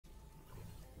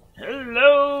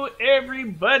Hello,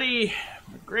 everybody.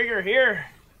 MacGhriogair here.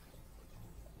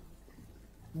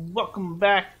 Welcome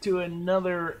back to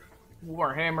another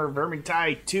Warhammer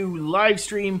Vermintide 2 live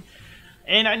stream.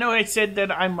 And I know I said that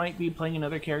I might be playing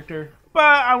another character, but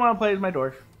I want to play as my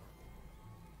dwarf.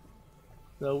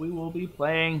 So we will be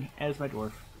playing as my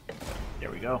dwarf. There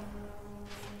we go.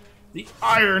 The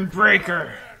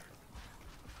Ironbreaker.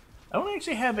 I don't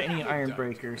actually have any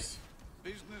Ironbreakers.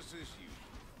 Business as usual.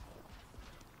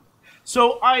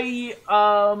 So I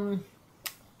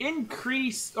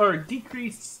increased or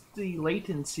decreased the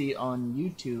latency on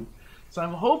YouTube. So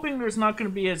I'm hoping there's not going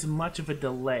to be as much of a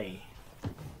delay.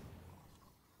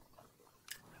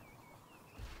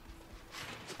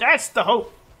 That's the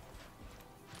hope.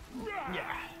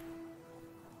 Yeah.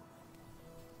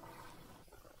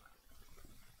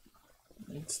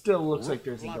 It still looks like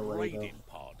there's a delay Raiding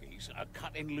parties are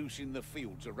cutting loose in the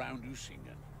fields around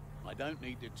Usingen. I don't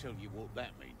need to tell you what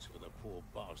that means for the poor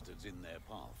bastards in their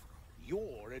path.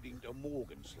 You're heading to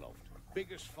Morgensloft,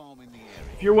 biggest farm in the area.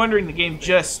 If you're wondering, the game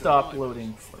just stopped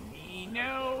loading for me.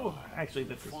 No, actually,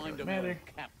 that doesn't matter.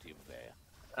 Captive there.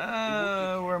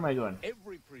 Where am I going?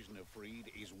 Every prisoner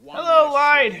freed is one Hello, less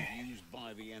Lied. slave used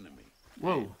by the enemy.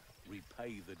 Whoa. And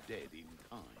repay the dead in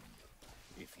kind,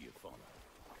 if you follow.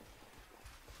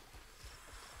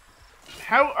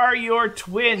 How are your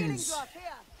twins?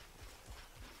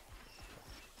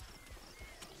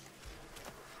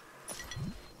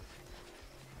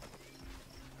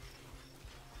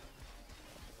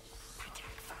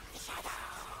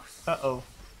 Uh-oh.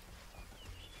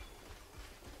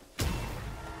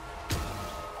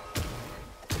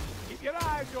 Keep your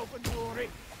eyes open, Rory.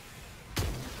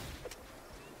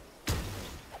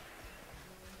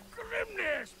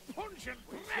 Grimness, pungent,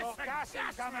 gas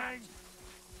incoming.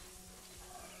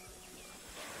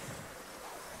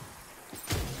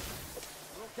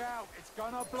 Look out, it's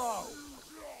gonna blow.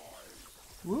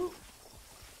 Woo.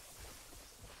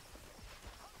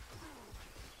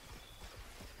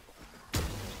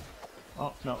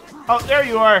 Oh, no. Oh, there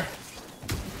you are!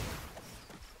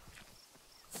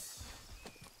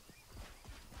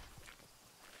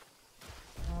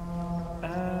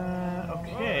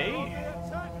 Okay.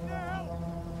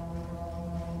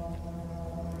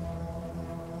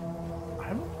 I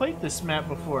haven't played this map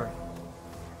before.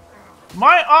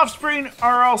 My offspring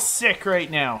are all sick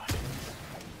right now.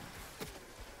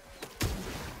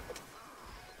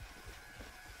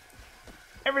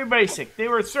 Everybody's sick. They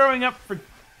were throwing up for...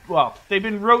 Well, they've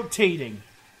been rotating.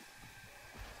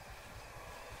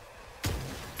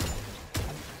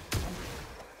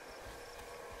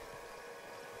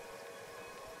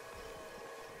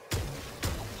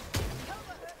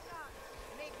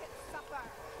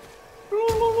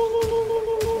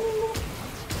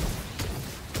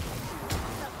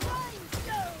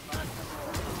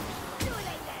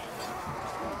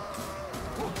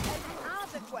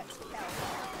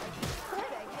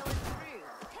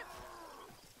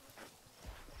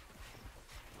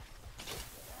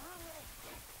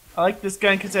 I like this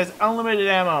gun because it has unlimited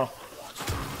ammo.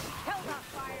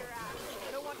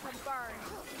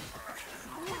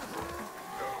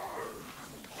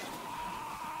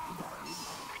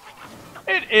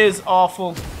 It is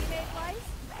awful.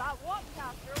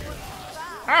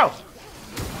 Ow!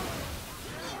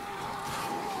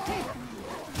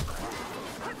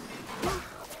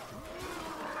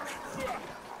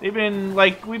 They've been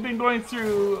like, we've been going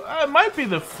through, it might be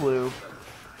the flu.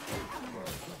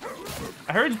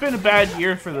 I heard it's been a bad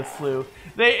year for the flu.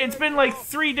 It's been like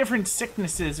 3 different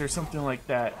sicknesses or something like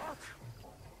that.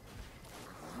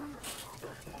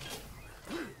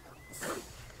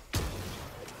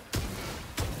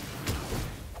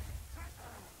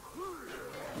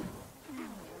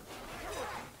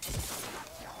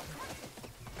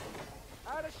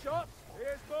 Out of shot,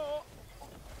 here's more.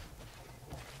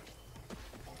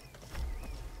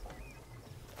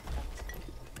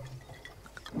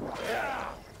 Yeah.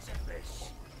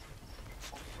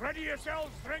 Ready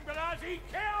yourselves, Ringbalazzi!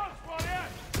 Chaos, warrior!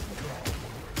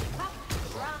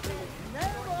 No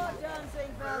more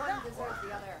dancing for one deserves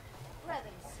the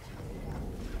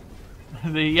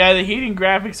other. The heating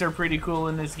graphics are pretty cool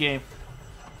in this game.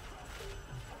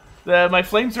 My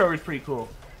flamethrower is pretty cool.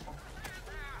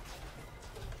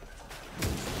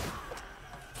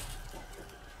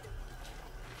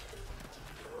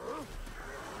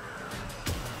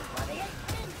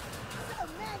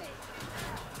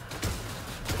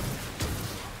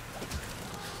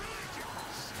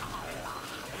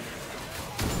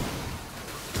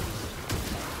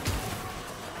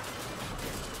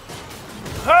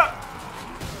 Ha!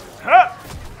 Ha!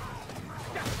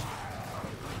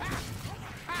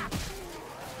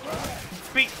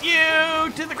 Beat you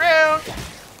to the ground.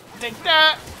 Take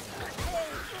that.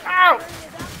 Ow!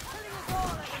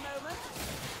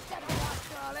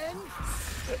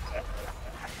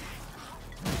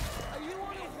 Are you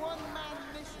on a one-man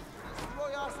mission to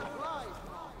destroy our supplies,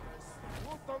 Marcus? I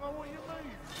don't know what you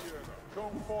mean, Sienna.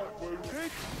 Can't fight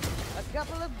wounded. A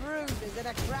couple of bruises and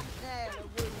a cracked nail a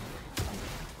wound.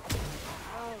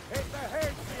 Hit the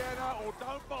head, Sienna, or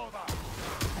don't bother.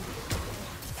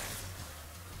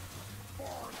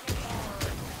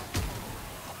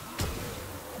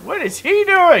 What is he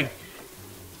doing?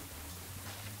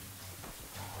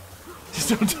 Just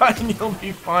don't die and you'll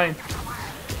be fine.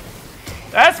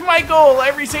 That's my goal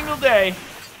every single day.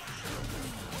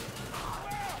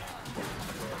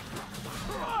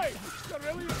 Right, you're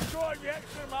really enjoying the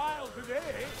extra mile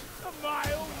today. A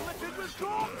mile littered with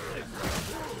corpses.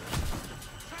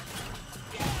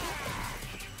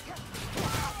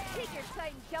 Take your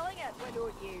time killing it, why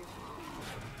don't you?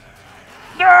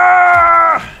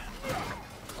 Ah!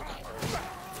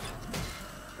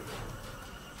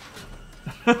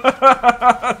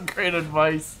 Great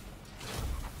advice.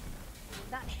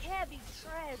 That heavy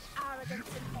tread, arrogance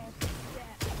and empty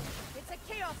death. It's a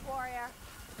chaos warrior.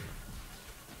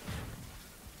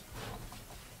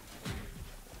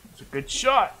 It's a good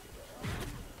shot.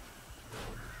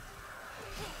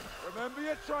 Remember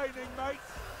your training, mate.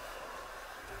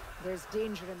 There's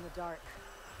danger in the dark.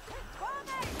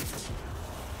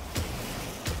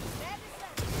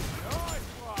 Nice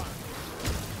one.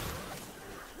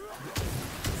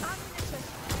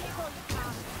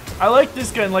 I like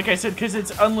this gun, like I said, because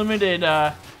it's unlimited,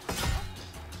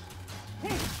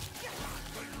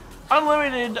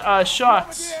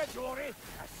 shots. Here, Dory.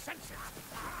 A sensor.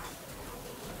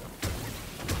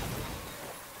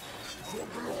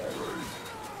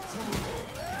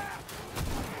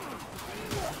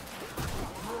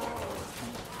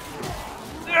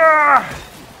 Ah!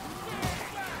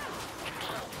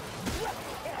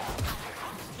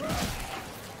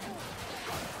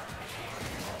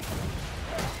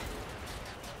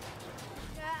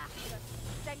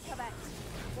 Think of it.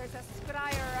 There's a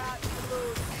scryer out the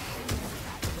road.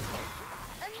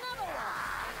 Another one.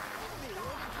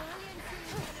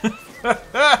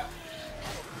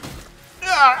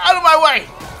 Ah, out of my way!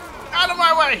 Out of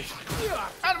my way!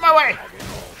 Out of my way!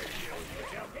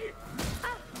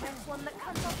 There's one that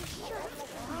comes off his shirt.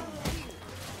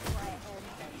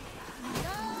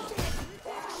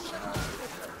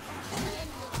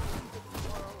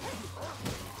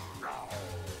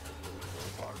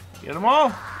 Get them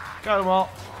all? Got them all.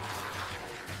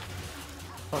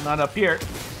 Oh, not up here.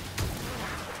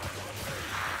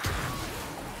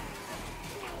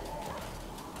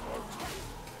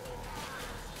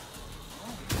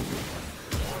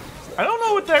 I don't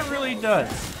know what that really does.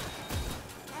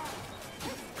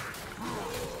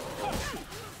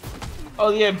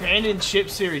 Oh, the abandoned ship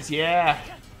series, yeah.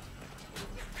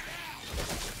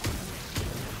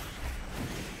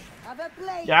 Have a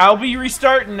blade. Yeah, I'll be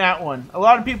restarting that one. A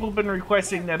lot of people have been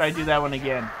requesting that I do that one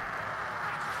again.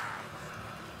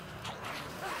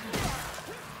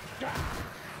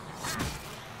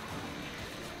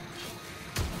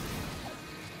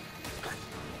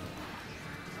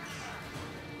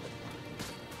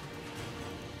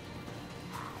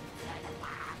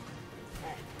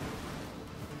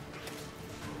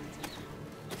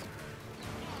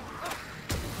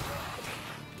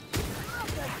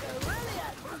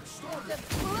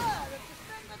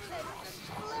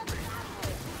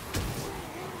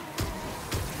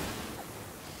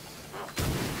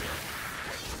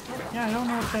 Yeah, I don't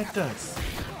know what that does.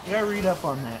 You gotta read up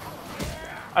on that.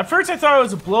 At first I thought it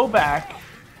was a blowback.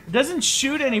 It doesn't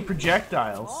shoot any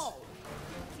projectiles. Oh,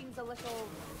 seems a little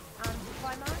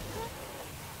anticlimactic.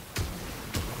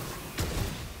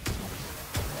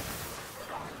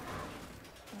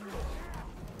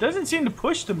 Doesn't seem to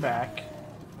push them back.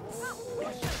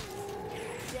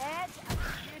 Dead and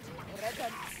good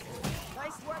riddance.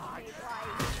 Nice work, Mayfly.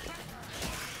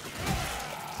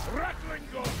 Rattling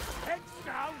gun. Heads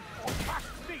down or past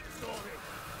feet, Dory.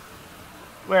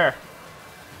 Where?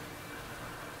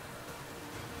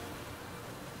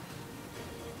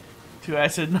 Two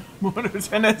acid mortars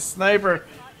and a sniper.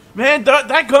 Man,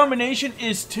 that combination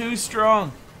is too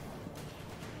strong.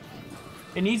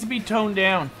 It needs to be toned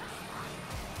down.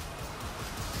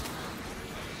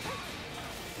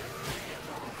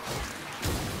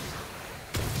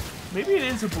 Maybe it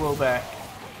is a blowback.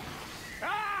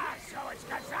 Ah, so it's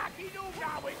Kazaki no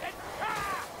now, is it?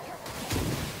 Ah!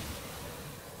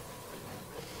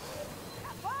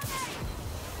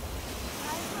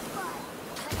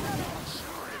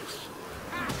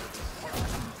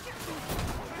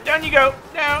 Down you go.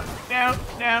 Down. no,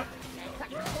 no. That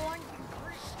corn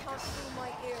cut through my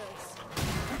ears.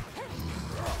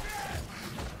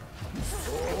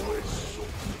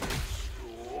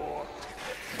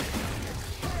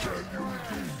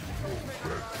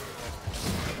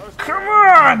 Come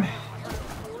on!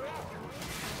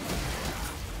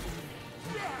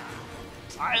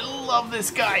 I love this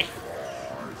guy.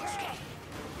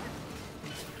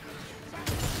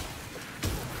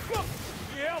 Look,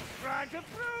 you're trying to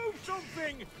prove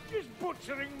something. Just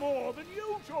butchering more than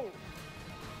usual.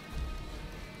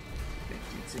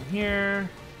 It's in here.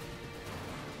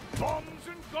 Bombs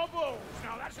and gobbles.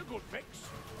 Now that's a good fix.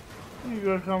 You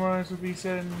go to compromise would be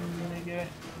said and get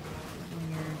when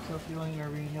you're self-healing or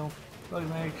being healed. Blood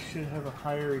magic should have a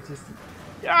higher resistance.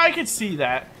 Yeah, I could see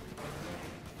that.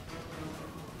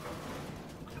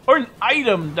 Or an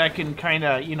item that can kind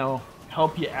of, you know,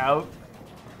 help you out,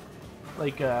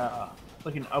 like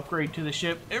an upgrade to the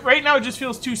ship. Right now, it just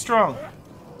feels too strong.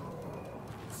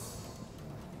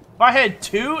 If I had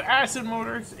 2 acid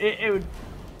motors, it would,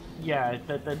 yeah,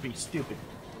 that'd be stupid.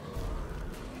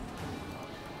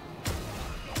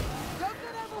 Don't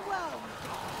get overwhelmed.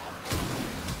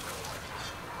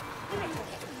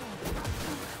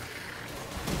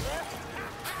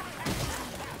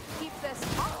 Keep this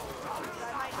up.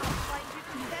 I might not find you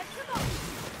defensible.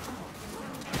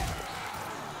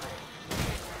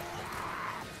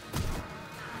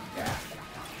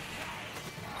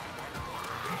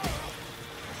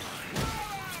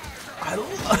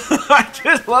 I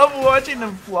just love watching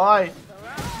them fly.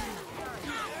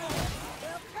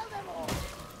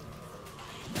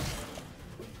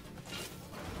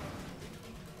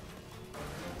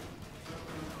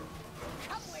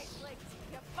 Come wait, legs.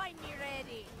 You find me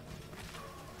ready.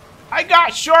 I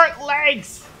got short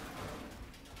legs!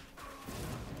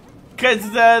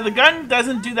 Because the gun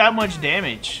doesn't do that much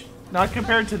damage. Not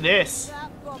compared to this.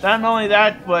 Not only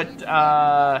that, but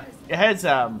it has,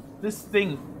 this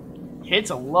thing hits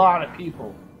a lot of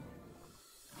people.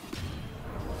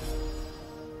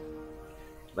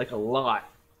 Like a lot.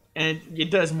 And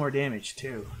it does more damage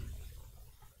too.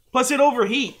 Plus it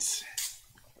overheats.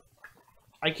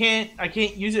 I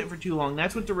can't use it for too long.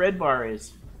 That's what the red bar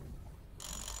is.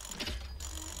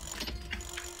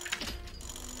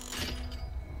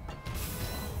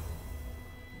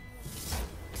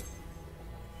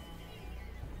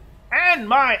 And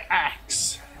my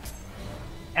axe.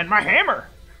 And my hammer.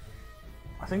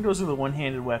 I think those are the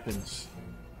one-handed weapons.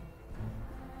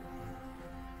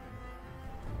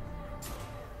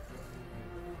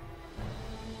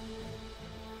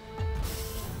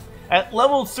 At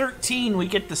level 13, we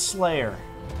get the Slayer.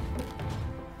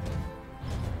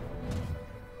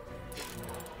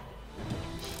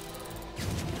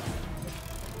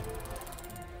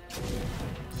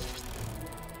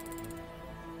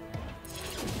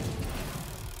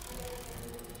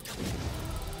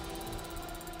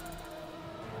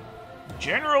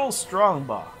 General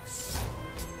Strongbox.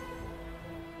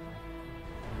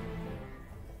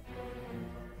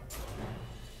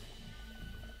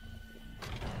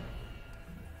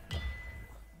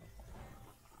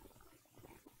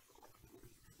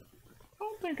 I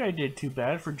don't think I did too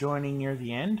bad for joining near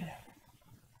the end.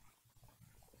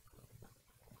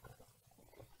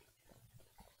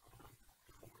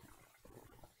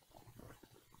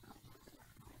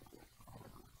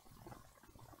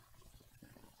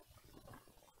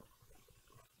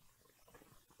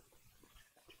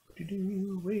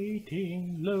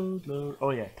 Waiting, load. Oh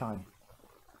yeah, time.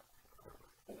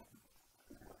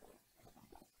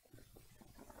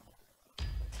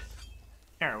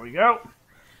 There we go.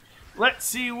 Let's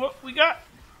see what we got.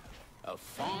 A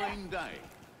fine day,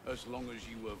 as long as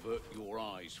you avert your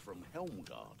eyes from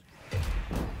Helmguard.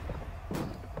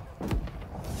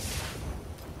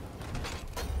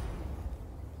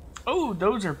 Oh,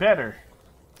 those are better.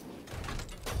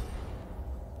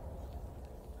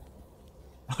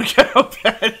 Look at how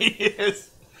bad he is.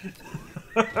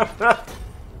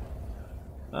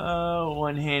 Oh,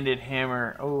 one-handed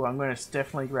hammer. Oh, I'm gonna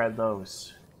definitely grab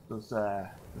those. Those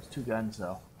 2 guns,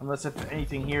 though. Unless if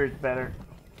anything here is better.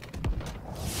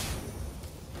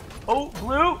 Oh,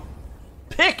 blue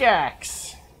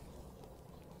pickaxe.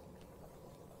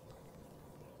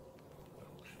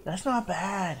 That's not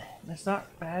bad. That's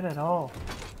not bad at all.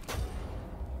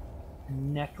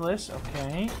 Necklace,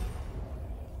 okay.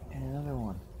 And another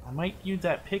one. I might use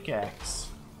that pickaxe.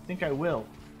 I think I will.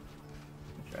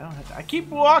 I don't have to. I keep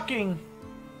walking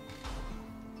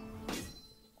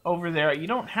over there. You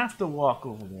don't have to walk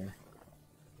over there.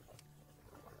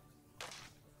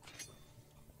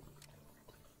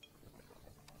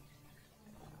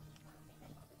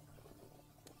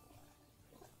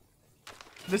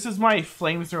 This is my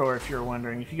flamethrower, if you're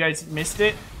wondering. If you guys missed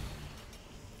it,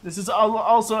 this is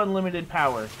also unlimited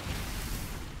power.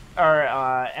 Or,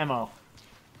 ammo.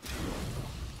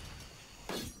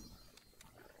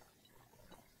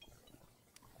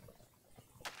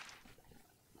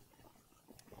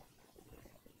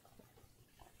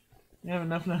 You have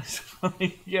enough notice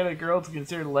to get a girl to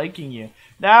consider liking you.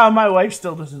 Now my wife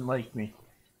still doesn't like me.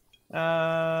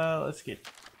 Let's get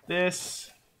this.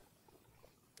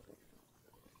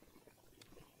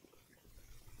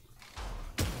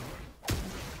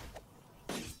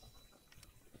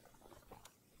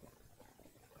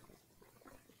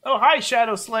 Oh, hi,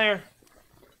 Shadow Slayer.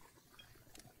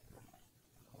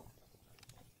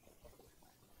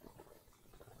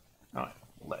 Alright,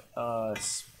 let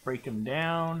us break him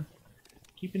down.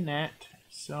 Keeping that.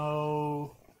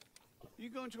 So, You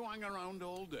going to hang around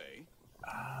all day?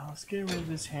 let's get rid of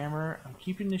this hammer. I'm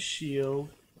keeping the shield.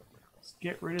 Let's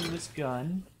get rid of this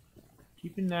gun.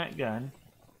 Keeping that gun.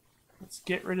 Let's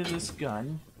get rid of this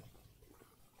gun.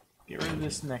 Get rid of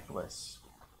this necklace.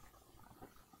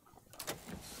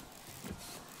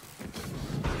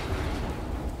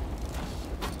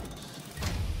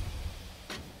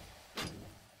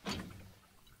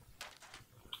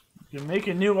 You can make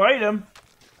a new item.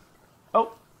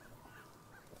 Oh.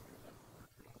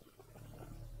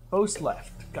 Post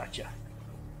left. Gotcha.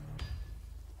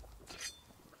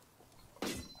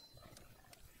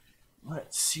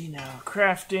 Let's see now.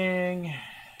 Crafting.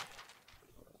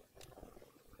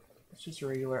 It's just a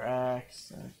regular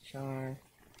axe. Charm.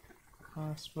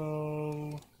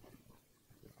 Crossbow.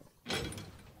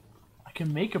 I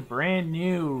can make a brand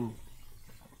new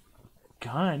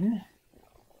gun.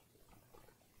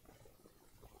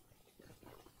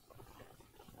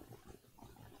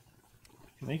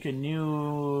 Make a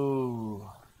new...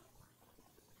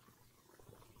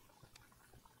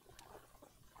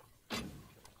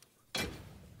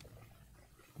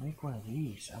 Make one of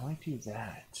these. I might do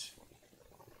that.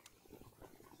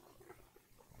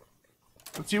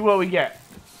 Let's see what we get.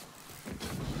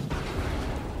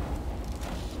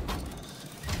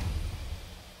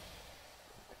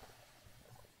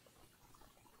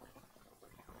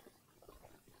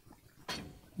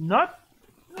 Not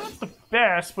the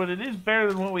best, but it is better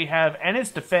than what we have, and it's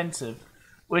defensive,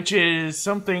 which is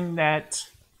something that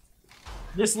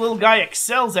this little guy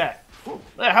excels at. Look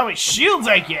at how many shields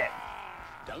I get!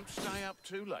 Don't stay up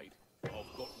too late. I've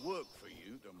got work for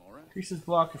you tomorrow. Increases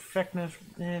block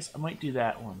effectiveness. I might do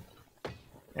that one.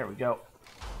 There we go.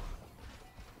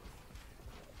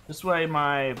 This way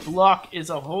my block is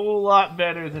a whole lot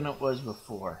better than it was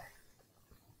before.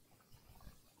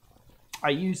 I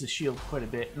use the shield quite a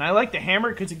bit, and I like the hammer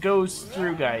because it goes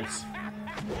through, guys.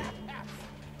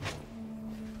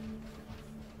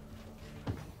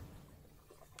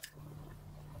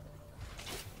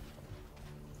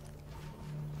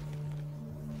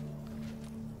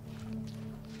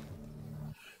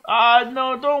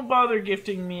 No, don't bother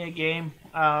gifting me a game.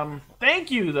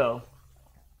 Thank you, though.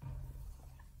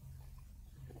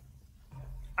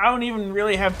 I don't even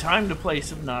really have time to play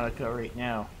Subnautica right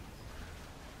now.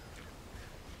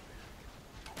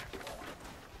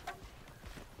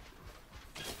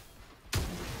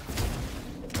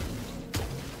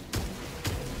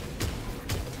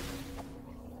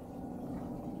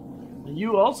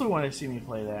 You also want to see me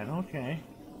play that, okay.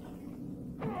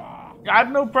 I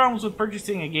have no problems with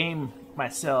purchasing a game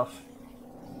myself.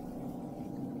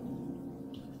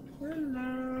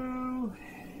 Hello.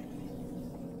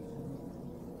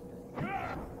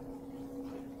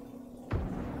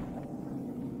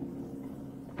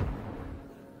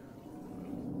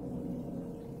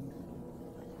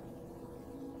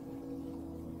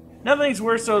 Nothing's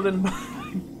worse so than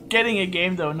getting a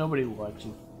game though nobody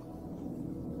watches.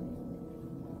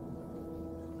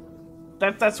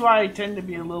 That's why I tend to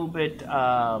be a little bit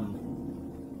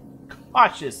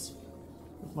cautious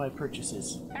with my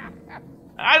purchases.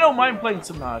 I don't mind playing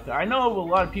Subnautica. I know a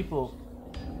lot of people.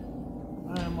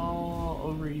 I'm all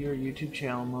over your YouTube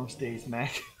channel most days,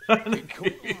 Mac. Kind of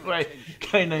creepy.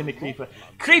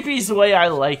 Creepy's the way I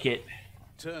like it.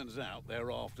 Turns out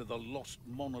they're after the lost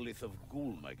monolith of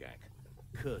Gulmagak.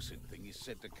 Cursed thing is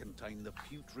said to contain the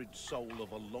putrid soul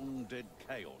of a long-dead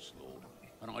Chaos Lord,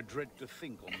 and I dread to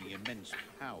think on the immense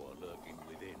power lurking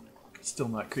within. Still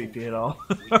not creepy at all.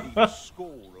 We need a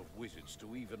score of wizards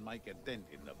to even make a dent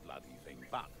in the bloody thing,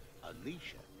 but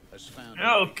Alicia has found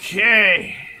a way to do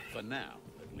it. For now,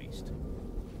 at least.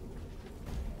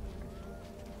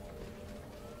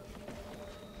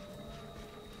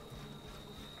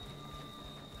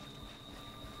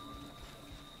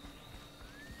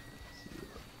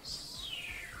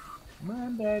 Come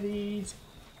on, baddies.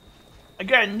 I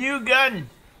got a new gun.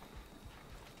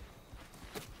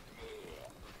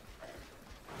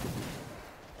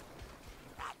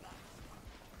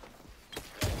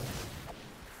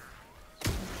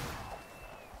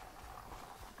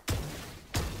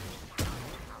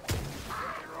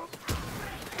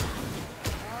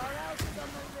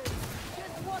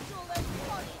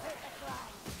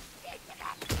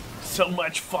 So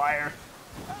much fire.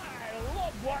 I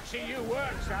love watching you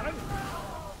work, Sharon.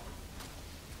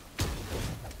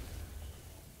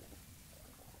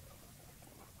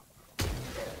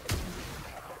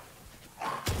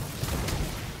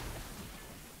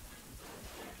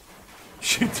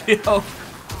 Shoot the elf.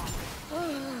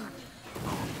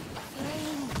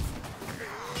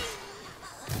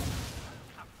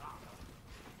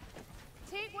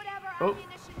 Take whatever Oh.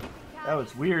 ammunition you can carry. That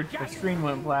was weird. The screen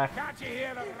went black. Can't you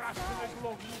hear the rust of his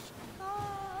lungs?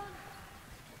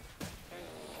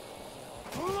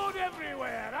 Blood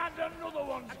everywhere, and another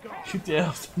one's gone. Shoot the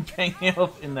elf and bang the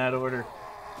elf in that order.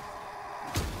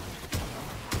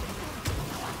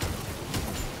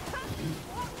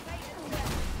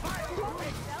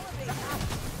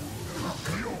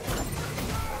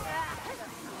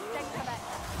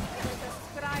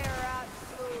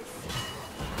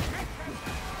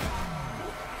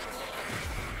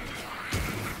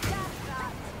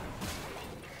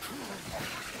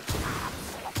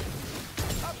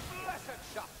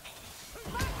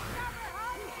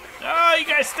 Oh, you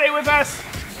guys stay with us.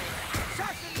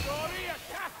 Assassin, Dory,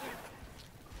 assassin.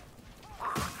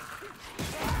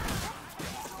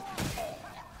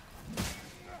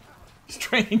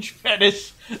 Strange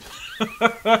fetish.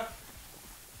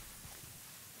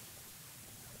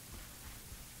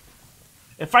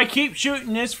 If I keep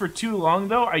shooting this for too long,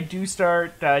 though, I do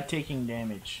start taking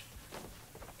damage.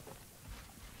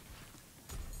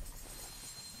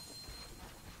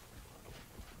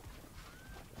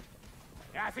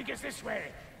 Yeah, I think it's this way.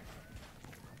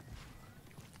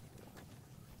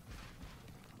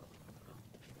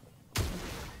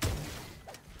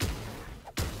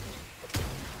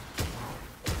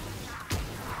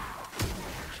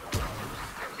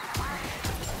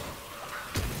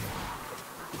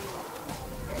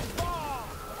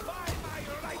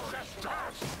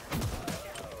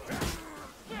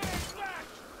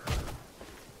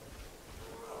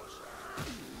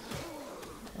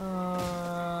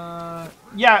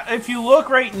 Yeah, if you look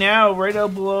right now, right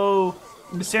out below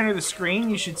in the center of the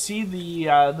screen, you should see the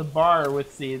bar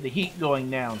with the heat going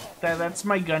down. That's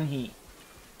my gun heat.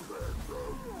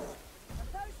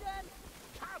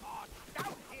 Come on,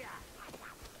 down here.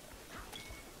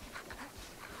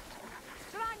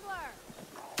 Strangler!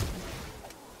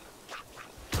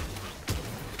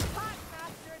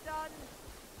 Packmaster done.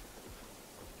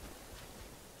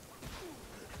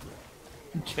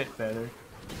 Get better.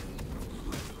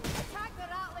 Attack the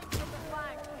ratlings from the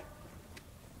flank.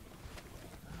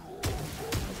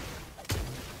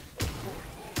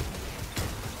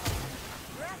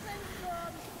 Rattling's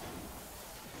done.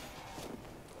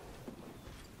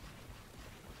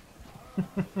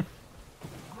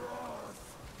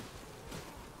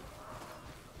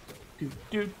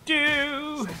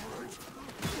 Do.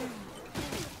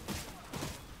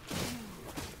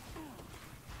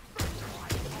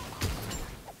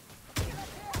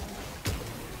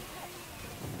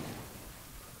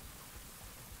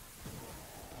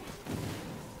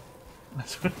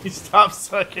 That's when he stopped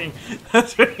sucking.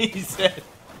 That's what he said.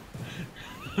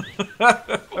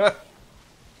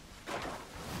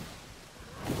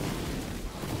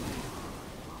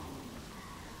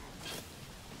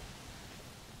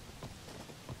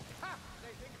 Ha!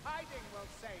 They think hiding will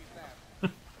save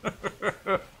them.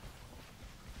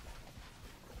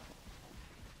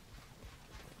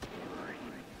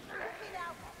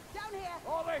 Down here.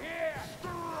 Over here.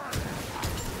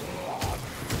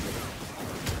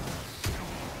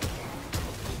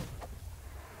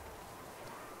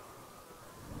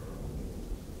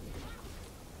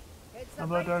 It's How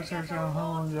the about break Dark Souls? to get How our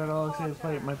long got all excited to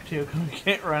play water. my potato cone?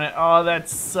 Can't run it. Oh, that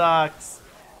sucks.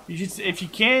 You should, if you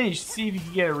can, you should see if you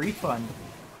can get a refund.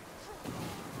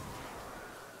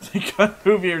 They got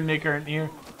move here, Nick, aren't you?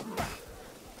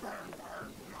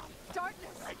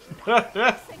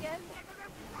 Darkness. Again.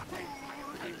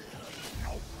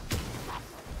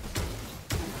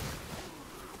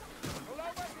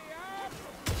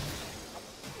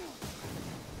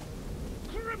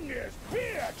 Grimness,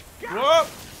 beard, Whoa!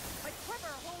 My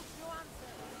quiver holds no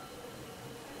answer.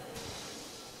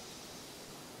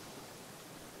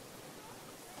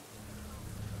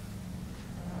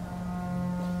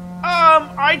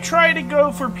 I try to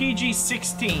go for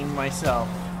PG-16 myself.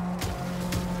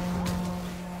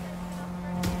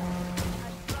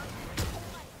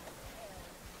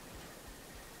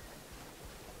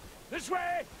 This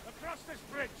way! Across this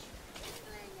bridge!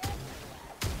 I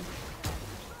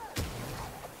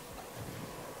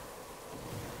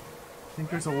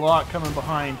think there's a lot coming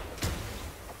behind.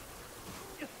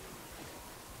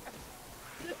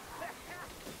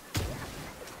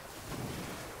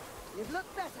 You'd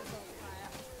look better,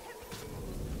 Drakefire.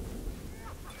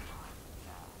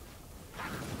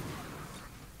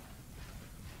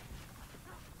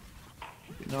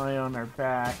 Keep an eye on our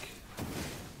back.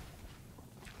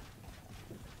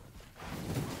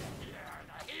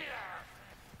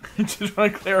 Just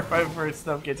want to clarify before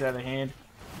stuff gets out of hand.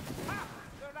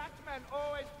 The ratmen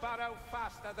always burrow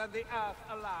faster than the earth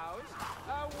allows.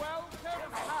 A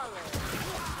welcome challenge.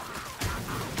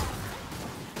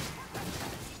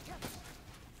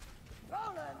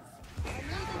 Roland, I'm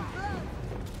needing blood.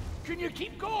 Can you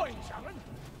keep going, Sharon?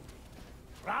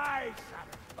 Right, Sharon.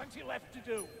 Plenty left to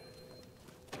do.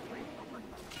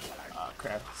 Oh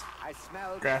crap. I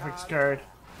smell Graphics charred. card.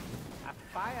 A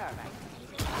fire right.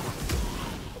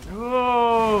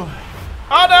 Oh!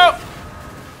 Oh no!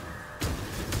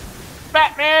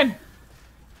 Batman!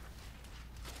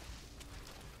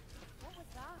 What was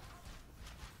that?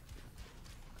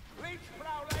 Leech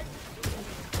prowling.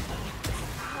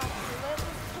 Not a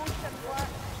little potion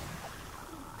work.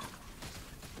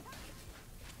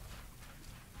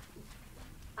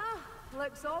 Ah,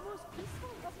 looks almost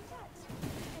peaceful, doesn't it?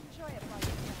 Enjoy it, buddy.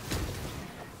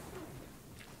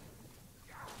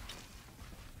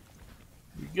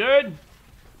 You good?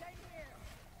 Stay here.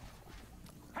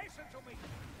 Hasten to me.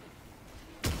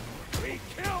 We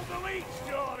killed the leech,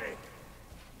 Dory.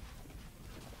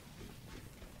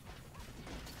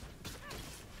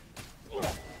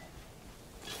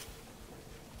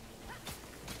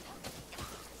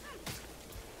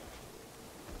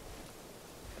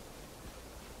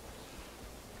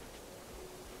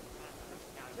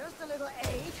 Just a little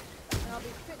aid, and I'll be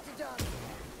fit to done.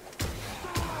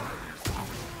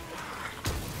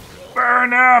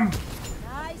 Burn him!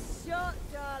 Nice shot,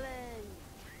 darling.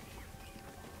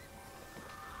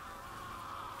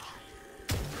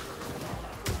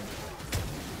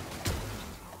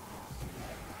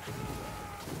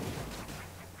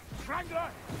 Strangler.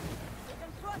 You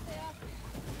can trot there.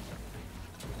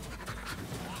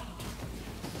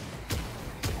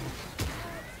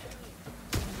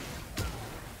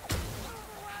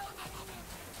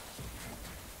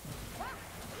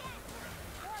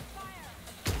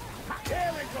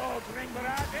 Here we go,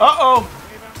 Grimberard. Uh-oh!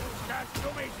 Even Mustache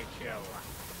dummy to kill.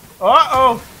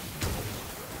 Uh-oh!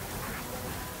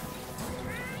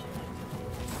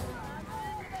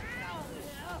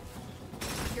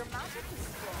 Your magic is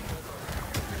strong.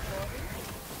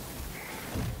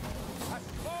 A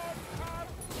small car.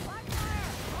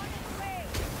 Blackfire, on its way.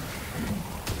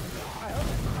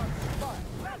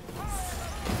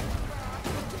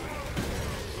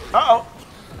 Uh-oh!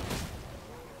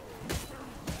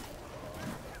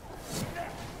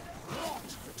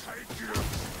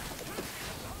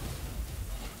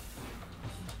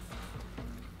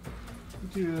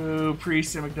 What do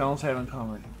priests and McDonald's have in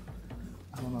common?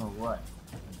 I don't know what.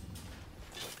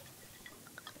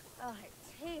 Oh, it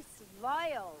tastes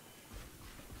vile.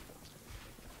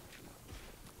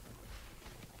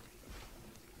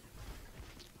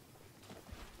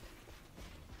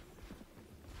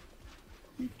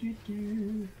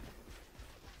 Do-do-do.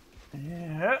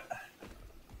 Yeah.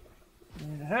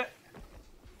 Yeah.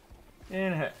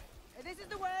 And hit. This is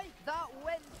the way. That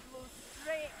wind blows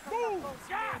straight from Move! the full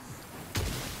Gas!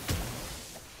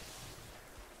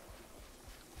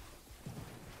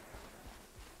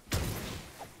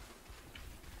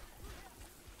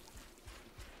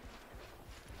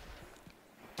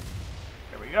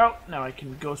 There we go. Now I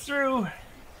can go through.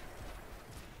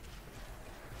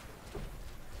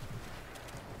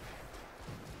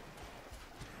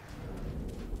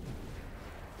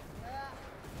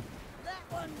 That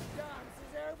one's dance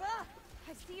is over.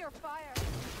 I see your fire. It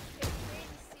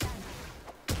rains sienna.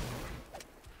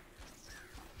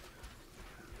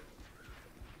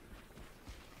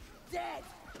 Dead.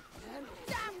 And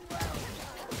damn well done.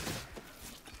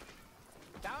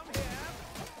 Down here.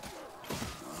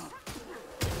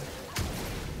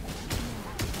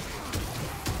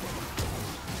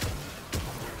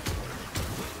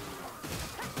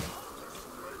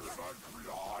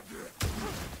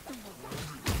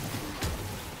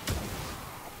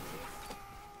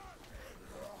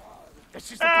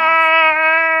 This is the path.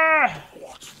 Ah!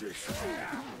 Watch this.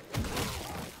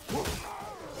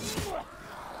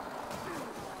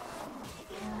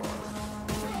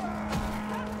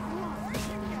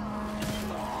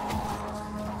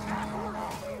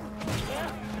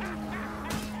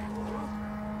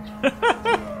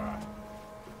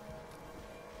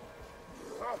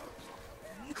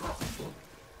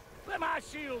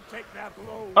 that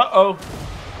low. Uh-oh.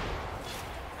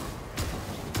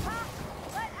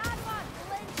 Let Admon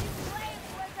lynch his slave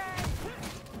wizard!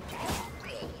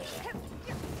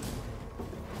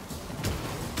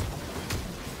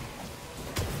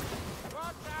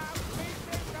 Watch out!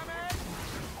 Beasties coming!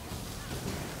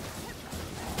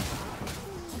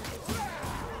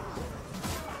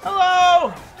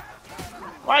 Hello!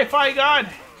 Wi-Fi God!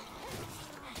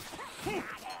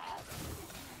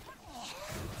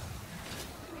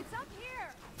 It's up here!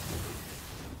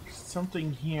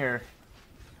 Something here.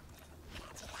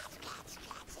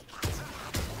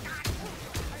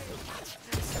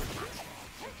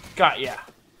 Got ya.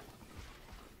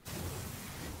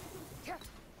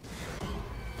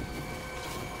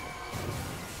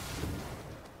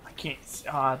 I can't.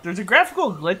 There's a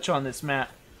graphical glitch on this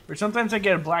map, where sometimes I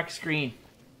get a black screen.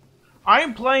 I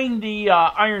am playing the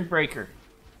Ironbreaker.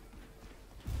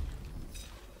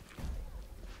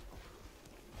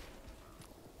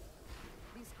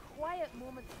 These quiet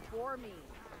moments bore me.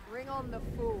 Bring on the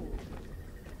food.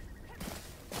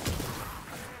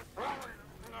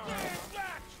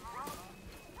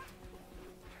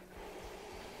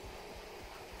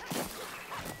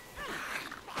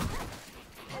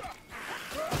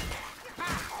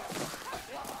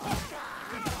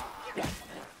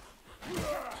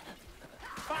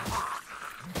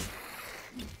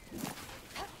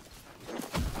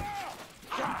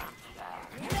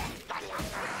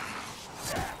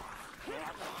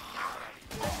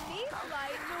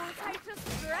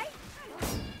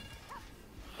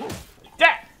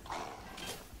 That!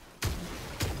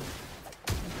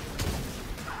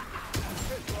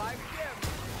 It's like him,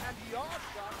 and your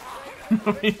shot.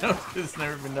 Nobody knows it's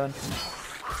never been done.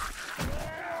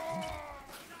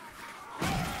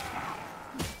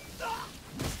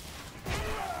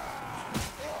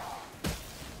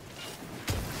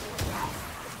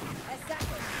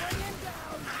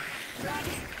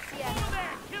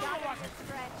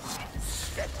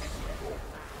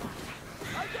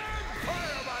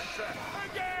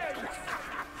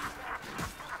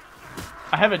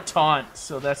 I have a taunt,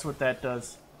 so that's what that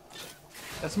does.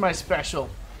 That's my special.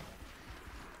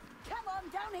 Come on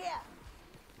down here!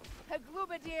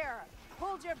 Bloodier,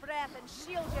 hold your breath and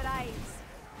shield your eyes.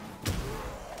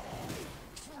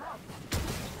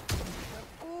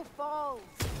 Who falls?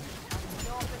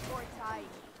 Not before time.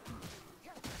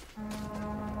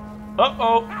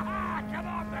 Uh-oh. Come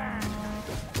on there!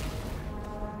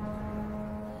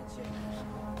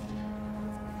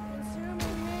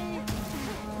 Consuming me.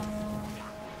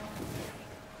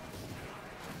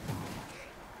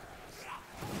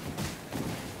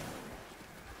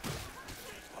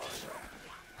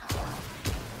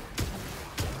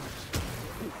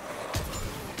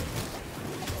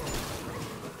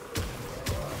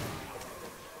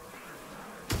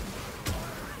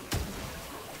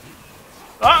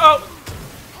 Uh-oh.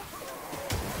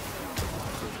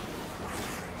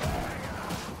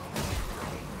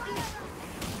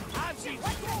 I've seen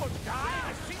scores die in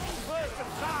a single burst of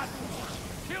sun.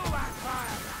 Kill that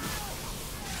fire!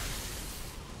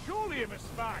 Surely you must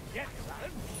spark yet,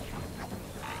 son.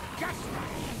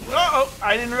 Uh-oh.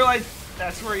 I didn't realize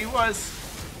that's where he was.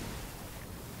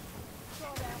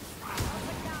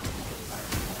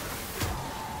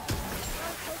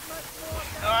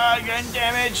 Getting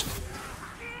damaged.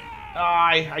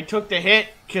 I took the hit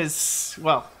because,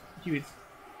 well, he was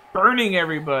burning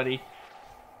everybody. Is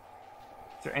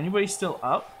there anybody still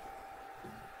up?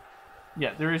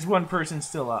 Yeah, there is one person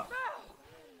still up.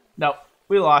 Nope,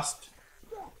 we lost.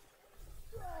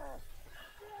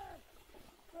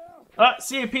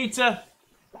 See you, pizza.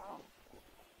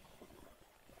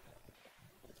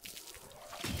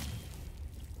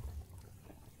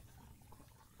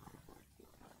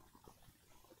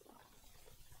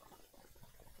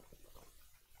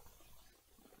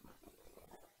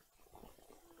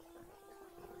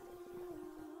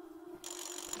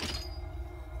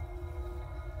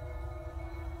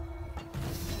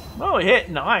 Oh, it hit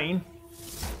 9.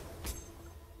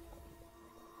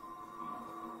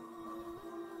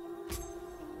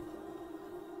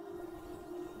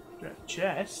 Got a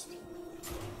chest.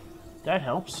 That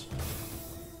helps.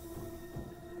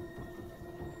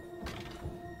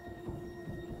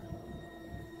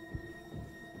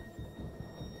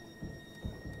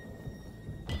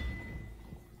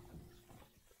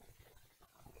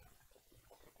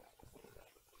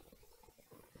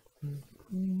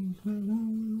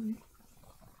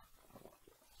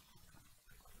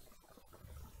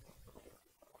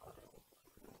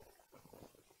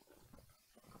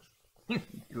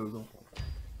 Google.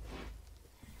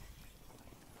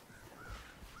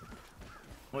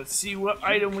 Let's see what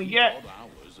item we get. Odd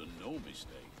hours and no mistake.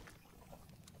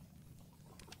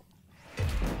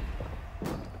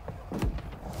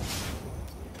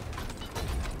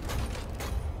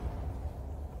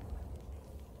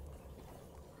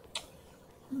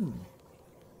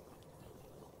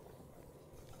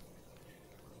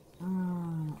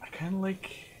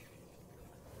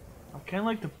 kind of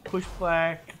like the push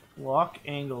back block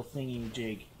angle thingy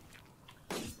jig.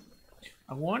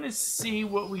 I want to see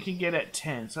what we can get at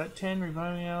 10. So at 10,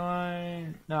 reviving ally.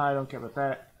 No, I don't care about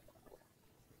that.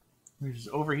 There's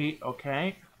overheat.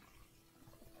 Okay.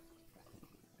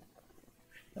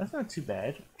 That's not too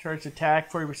bad. Charged attack,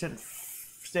 40%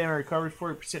 stamina recovery,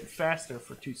 40% faster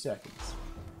for 2 seconds.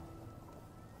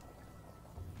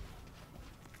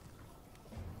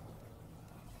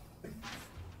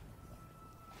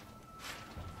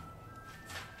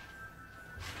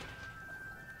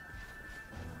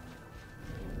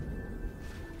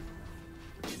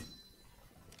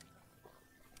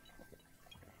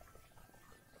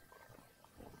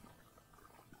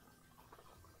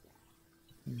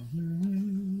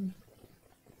 Mm-hmm.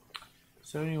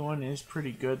 71 is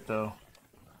pretty good, though.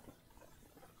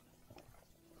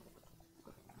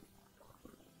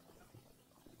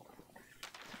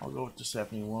 I'll go with the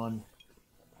 71.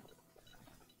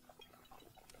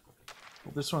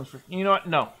 Well, this one's for... You know what?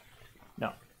 No.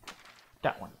 No.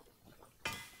 That one.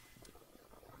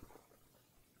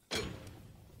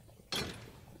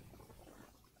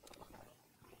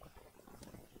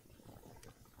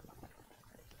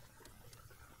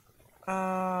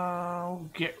 I'll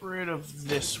get rid of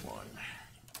this one.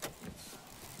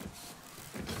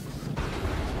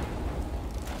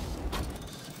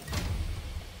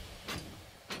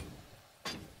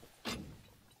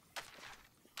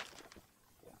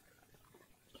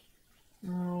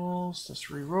 Rolls, that's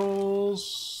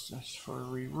re-rolls. That's for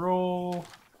re-roll.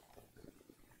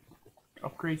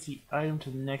 Upgrades the item to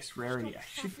the next rarity. I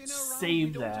should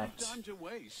save that.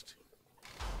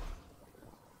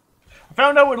 I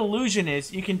found out what illusion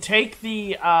is. You can take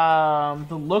the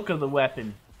look of the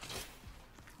weapon.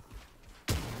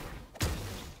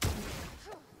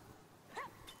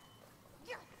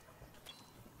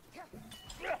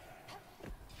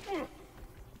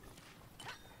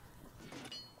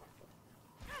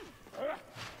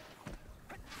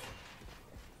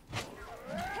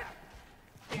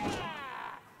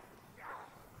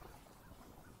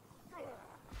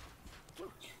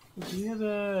 Do you have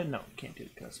a... No, can't do the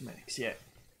cosmetics yet.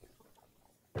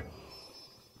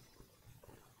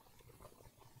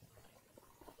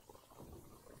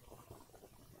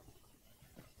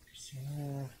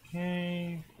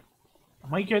 Okay. I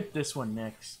might get this one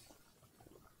next.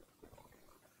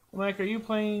 Mike, are you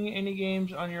playing any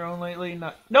games on your own lately?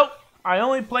 Not. Nope! I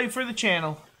only play for the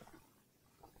channel.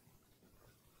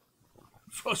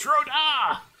 First road,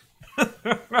 ah!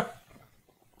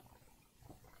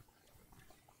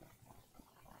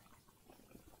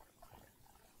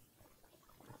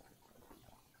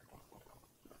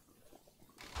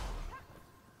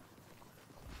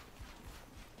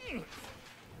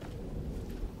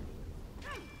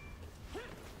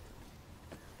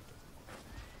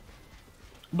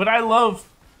 But I love,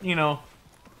 you know,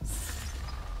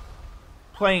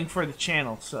 playing for the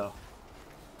channel, so.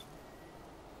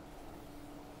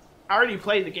 I already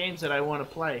played the games that I want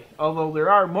to play. Although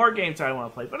there are more games I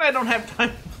want to play, but I don't have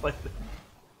time to play them.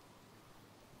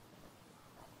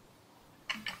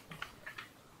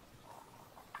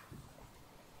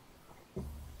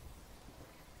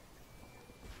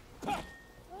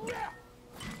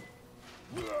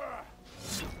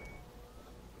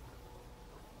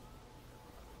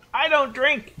 I don't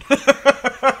drink.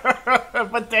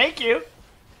 But thank you.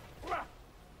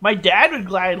 My dad would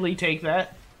gladly take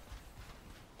that.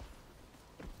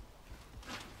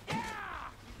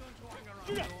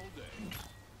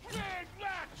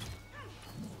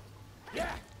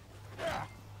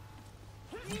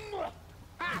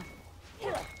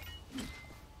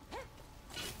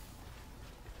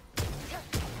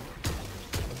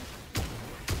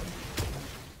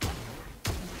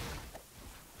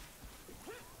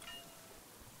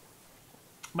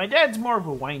 My dad's more of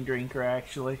a wine drinker,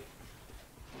 actually.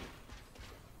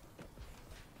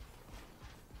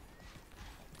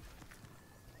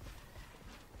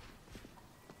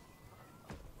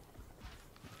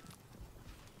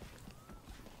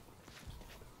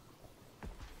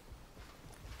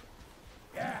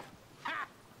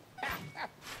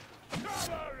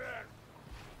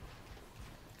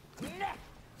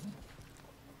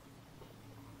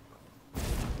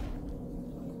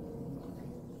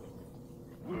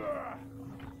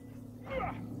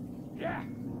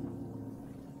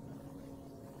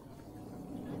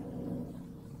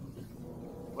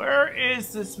 Where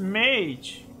is this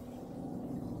mage?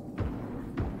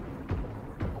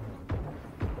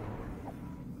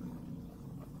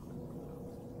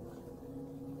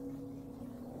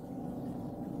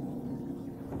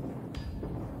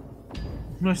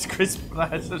 Nice crisp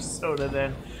glass of soda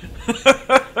then.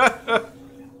 At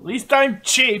least I'm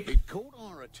cheap. It caught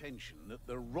our attention that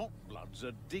the Rotbloods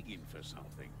are digging for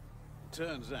something.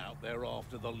 Turns out they're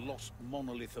after the lost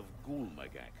monolith of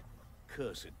Gulmagak.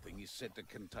 Cursed thing is said to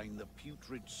contain the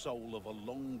putrid soul of a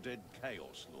long-dead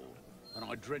Chaos Lord. And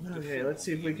I dread to Okay, think let's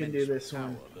see of if the we can do immense this power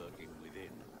one. lurking within.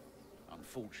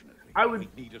 Unfortunately, I would-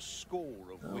 we'd need a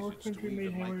score of What wizards to country made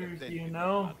even make a hammers, dent do you in the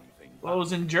know? bloody thing. Well, it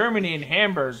was in Germany and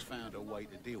Hamburg. Just found a way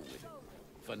to deal with it.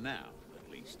 For now, at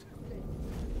least.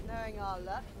 Knowing our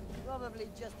luck, probably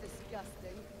just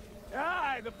disgusting.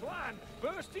 Aye, the plan.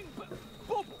 Bursting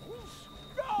bubbles?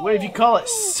 No! What if you call it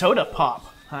soda pop,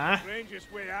 huh?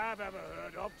 Strangest way I've ever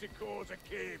heard of to cause a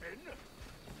cave-in.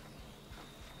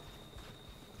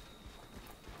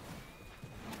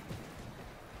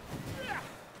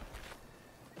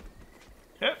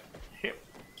 Yep, yep,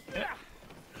 yep.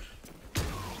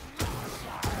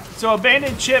 So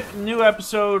Abandoned Ship, new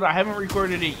episode. I haven't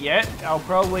recorded it yet. I'll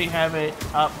probably have it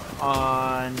up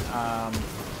on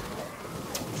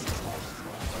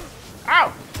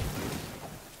ow!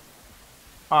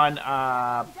 On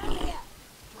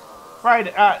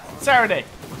Friday, Saturday.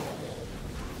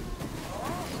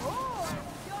 Oh,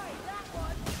 enjoyed that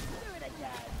one. Do it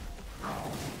again.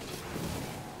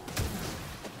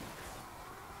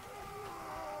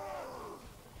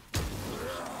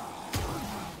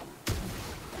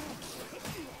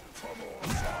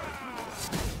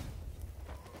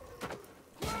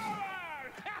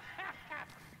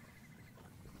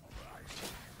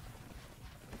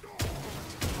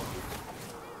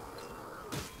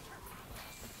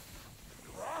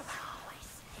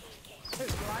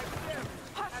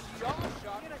 And your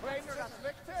shot claims its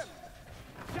victim.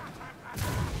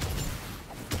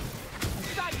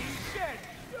 That you said.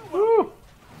 Woo!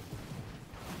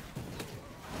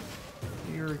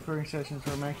 Your recording sessions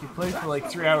where Mackie played for like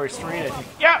 3 hours straight, I think.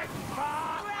 Yeah!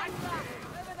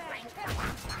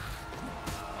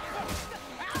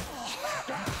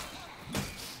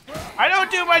 I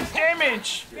don't do much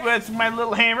damage with my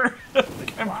little hammer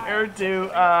compared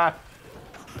to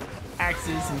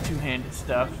axes and two-handed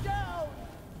stuff.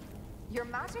 Your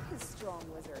magic is strong,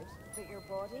 wizard, but your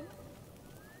body?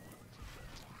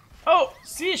 Oh,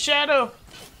 see a shadow.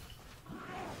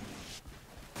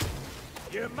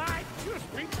 You might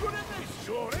just be good at this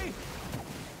story.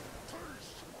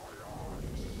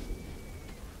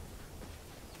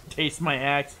 Taste my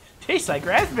axe. Tastes like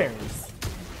raspberries.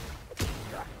 Aim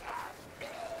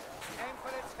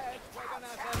for its head,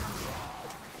 Wagonathan.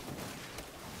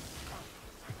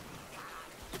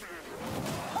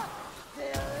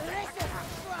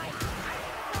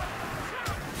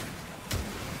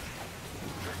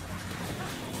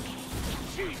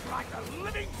 She's like the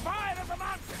living fire of the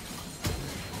mountain.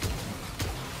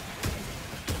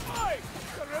 Oi!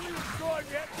 The river's going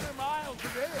the extra mile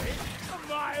today. A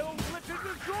mile littered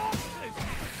with corpses.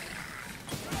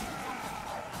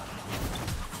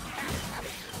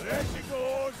 There she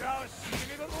goes, our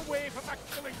silly little way from the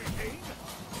killing machine.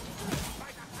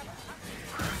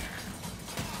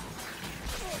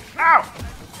 Ow!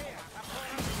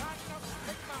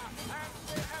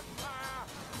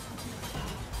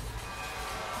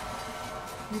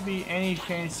 It would be any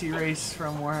fantasy race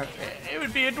from Warhammer. It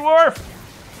would be a dwarf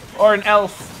or an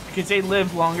elf because they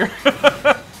live longer.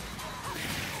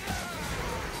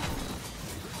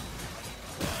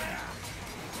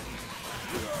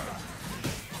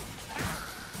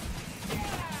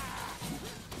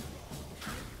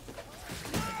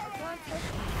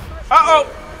 Uh-oh!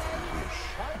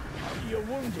 You're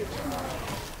wounded.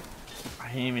 I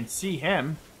didn't even see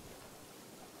him.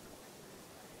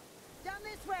 Down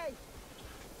this way.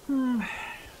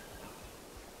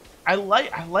 I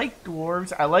like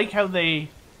dwarves. I like how they.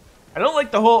 I don't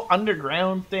like the whole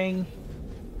underground thing.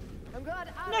 I'm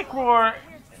glad Necror,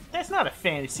 that's not a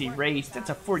fantasy race. That's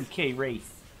a 40k race.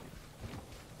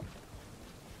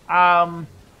 I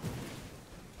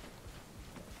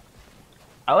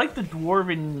like the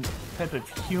dwarven type of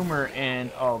humor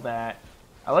and all that.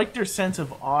 I like their sense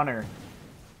of honor.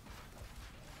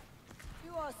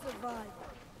 You are survivor.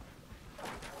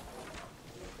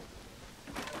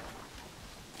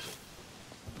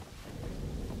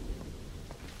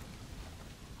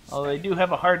 Although they do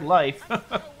have a hard life.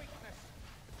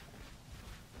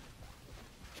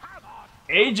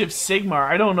 Age of Sigmar.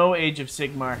 I don't know Age of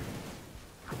Sigmar.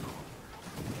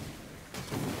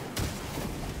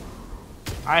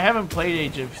 I haven't played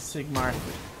Age of Sigmar.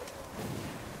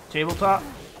 Tabletop?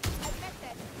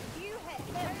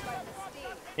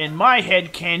 In my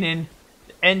head canon,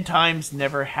 the end times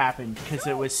never happened because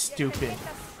it was stupid. It's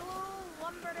a slow,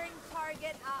 lumbering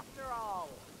target after all.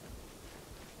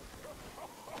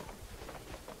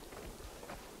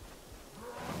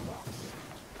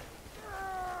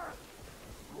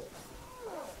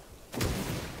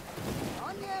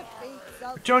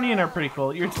 Bretonnian are pretty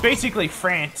cool. It's basically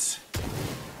France.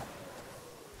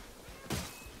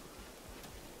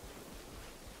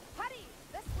 Hurry,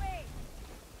 this way.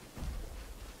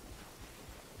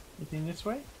 Anything this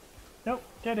way? Nope,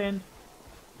 dead end.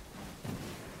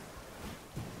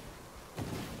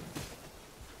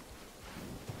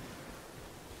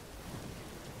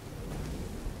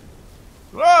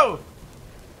 Whoa!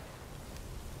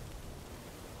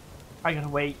 I gotta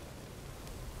wait.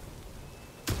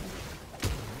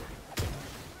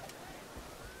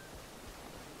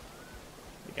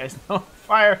 You guys know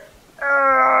fire.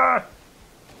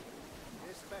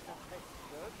 This better taste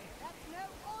good. That's no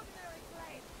ordinary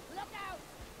flame. Look out!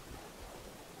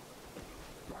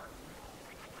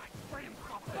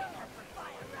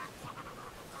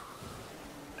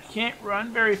 I can't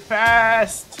run very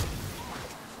fast.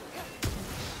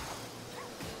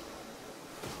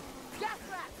 Gas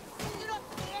rat! You don't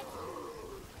see it?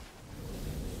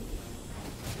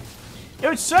 It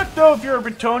would suck though if you're a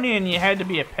Bretonnian and you had to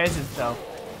be a peasant though.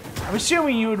 I'm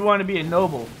assuming you would want to be a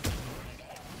noble.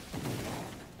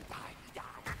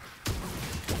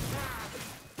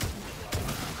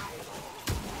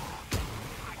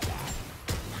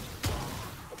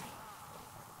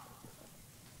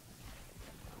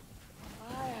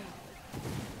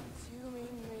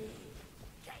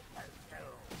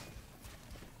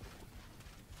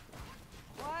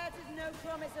 Quiet is no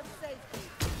promise of safety.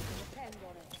 Depend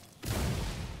on it.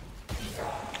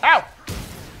 Ow!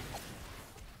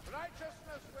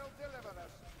 Righteousness will deliver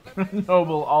us.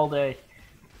 Noble all day.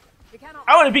 You cannot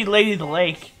I want to be Lady of the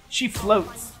Lake. She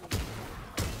floats.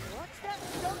 watch that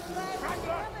stunt there and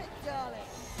grab it, darling.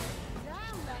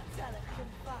 Damn, that talent can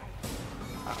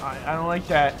fight. I don't like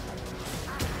that.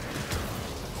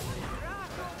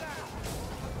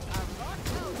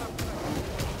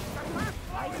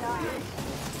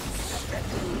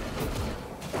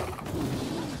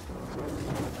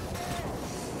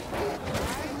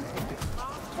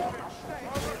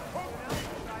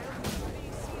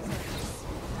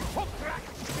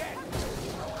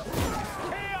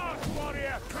 Chaos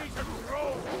warrior, treat and grow.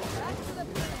 Back to the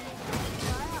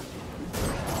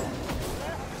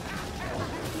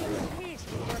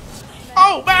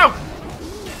Oh, wow!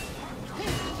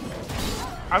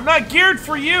 I'm not geared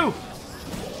for you.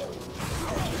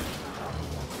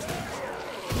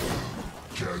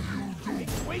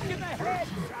 Weak in the head,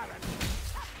 Sharon.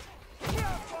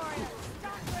 Chaos warrior,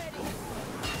 start ready.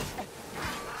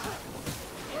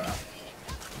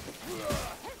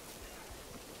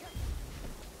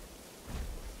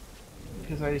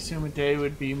 Because I assume a day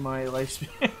would be my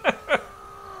lifespan.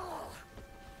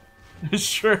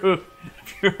 It's true.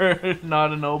 If you're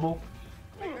not a noble.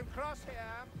 We can cross here.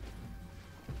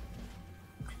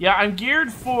 Yeah, I'm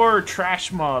geared for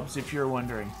trash mobs, if you're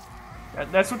wondering.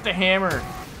 That's what the hammer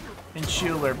and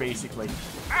shield are, basically.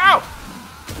 Ow!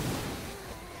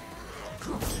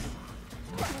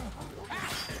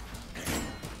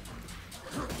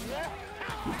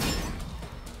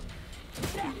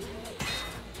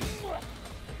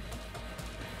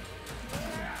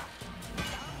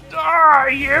 Ah,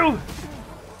 you!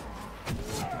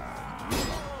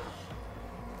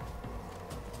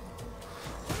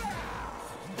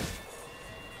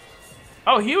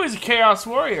 Oh, he was a Chaos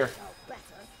Warrior. Better.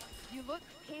 You look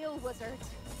pale, wizard.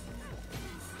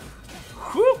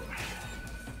 Whoop!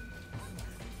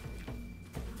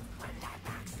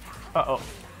 Uh-oh.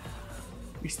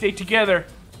 We stay together.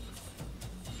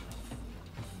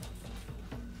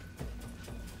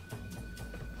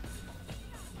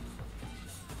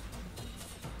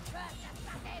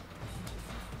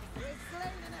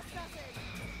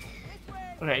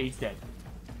 Okay, he's dead.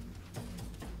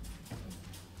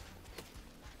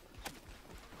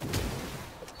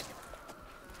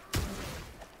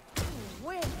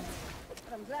 Wind.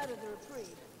 But I'm glad of the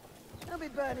reprieve. I'll be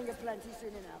burning a plenty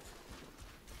soon enough.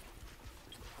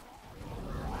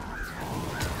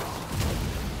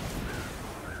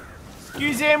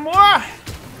 Excusez-moi!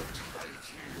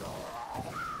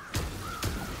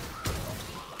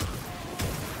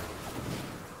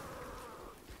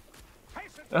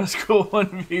 That was cool,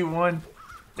 1v1.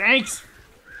 Thanks!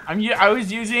 I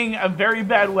was using a very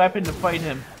bad weapon to fight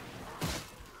him.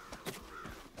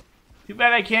 Too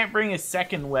bad I can't bring a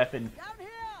second weapon. Down here!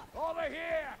 Over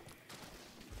here.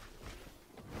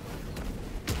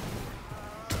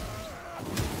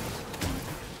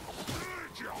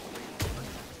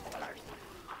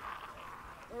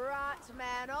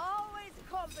 Rat-man, always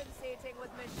compensating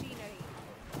with machinery.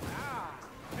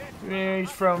 He's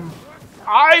from...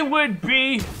 I would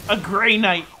be a Grey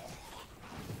Knight.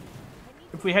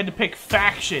 If we had to pick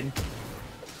faction.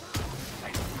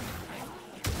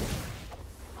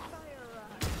 Fire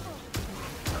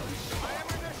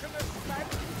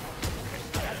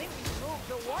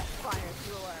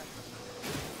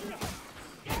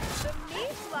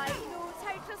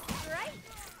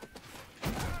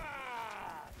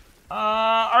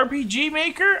RPG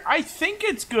Maker? I think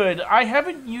it's good. I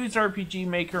haven't used RPG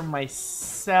Maker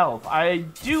myself. I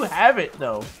do have it,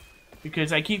 though,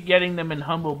 because I keep getting them in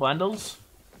Humble Bundles.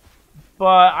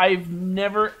 But I've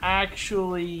never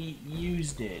actually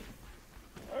used it.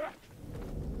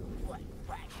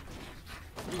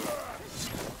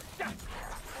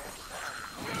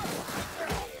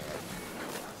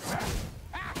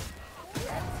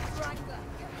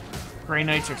 Grey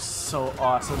Knights are so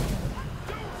awesome.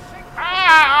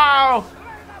 Ow!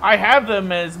 I have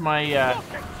them as my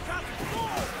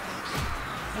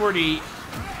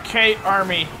 40k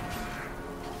army.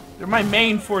 They're my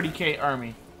main 40k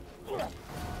army.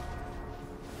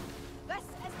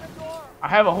 I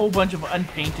have a whole bunch of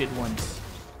unpainted ones.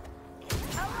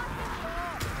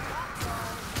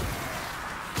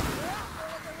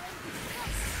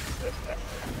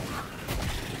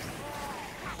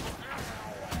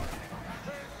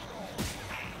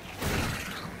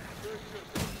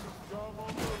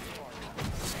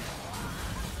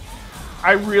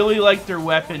 I really like their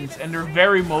weapons, and they're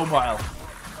very mobile.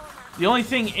 The only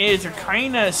thing is, they're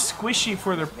kind of squishy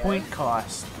for their point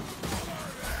cost.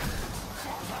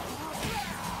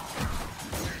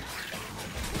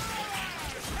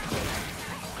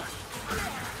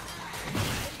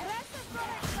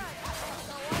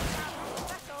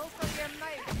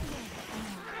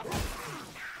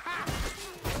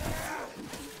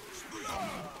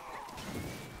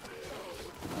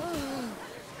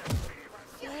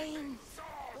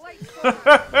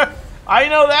 I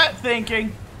know that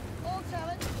thinking.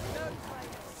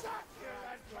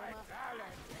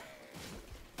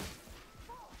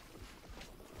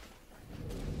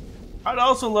 I'd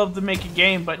also love to make a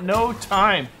game, but no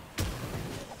time.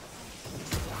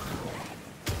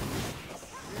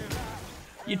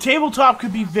 Your tabletop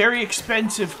could be very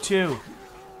expensive too.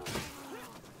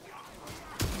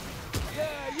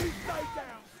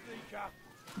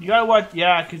 You gotta what?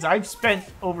 Yeah, because I've spent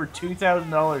over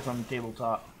 $2,000 on the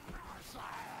tabletop.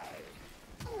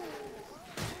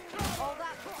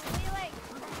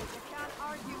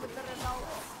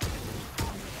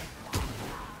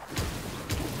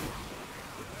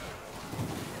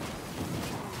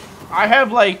 I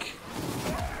have like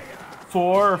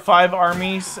 4 or 5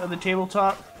 armies of the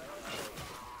tabletop.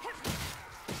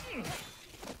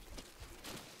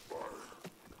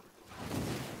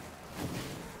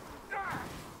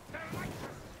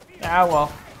 Ah,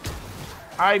 well.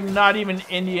 I'm not even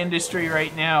in the industry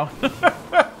right now.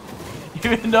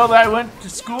 Even though I went to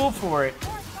school for it.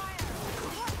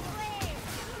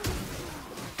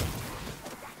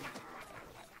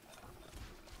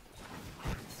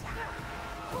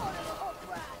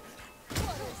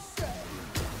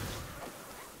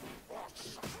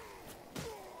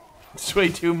 It's way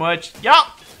too much.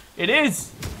 Yup! It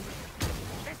is!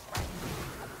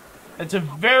 It's a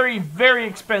very, very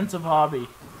expensive hobby.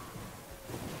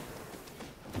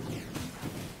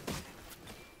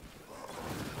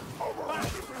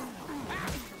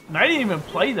 And I didn't even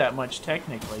play that much,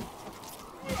 technically.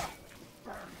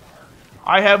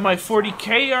 I have my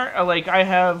 40k, like, I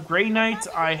have Grey Knights,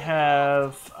 I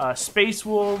have Space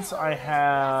Wolves, I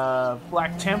have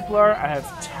Black Templar, I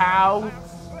have Tau.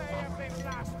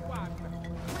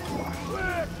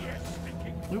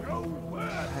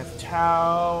 I have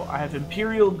Tau, I have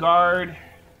Imperial Guard,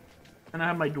 and I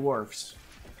have my Dwarfs.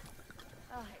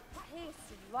 Oh, it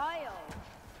tastes vile.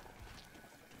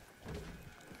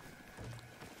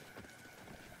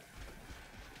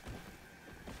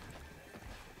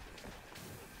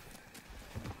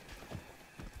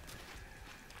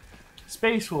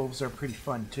 Space Wolves are pretty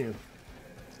fun too.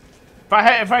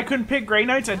 If I couldn't pick Grey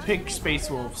Knights, I'd pick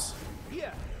Space Wolves.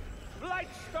 Here,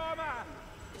 Blightstormer!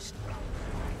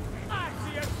 I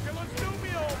see a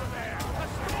Skilladoomy over there! A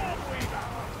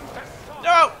Stormweaver!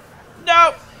 No!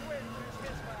 No!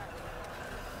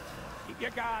 Keep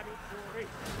your guard up, Rory.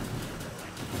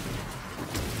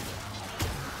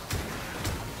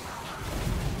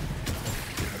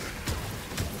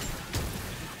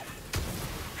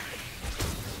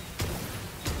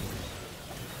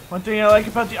 One thing I like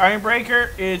about the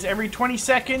Ironbreaker is every 20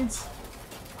 seconds,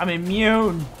 I'm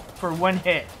immune for 1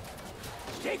 hit.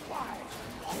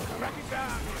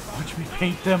 Watch me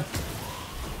paint them.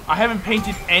 I haven't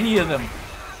painted any of them.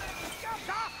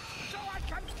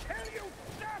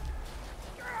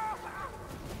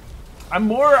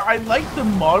 I like the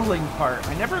modeling part.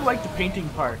 I never liked the painting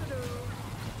part.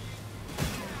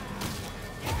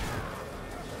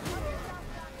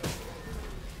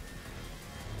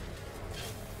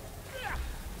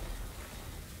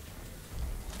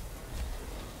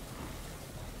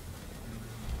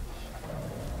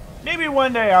 Maybe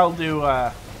one day I'll do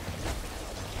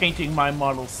painting my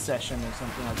model session or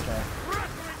something like that.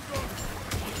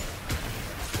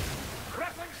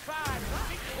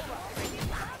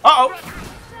 Uh-oh!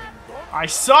 I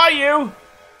saw you!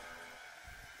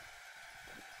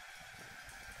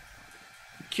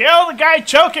 Kill the guy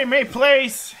choking me,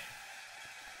 please!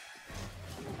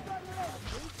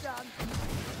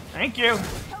 Thank you.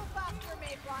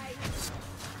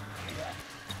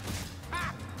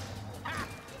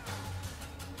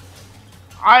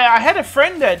 I had a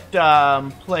friend that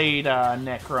played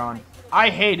Necron.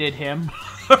 I hated him.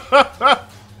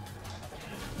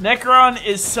 Necron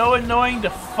is so annoying to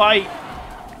fight.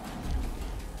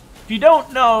 If you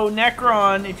don't know,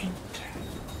 Necron,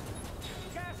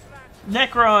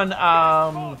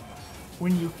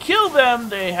 when you kill them,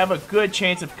 they have a good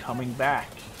chance of coming back.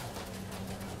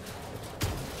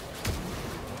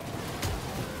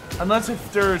 Unless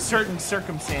if there are certain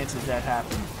circumstances that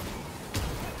happen.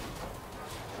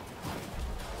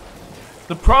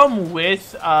 The problem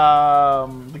with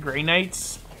the Grey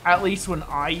Knights, at least when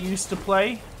I used to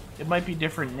play, it might be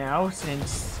different now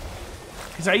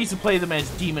because I used to play them as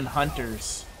demon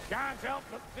hunters,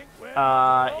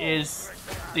 is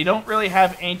they don't really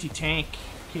have anti-tank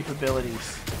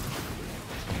capabilities.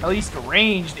 At least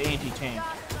ranged anti-tank.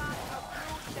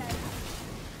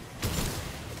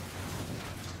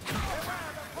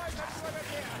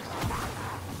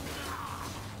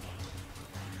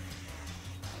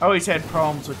 I always had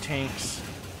problems with tanks.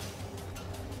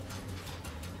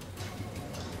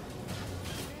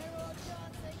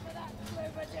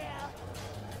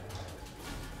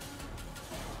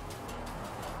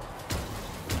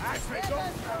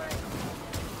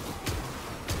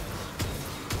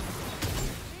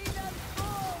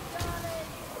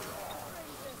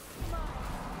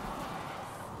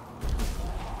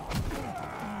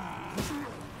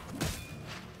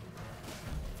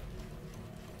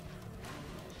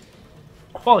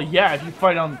 Well, yeah, if you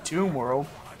fight on the Tomb World.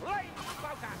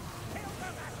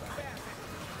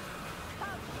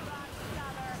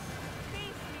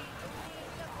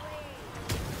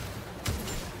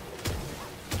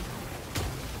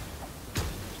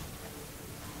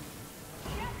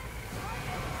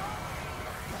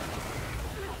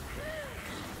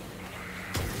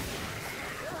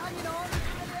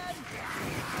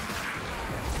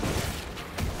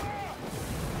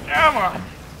 Come on!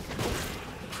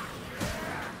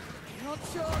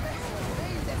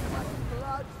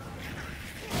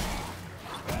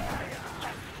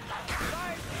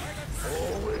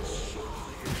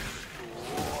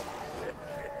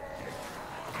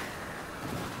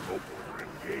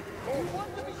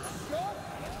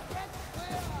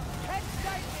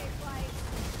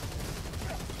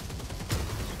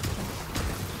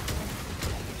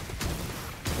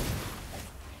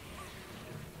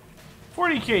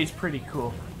 $40K is pretty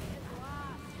cool.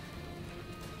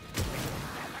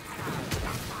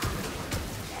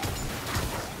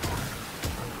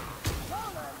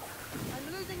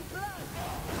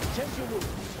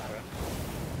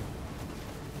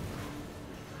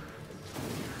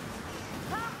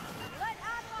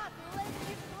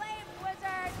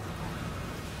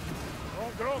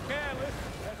 Don't grow careless.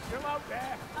 They're still out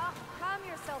there. Oh, calm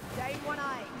yourself, down one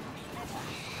eye.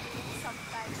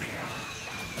 Something.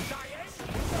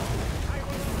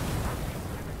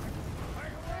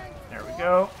 There we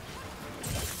go.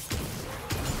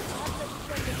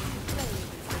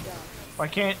 I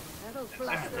can't.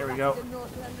 There we go.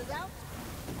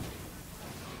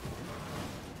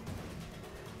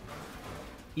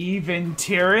 Even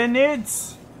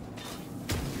Tyranids?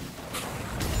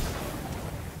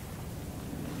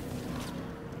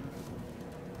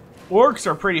 Orcs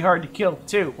are pretty hard to kill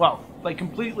too. Well, like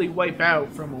completely wipe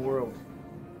out from a world.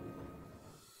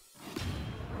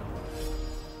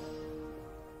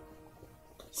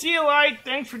 See you, Light.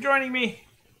 Thanks for joining me.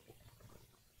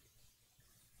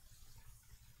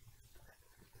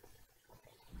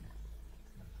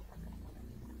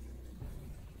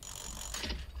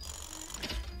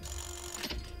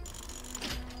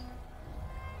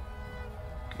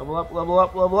 Level up, level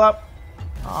up, level up.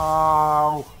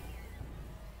 Oh.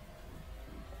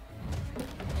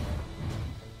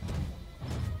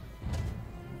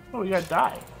 Oh, we gotta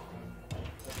die.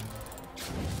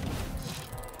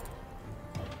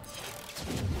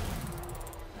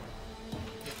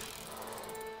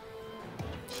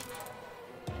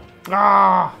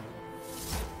 Ah!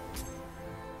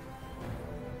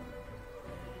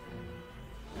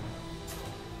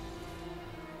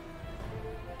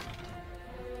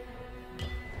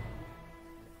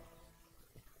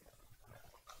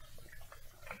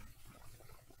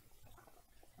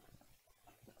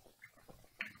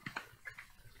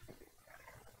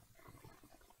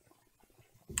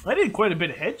 I did quite a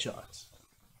bit of headshots.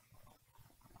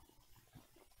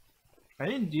 I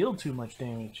didn't deal too much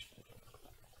damage.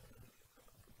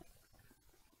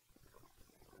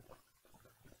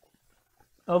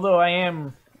 Although I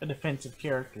am a defensive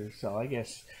character, so I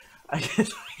guess I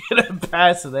get a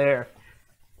pass there.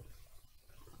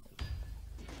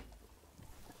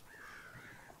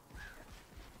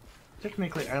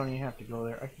 Technically, I don't even have to go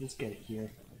there. I can just get it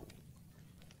here.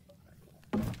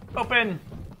 Open!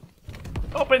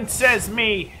 Open says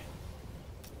me!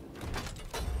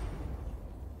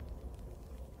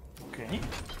 Okay.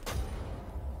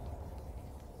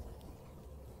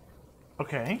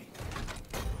 Okay.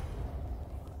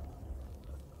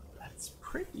 That's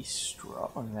pretty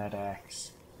strong, that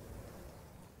axe.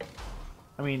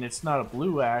 I mean, it's not a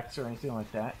blue axe or anything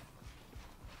like that.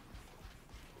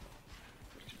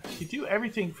 You do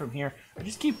everything from here. I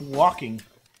just keep walking.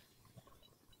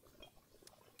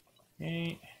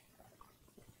 Okay.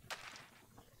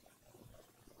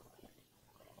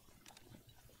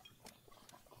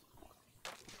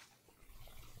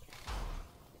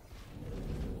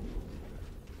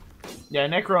 Yeah,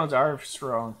 Necrons are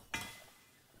strong.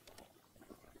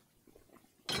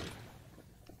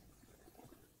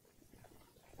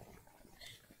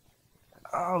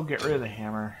 I'll get rid of the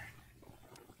hammer.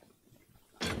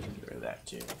 Get rid of that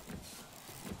too.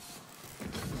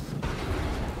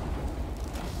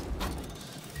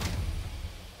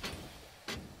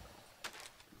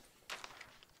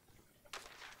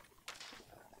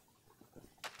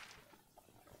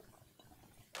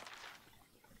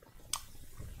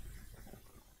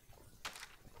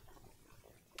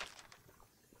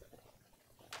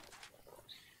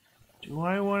 Do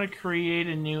I want to create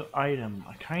a new item?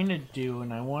 I kind of do,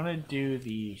 and I want to do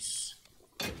these.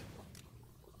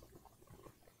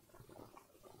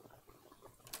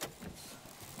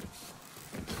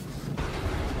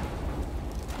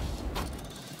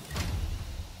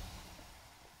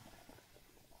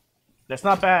 That's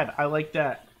not bad. I like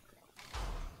that.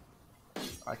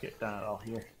 I get done it all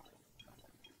here.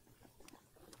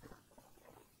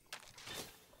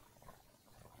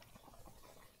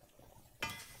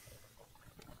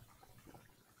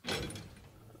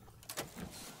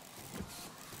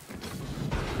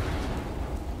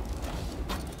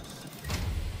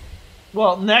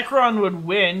 Well, Necron would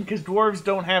win because dwarves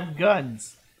don't have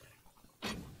guns.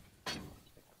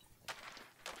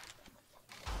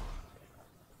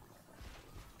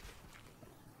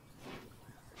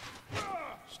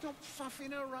 Stop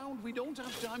faffing around. We don't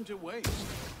have time to waste.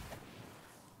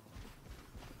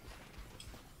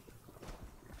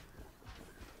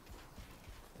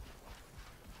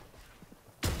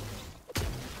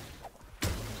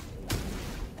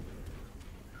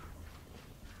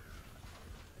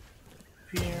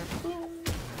 Here, boom,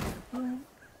 boom.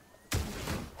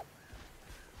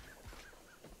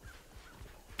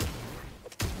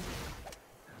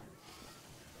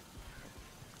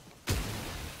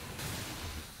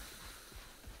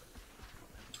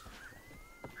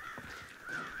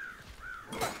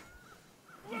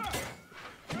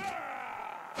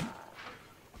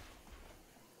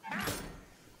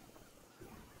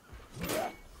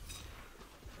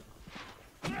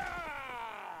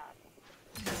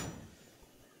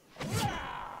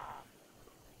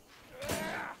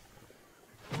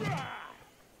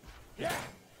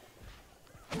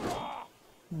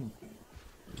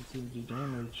 Do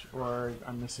damage, or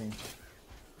I'm missing.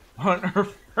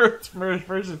 On Earth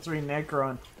versus 3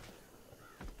 Necron.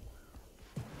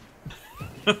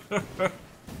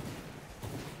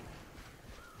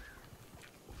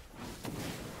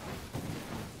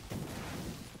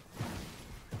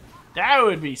 That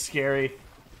would be scary.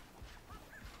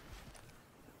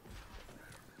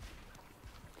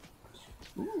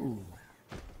 Ooh.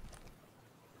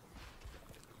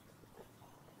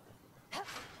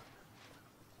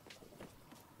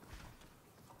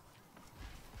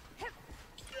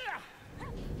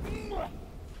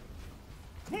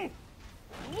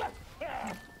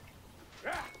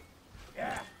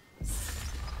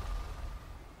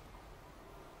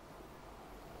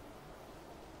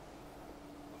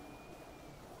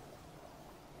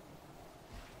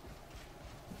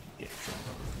 Get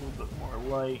a little bit more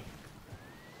light.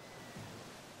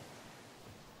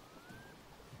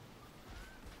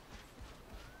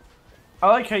 I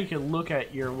like how you can look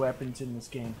at your weapons in this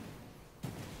game.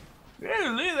 Ew,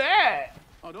 look at that!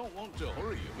 I don't want to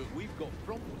hurry you, but we've got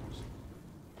problems.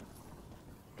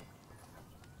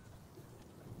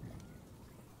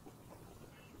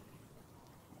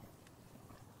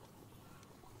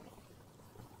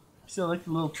 Still like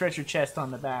the little treasure chest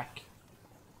on the back.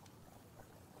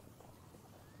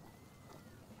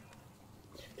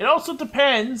 It also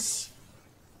depends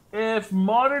if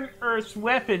modern Earth's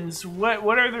weapons,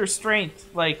 what are their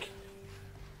strength? Like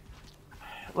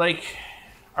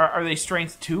are they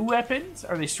strength 2 weapons?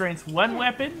 Are they strength 1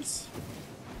 weapons?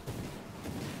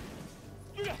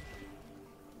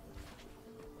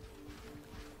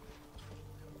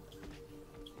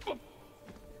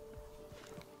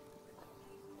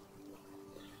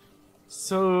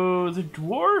 So the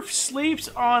dwarf sleeps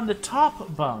on the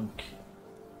top bunk.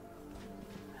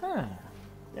 Huh.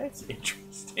 That's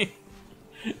interesting.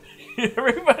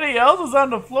 Everybody else is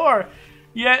on the floor,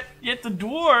 yet the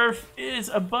dwarf is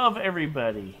above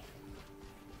everybody.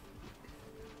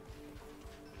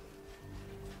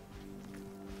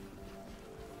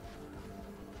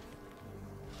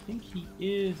 I think he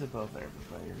is above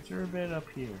everybody. Is there a bed up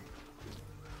here?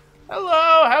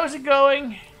 Hello, how's it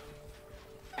going?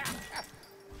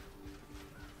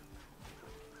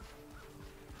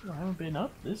 I haven't been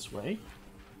up this way.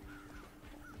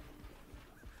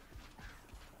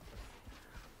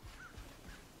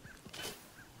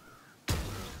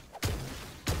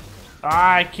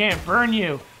 I can't burn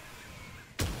you.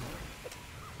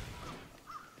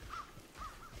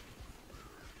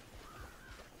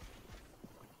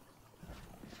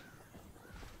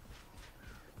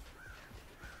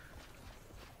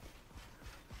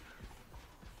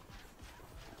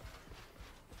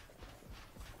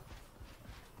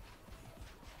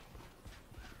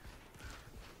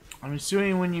 I'm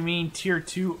assuming when you mean tier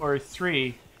 2 or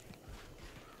 3.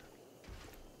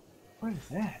 What is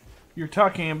that? You're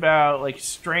talking about, like,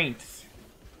 strength.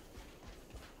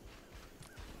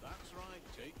 That's right,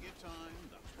 take your time.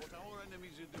 That's what our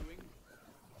enemies are doing.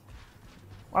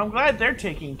 Well, I'm glad they're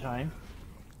taking time.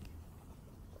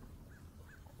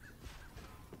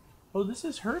 Oh, this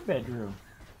is her bedroom.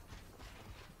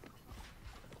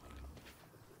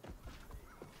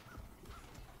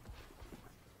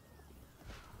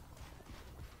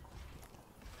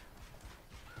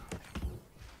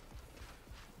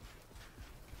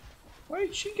 Why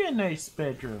did she get a nice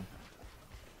bedroom?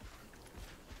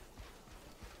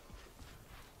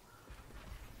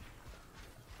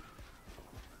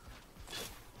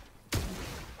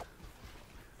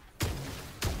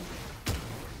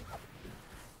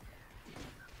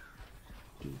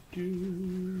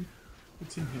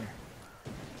 What's in here?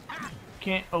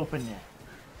 Can't open it.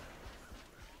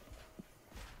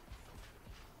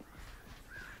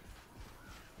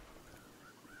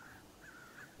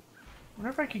 I wonder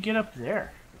if I could get up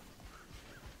there.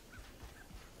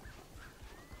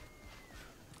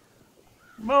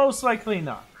 Most likely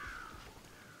not.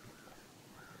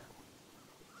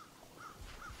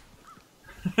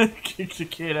 Kick the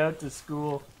kid out to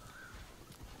school.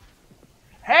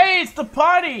 Hey, it's the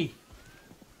potty!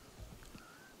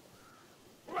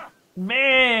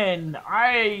 Man,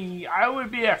 I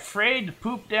would be afraid to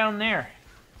poop down there.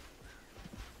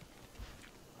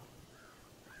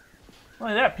 Look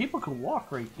at that, people can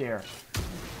walk right there.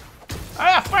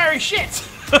 Ah, fiery shit!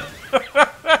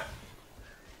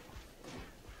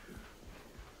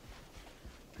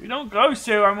 We don't go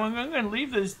so. I'm gonna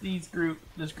leave this group.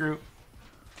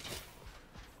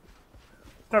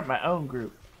 Start my own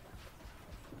group.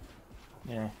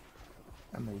 Yeah,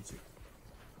 amazing.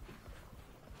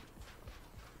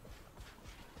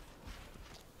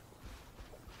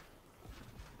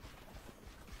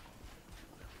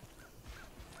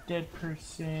 Dead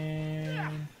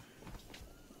person.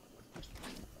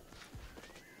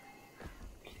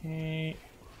 Okay.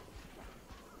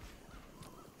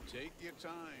 Take your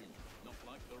time, not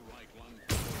like the right one.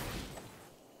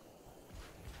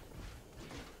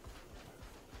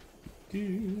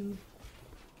 Do.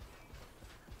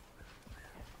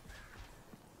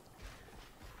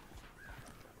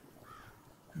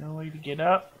 No way to get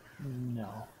up?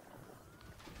 No.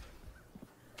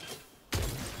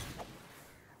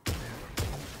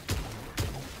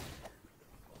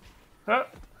 Oh.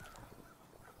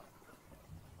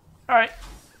 Alright.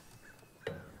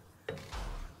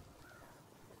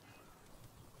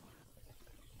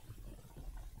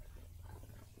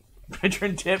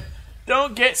 Veteran tip.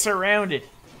 Don't get surrounded.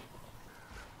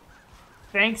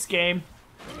 Thanks, game.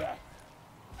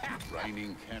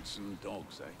 Raining cats and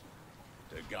dogs, eh?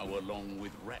 To go along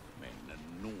with ratmen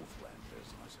and Northlanders,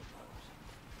 I suppose.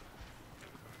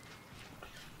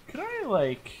 Could I,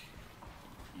 like...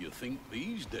 You think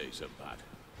these days are bad?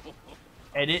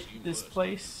 edit this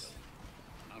place?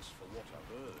 As for what I've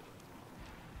heard,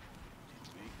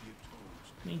 make your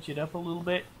toes. Change it up a little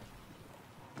bit.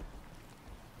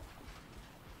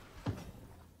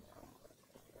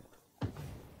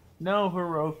 No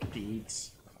heroic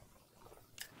deeds.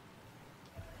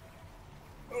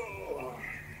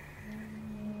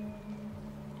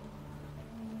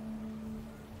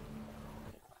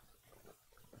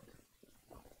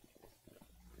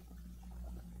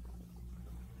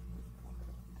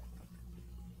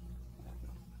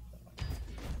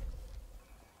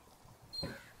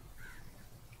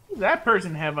 does that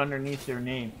person have underneath their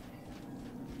name?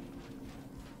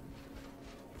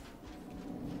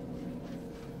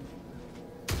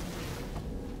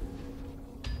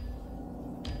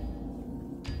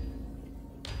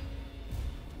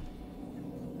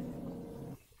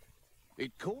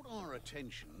 It caught our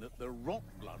attention that the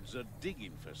Rockbloods are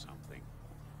digging for something.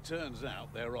 Turns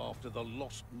out they're after the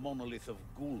lost monolith of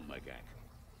Gulmagak.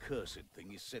 Cursed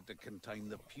thing is said to contain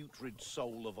the putrid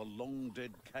soul of a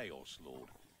long-dead Chaos Lord,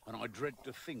 and I dread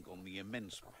to think on the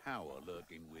immense power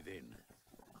lurking within.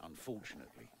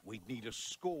 Unfortunately, we'd need a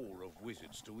score of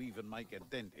wizards to even make a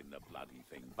dent in the bloody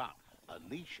thing, but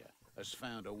Alicia has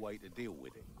found a way to deal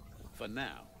with it. For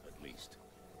now, at least.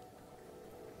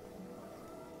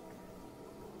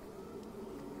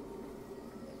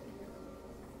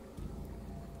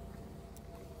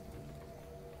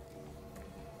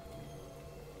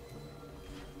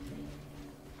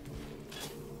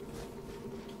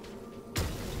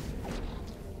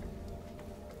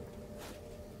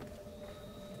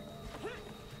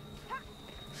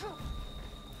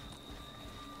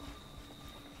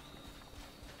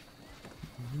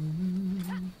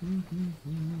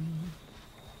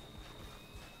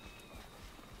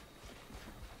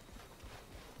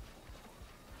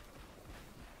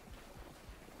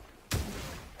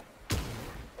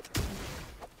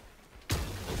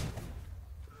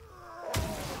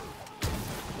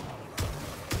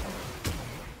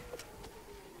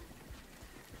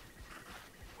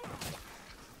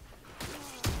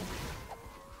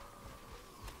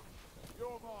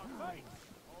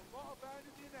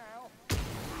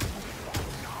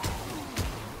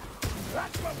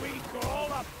 That's what we call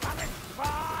a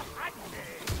Balikvar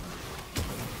handshake.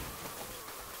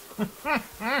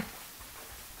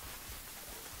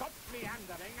 Stop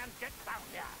meandering and get down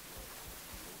here.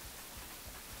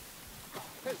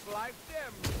 His life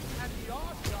dim, and your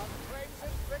shot claims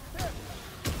his victim.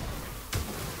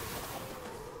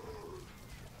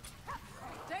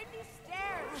 Down these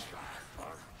stairs!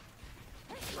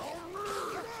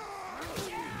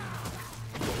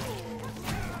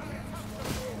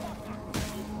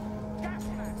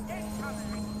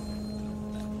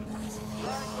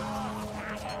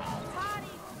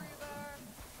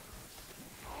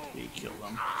 He killed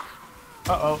him.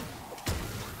 Uh-oh.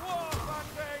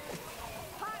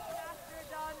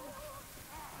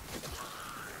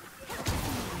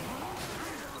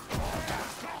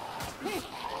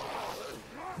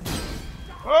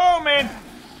 Oh, man!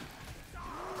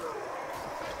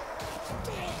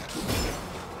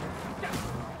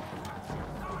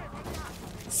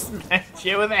 Smacked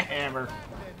you with a hammer.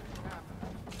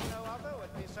 No other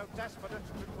would be so desperate to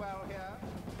dwell here.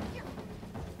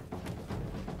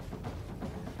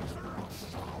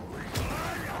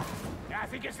 I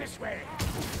think it's this way.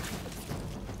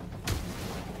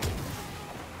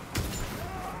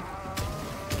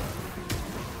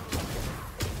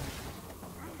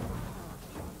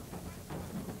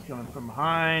 Coming from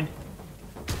behind.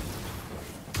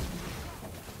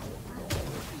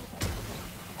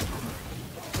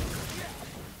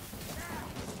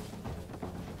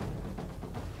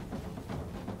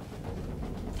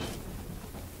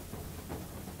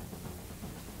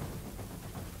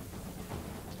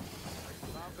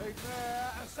 Nothing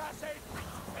there, assassin!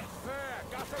 There,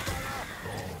 gutter runner!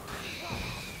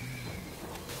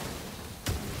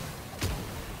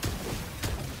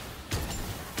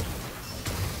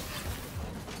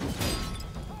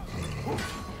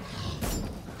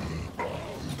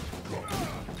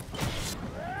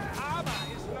 Armour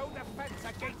is no defense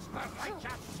against the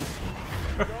righteous!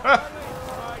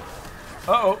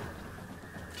 Uh-oh.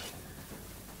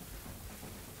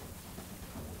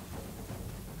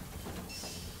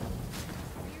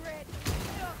 Be ready.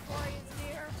 Enough warriors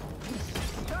near.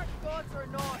 Dark gods or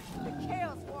not, the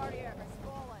Chaos Warrior has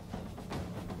fallen.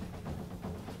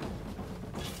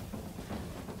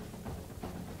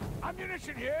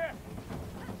 Ammunition here!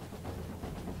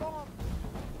 Bomb.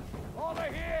 Over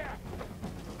here!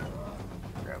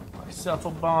 Grab myself a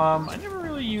bomb. I never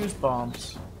really used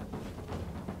bombs.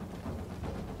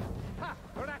 Ha!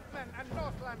 Ratmen and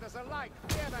Northlanders alike,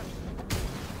 fear them!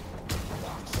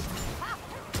 Ha!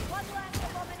 One last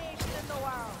abomination in the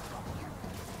world.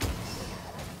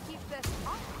 Keep this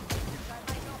up. I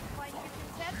might not find you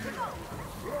contemptible.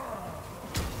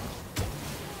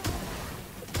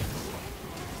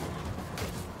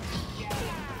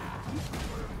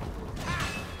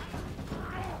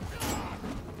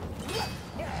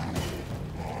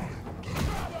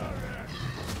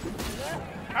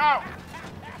 Ow!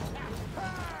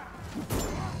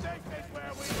 Take this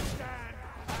where we stand,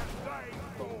 and they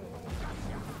fall.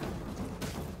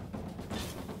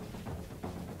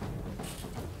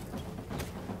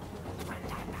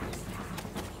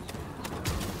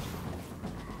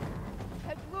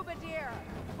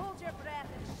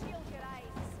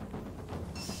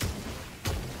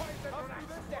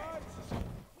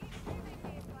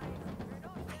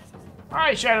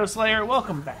 Alright, Shadow Slayer,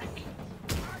 welcome back.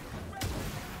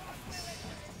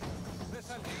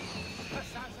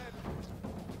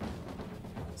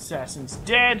 Assassin's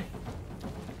dead.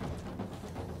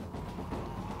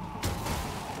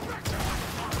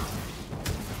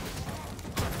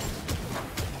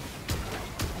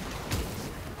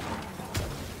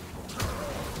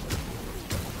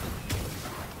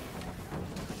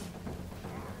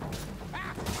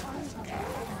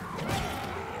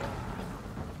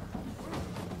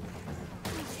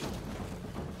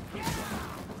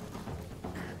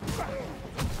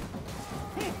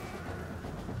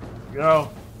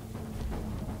 Go.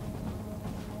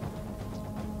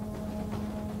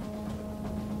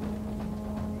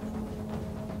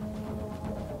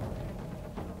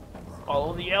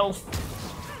 Follow the elf.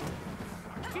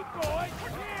 Keep going.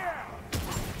 Here.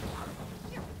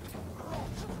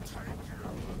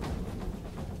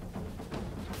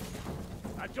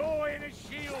 A door in his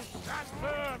shield. Stand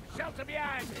firm. Shelter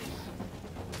behind me.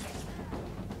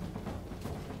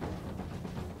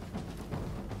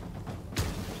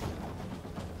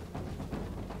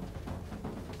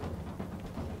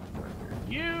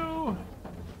 You.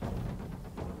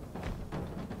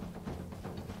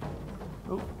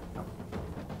 Oh.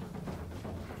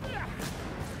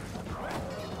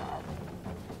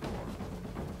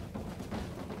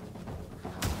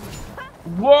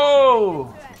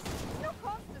 Whoa! No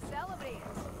cause to celebrate.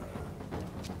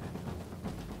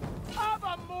 Have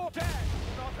a more dead.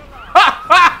 Not alive. Ha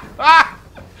ha ha!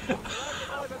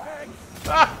 By the neck.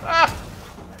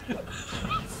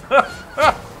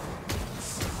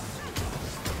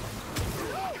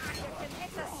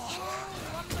 It's a small,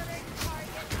 lumbering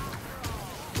target after all.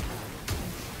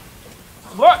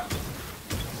 What?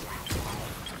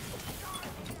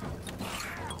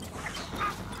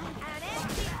 An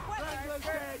empty quiver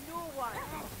for no one.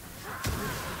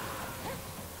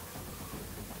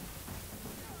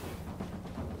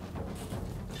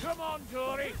 Come on,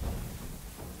 Dory.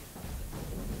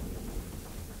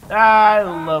 I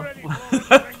love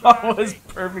that was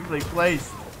perfectly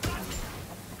placed.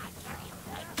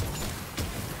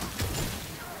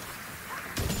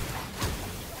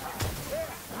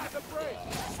 At the break.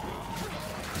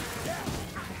 Yeah.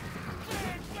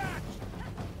 Big match.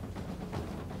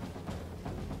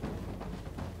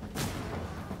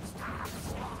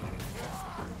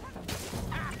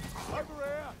 Over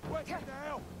here. Wet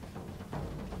now.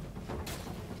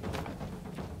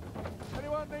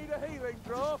 Anyone need a healing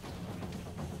draft?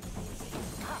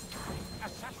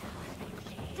 Assassin.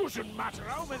 Doesn't matter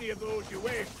how many of those you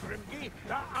waste, Grimgy.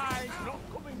 That eye's not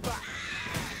coming back.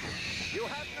 You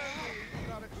have no news,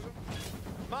 Erickson.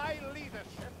 My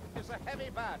leadership is a heavy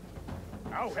band.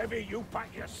 How heavy you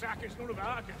pack your sack is none of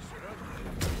our concern.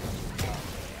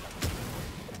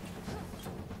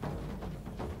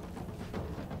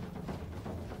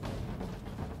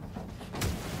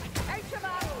 Out your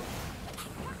mouth.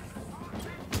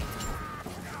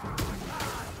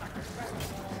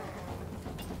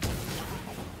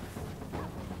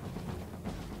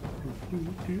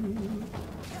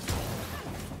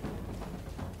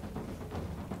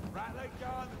 Right leg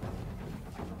gone.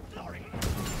 Glory.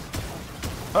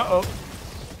 Uh-oh.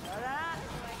 That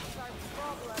makes our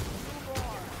problem no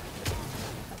more.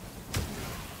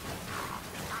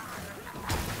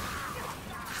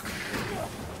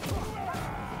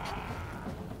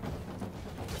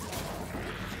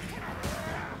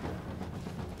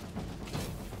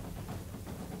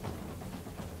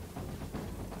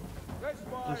 This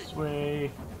way. This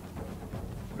way.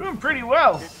 Doing pretty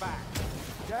well. Get back.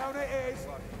 Down it is.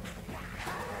 Well,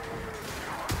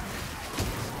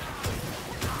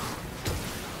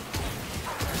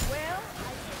 I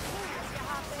suppose you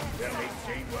have to They'll need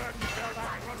teamwork to show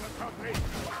that front of the country.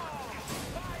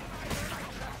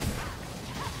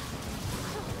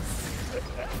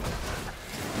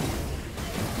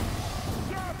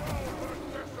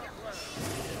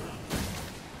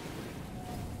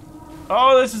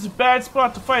 Oh, this is a bad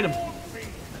spot to fight him.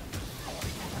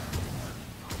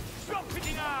 Stop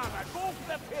pitting armor. Go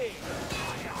for the pig.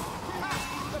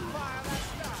 The fire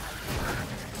that's done.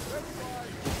 This way.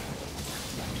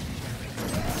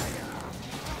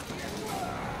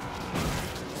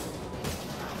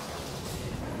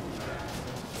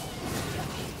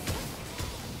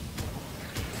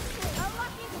 a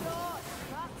lucky shot,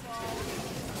 that's all.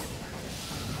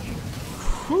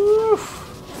 Whew.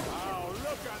 Oh,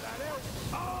 look at that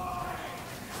elf. Oh!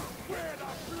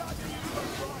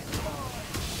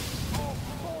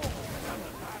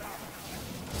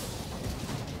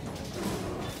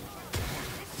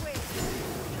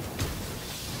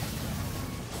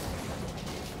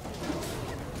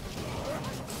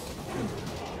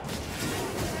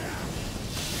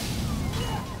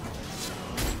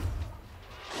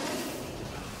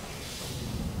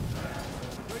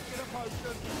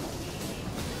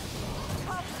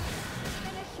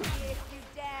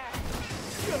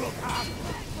 Ow!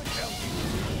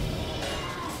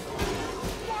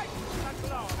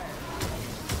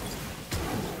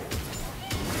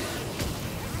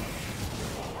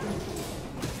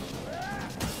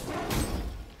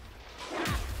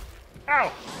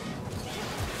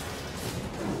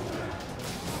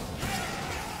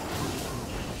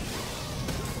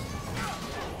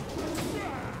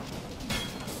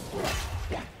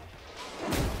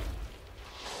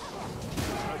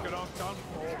 Look I'm done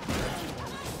for.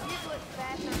 You look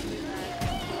better than that.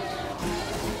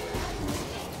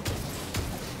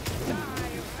 Die,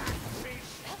 you fat fish.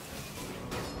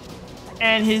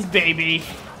 And his baby.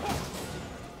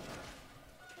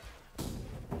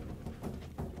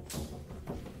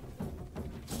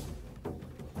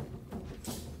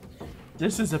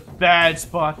 This is a bad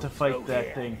spot to fight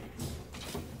that thing.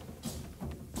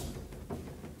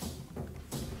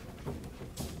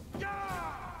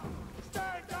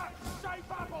 Stand up,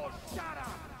 shape up, or shut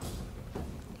up.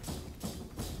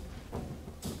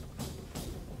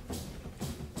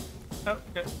 Oh,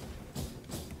 okay.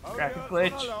 Graphic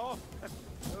glitch.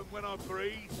 When I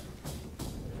breathe.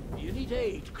 You need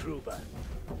aid, Kruber.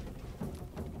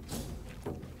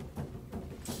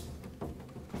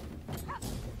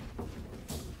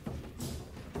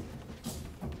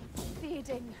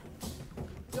 Feeding.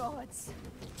 Gods.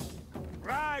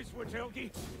 Rise,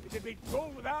 Witilki. It'd be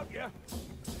dull without you.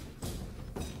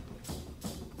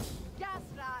 Gas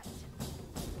rat.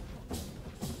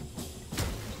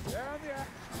 Down the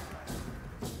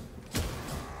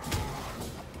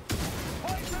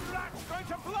poison rat's going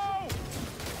to blow!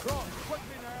 Cross,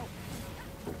 quickly now.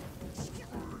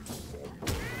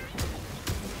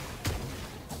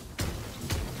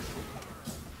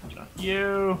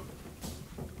 You.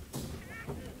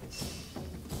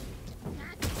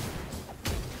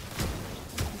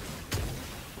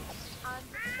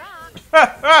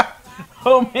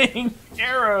 Homing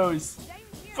arrows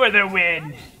for the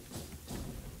win.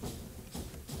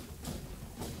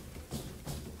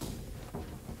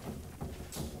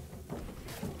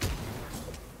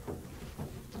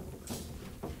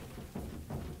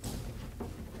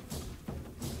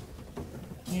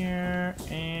 Here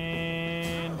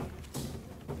and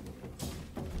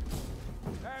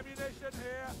Ammunition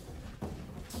here.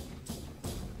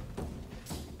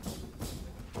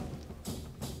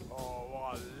 Oh, I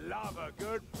love a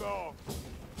good bomb.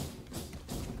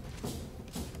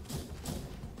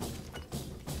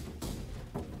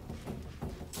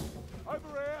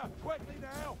 Over here, quickly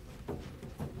now.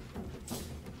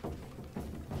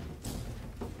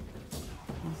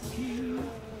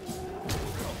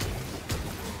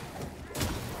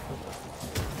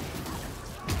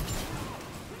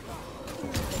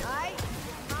 Aye.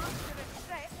 Master of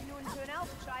trip known to an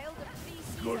elf child of 3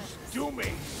 Good seasons. do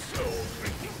me, so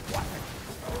drinking water.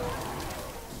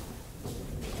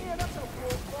 Yeah, that's a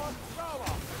warm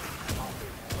thrower.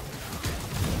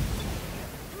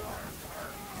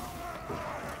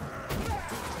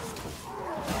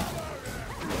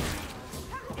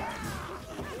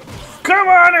 come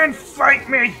on and fight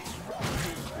me.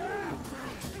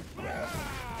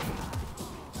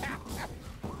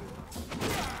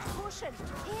 Potion.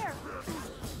 Here.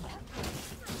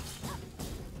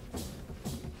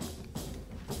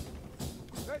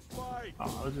 This way.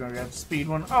 Oh, I was gonna grab the speed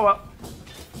one. Oh well.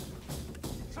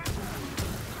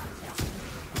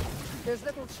 There's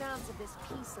little chance of this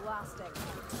peace lasting.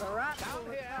 The rats will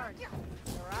return. The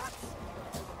rats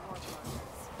are the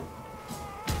Northlanders.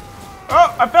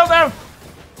 Oh, I fell down.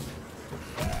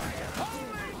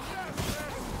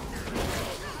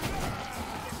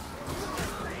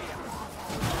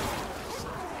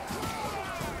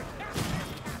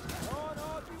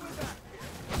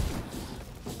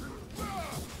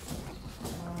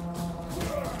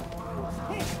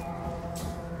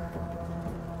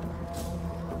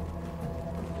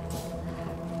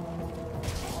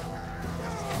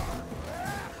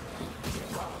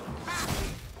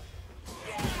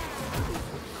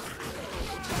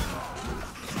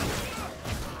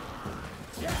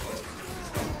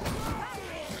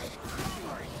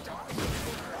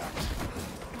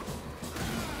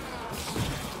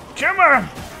 Come on.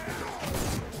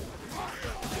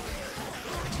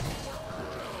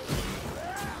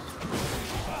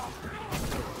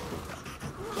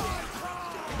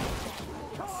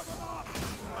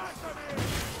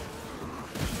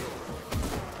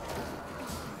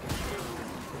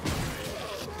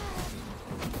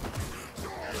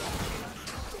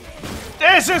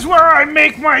 This is where I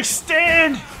make my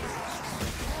stand!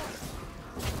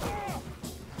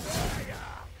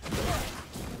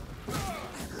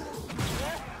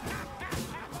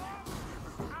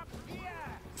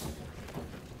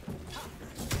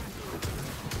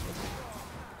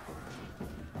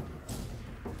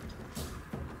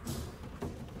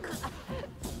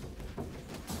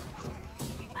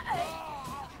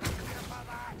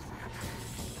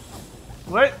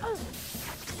 What?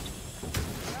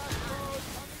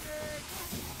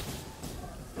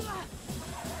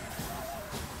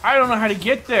 I don't know how to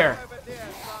get there.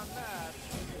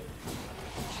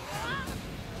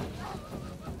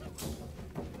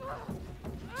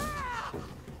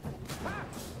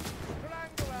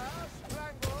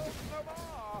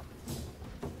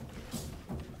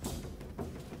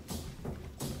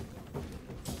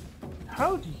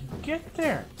 How do you get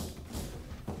there?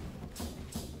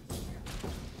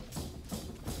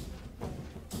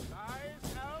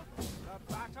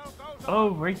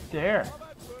 Oh, right there.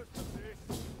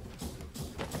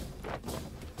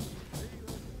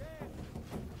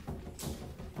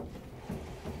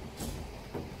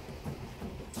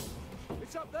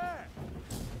 It's up there.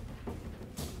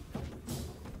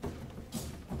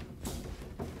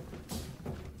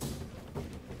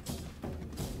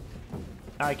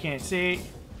 I can't see.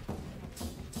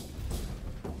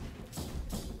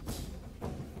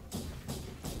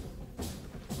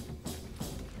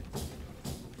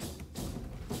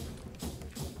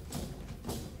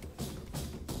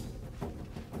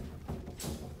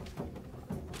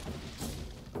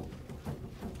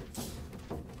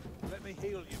 Let me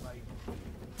heal you, mate.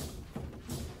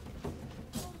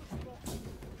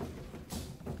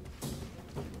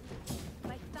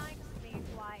 My thanks,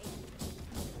 Mayfly.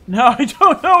 No, I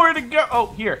don't know where to go. Oh,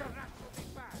 here.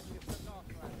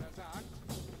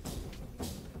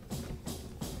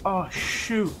 Oh,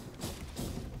 shoot.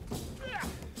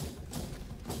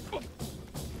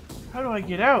 How do I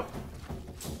get out?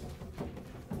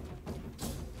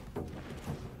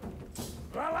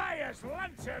 Elias,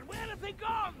 Lantern, where have they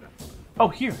gone? Oh,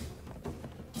 here.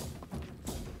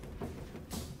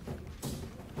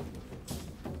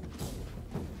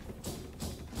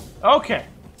 Okay.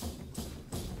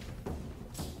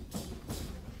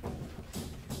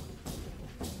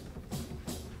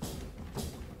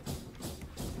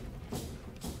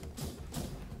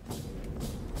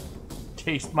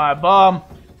 Taste my bum.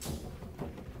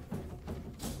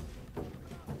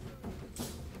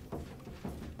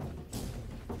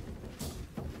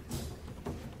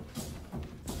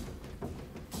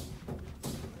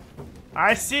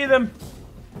 I see them.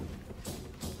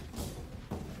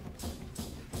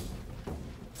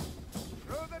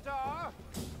 Through the door.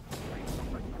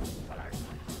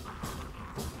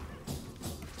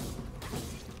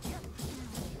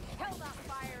 Kill that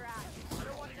fire axe. I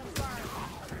don't want it to burn.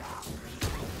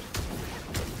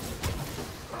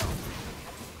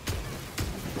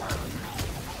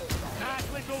 Nice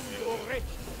little Yuri.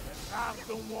 The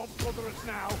Sargon won't bother us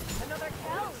now. Another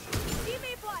kill. See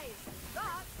me, Blaze.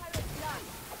 That's how it's done.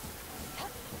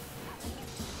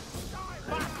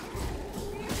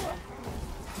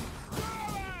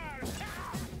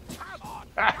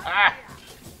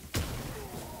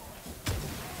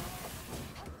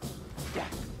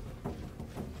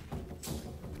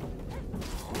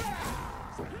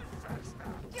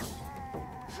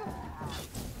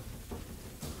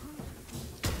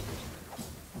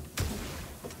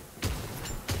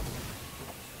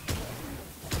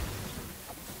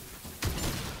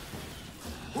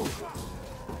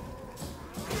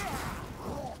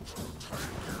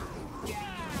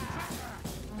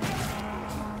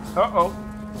 Uh-oh.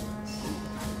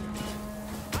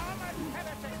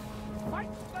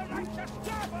 Fight the righteous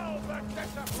devil that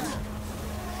disappears.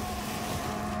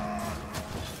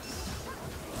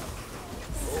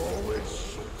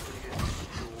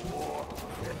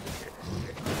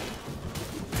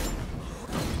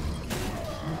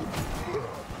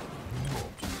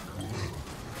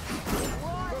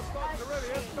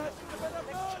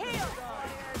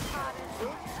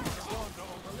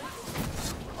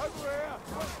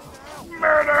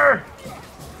 Murder!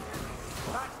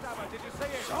 Backstabber, did you see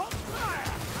it? On fire!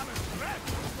 I'm impressed.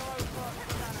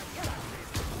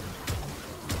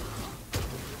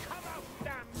 Come out,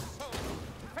 damn soul.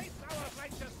 Face our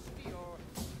righteous steel.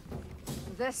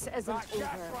 This isn't That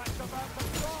gas over. rat's about to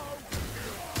blow.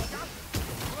 Just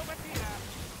over here.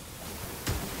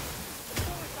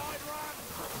 Suicide run.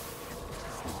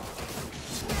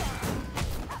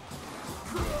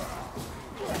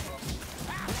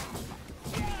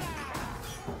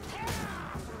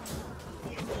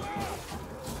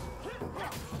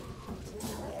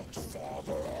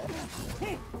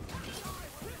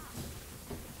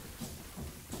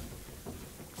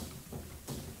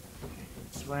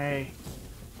 This way.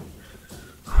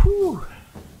 Whew.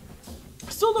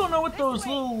 Still don't know what those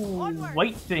little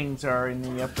white things are in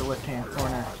the upper left-hand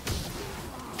corner.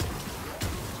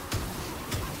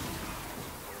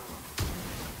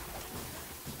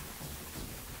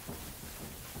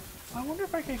 I wonder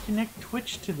if I I can connect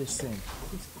Twitch to this thing.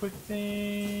 This quick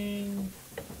thing.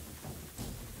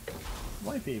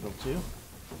 Might be able to.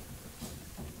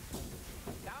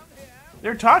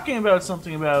 They're talking about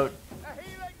something about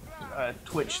a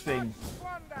Twitch thing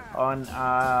on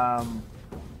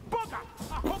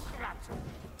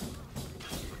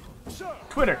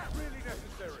Twitter. Really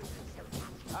necessary?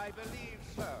 I believe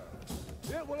so.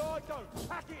 Yeah, well, I don't.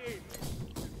 Pack it in.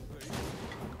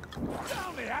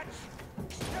 Down the hatch.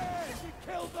 Yes, we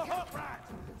killed the hot rat.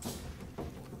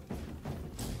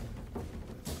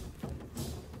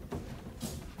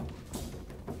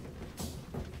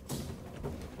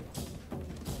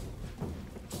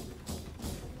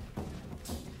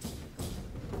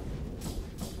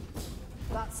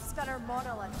 That spinner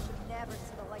monolith should never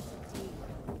see the light of day.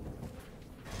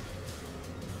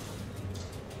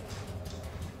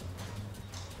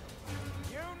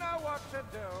 You know what to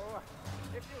do.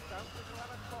 If you don't, we will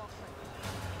have a talk later.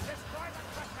 Destroy the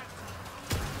crescent.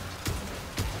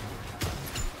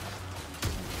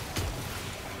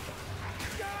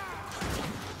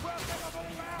 Welcome of all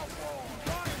our war.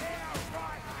 Right here,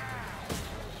 right now.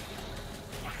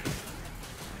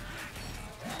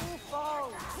 Who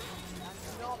falls? And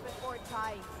not before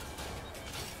time.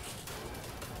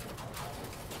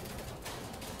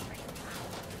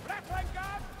 Grappling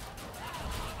gun.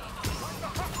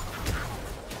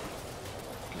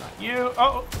 You.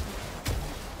 Oh.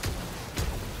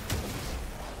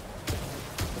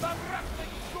 The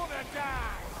rattling's gonna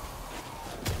die.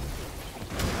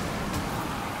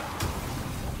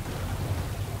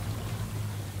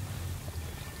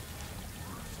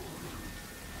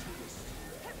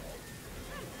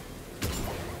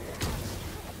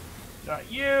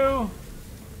 Got you.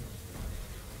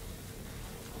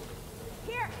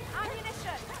 Here,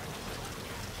 ammunition.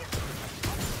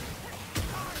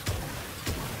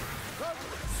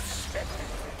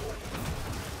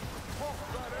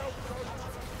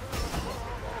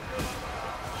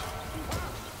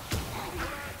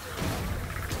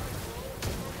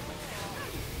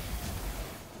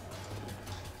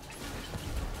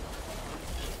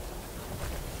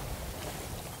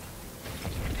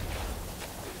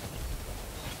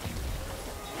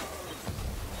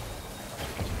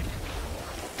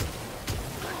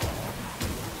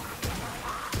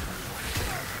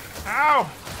 Ow.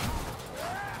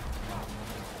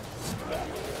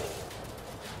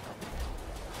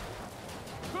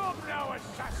 Come now,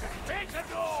 assassin. Take the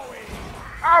doorway.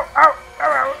 Ow. Ow.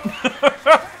 Ow. Ow.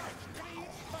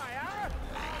 Please fire.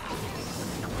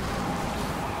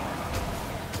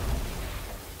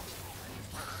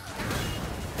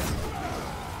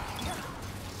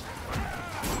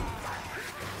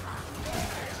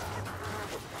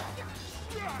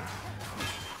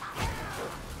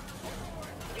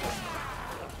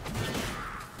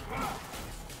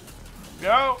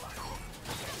 Go.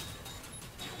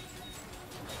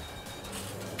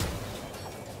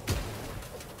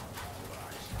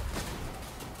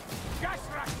 Gas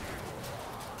rush.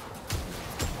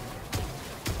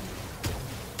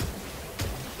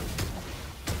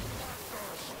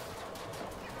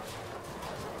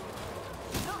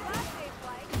 Not that safe,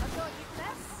 like. I'm going to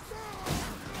this.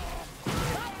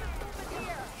 That's over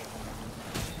here.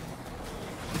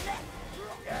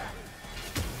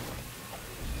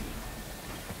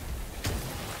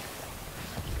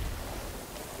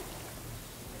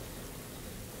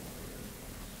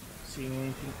 Seeing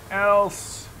anything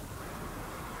else?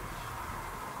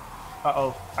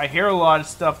 Uh-oh. I hear a lot of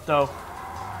stuff, though.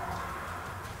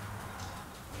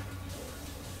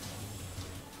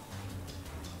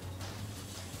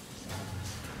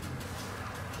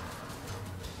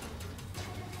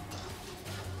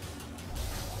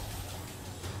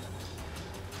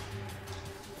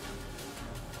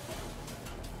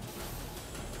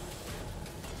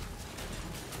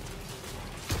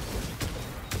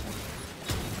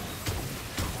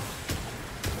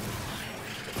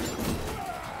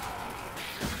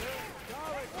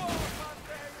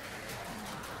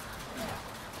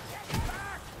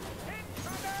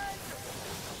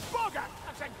 Bugger!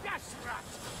 That's a gas rat.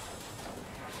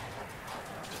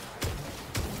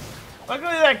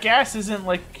 Luckily, that gas isn't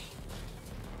like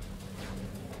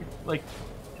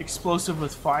explosive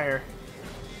with fire.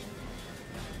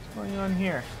 What's going on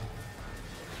here?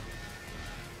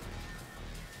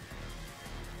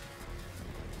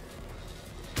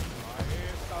 I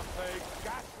hear something.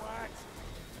 Gas rat.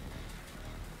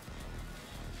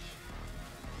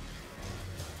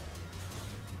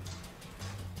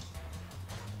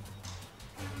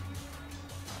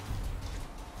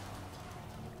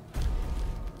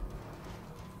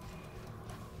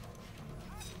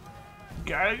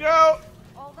 Gotta go.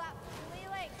 All that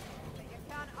flailing, but you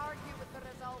can't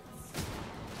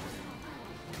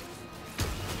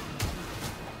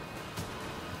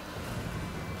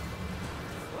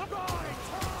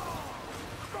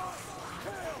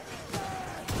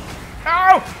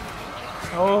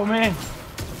Oh man.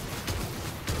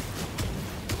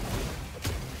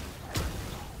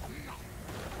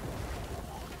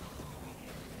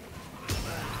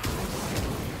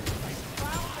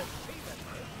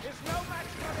 There's no match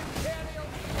for Imperial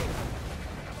skill.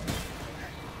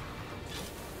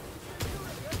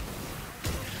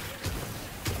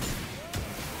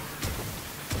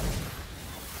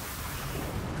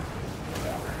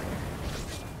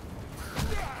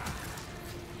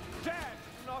 Dead,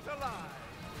 not alive.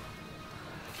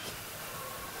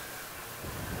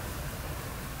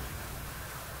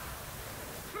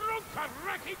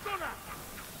 Raki gunner!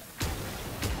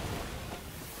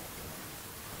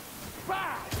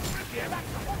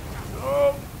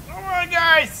 Oh, come on,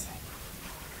 guys!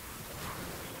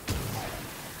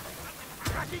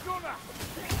 Raki gunner!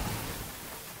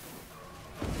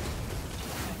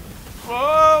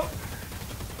 Whoa!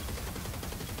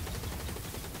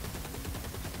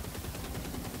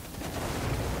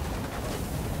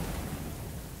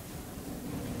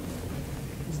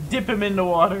 Just dip him in the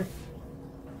water.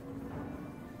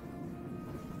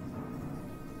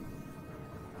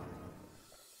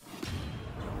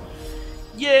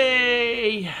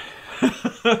 Yay!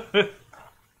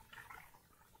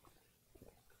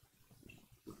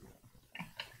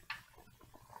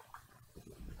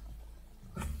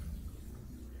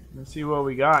 Let's see what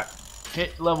we got.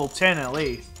 Hit level 10 at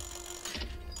least.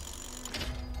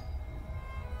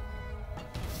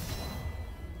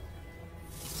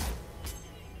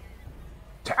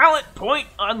 Talent point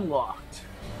unlocked.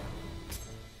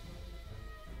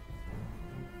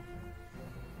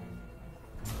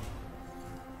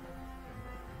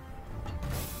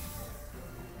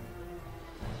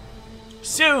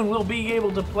 Soon we'll be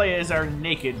able to play as our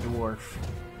naked dwarf.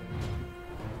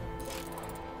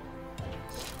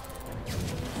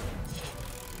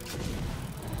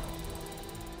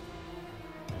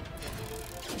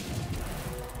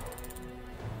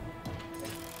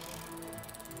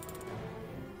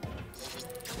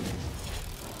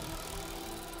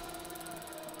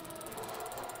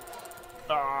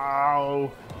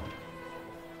 Oh.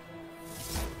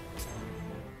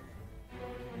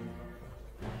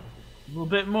 A little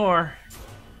bit more.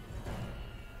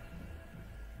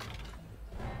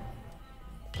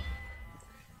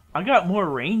 I got more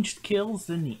ranged kills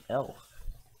than the elf.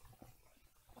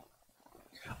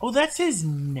 Oh, that's his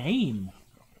name.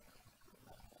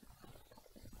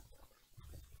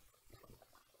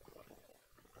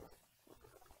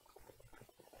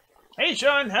 Hey,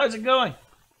 Sean, how's it going?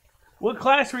 What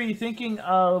class were you thinking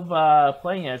of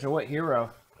playing as, or what hero?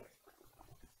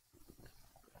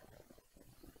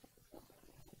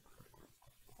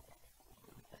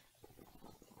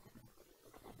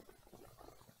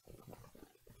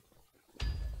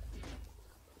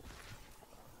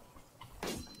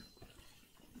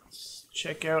 Let's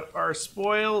check out our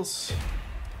spoils.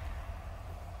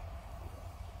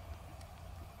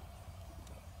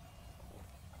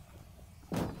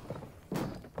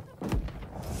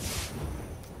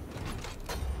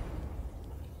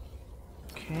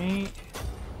 Okay,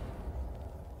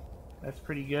 that's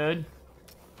pretty good.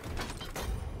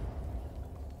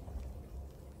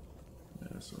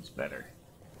 This one's better.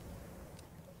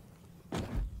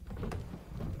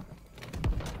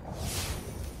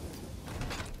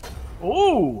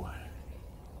 Oh!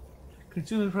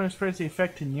 Consume the price spreads the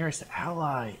effect to nearest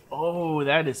ally. Oh,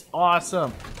 that is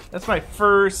awesome. That's my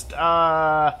first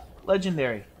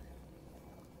legendary.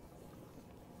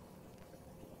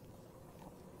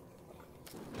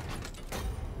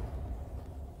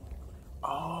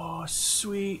 Oh,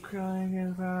 sweet.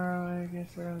 I guess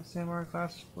we're on the same arc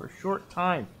class for a short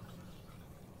time.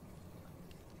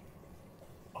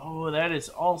 Oh, that is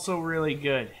also really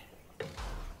good.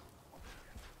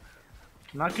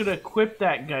 I'm not going to equip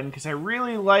that gun because I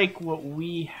really like what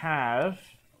we have,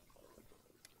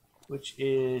 which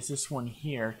is this one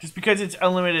here. Just because it's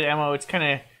unlimited ammo, it's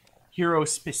kind of hero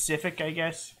specific, I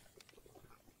guess.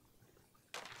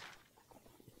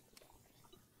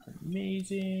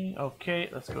 Amazing. Okay,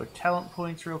 let's go talent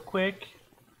points real quick.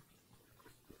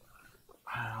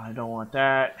 I don't want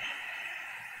that.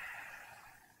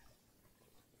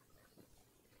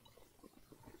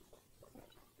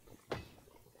 I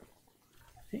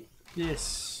think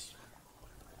this.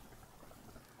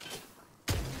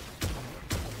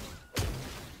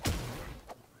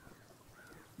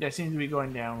 Yeah, it seems to be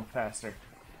going down faster.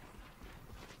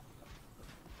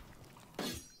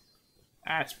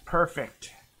 That's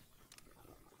perfect.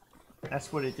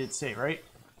 That's what it did say, right?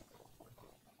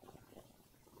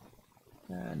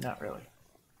 Not really.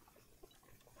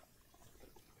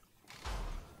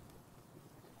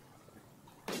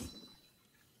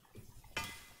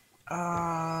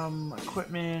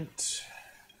 Equipment.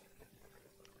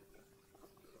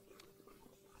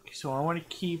 Okay, so I want to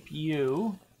keep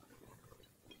you.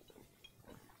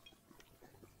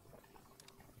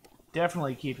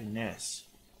 Definitely keeping this.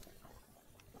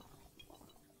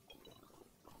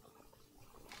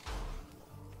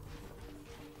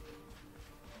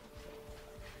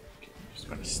 Okay, I'm just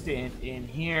going to stand in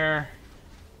here,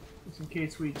 just in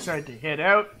case we decide to head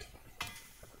out.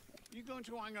 You going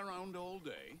to hang around all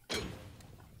day?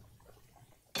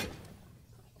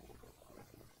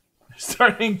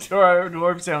 Starting to our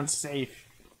dwarf sounds safe.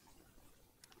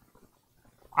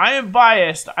 I am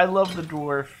biased. I love the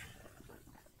dwarf.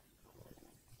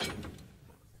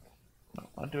 No,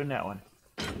 not doing that one.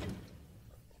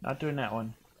 Not doing that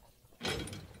one.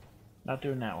 Not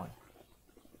doing that one.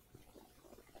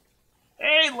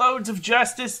 Hey, Loads of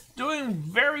Justice. Doing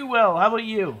very well. How about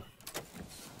you?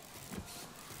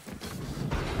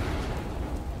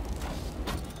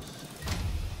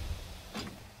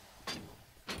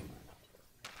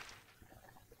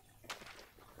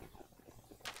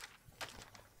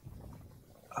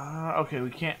 Okay,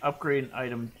 we can't upgrade an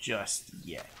item just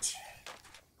yet.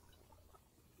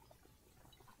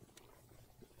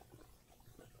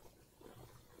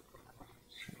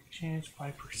 Chance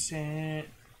 5%.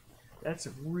 That's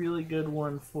a really good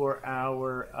one for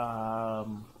our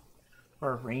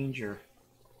ranger.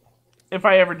 If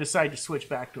I ever decide to switch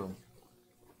back to him.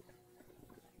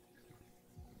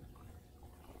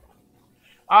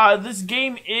 This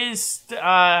game is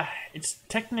it's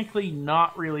technically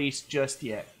not released just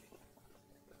yet.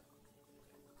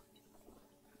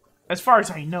 As far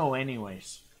as I know,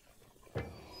 anyways.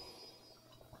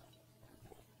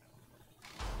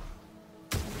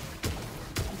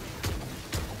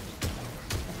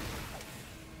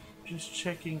 Just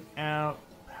checking out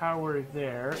power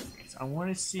there. I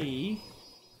want to see.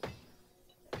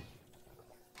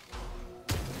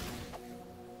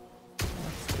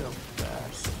 Let's go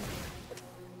fast.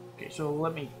 Okay, so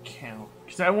let me count.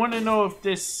 Because I want to know if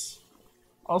this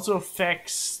also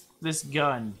affects this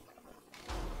gun.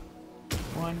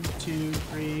 1, 2,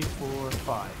 3, 4,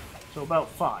 5. So about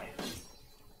 5.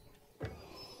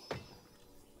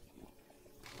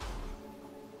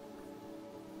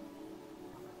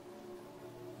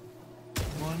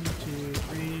 One, 2,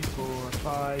 3, 4,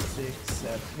 5, 6,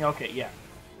 7. Okay, yeah.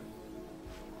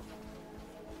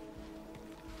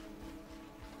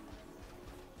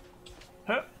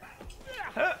 Huh.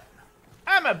 Huh.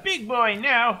 I'm a big boy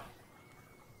now.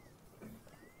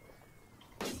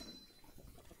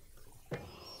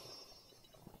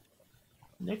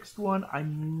 Next one, I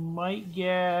might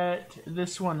get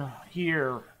this one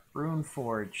here, Rune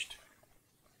Forged.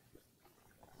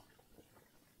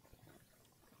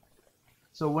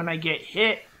 So when I get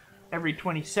hit every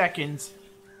 20 seconds,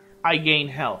 I gain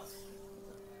health.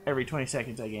 Every 20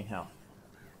 seconds, I gain health.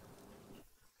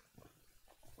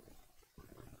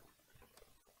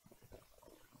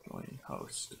 Join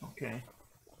host, okay.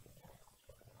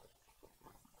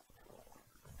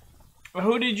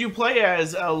 Who did you play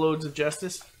as, Loads of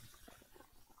Justice?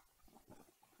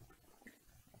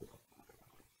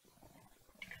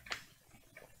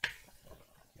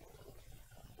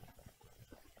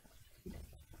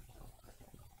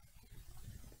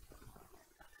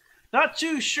 Not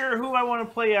too sure who I want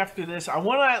to play after this. I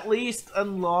want to at least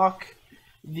unlock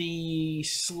the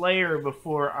Slayer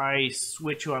before I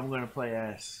switch who I'm going to play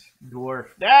as. Dwarf.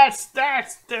 That's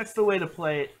the way to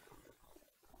play it.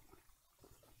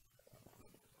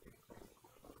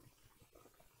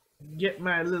 Get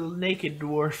my little naked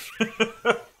dwarf.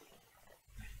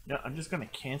 No, I'm just gonna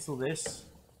cancel this.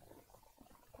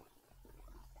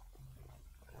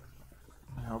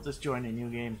 I'll just join a new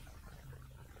game.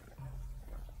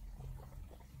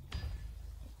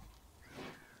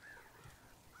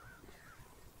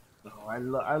 Oh,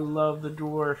 I love the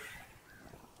dwarf.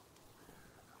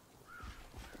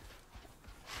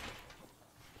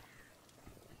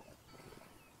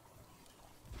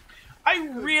 I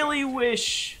really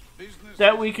wish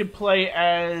that we could play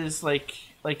as like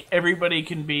everybody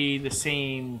can be the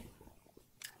same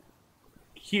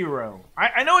hero.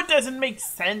 I know it doesn't make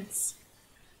sense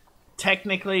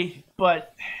technically,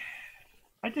 but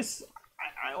I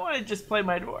want to just play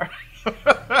my dwarf.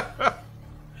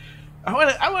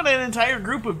 I want an entire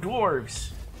group of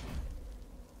dwarves.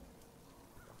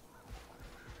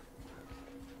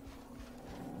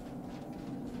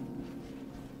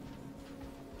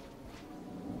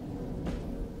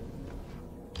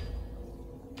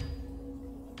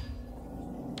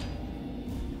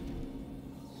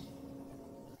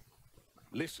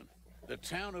 Listen, the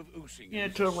town of Usingen. Yeah,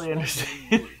 totally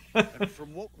understand. And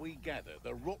from what we gather,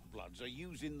 the Rotbloods are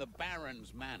using the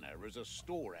Baron's Manor as a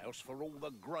storehouse for all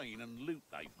the grain and loot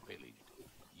they've pillaged.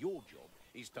 Your job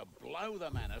is to blow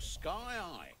the manor sky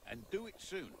high, and do it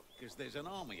soon, because there's an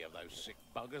army of those sick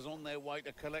buggers on their way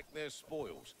to collect their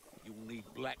spoils. You'll need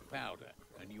black powder,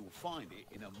 and you'll find it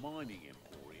in a mining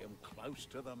emporium close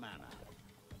to the manor.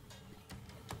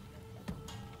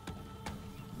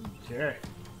 Sure.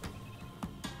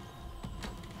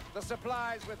 The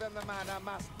supplies within the manor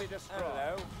must be destroyed.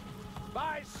 Hello.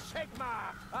 By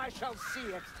Sigma, I shall see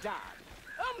it done.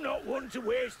 I'm not one to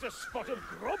waste a spot of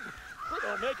grub, but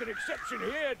I'll make an exception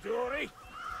here, Dory.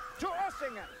 To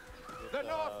Ossingen, the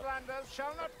Northlanders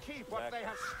shall not keep what they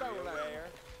have stolen.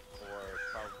 Or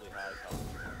probably high.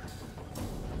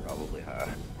 Probably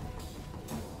high.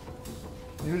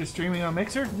 You're just streaming on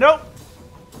Mixer? Nope.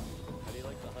 How do you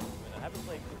like the huntsman? I haven't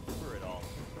played Cooper at all.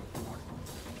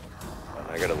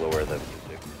 I gotta lower the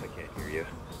music because I can't hear you.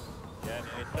 Yeah, and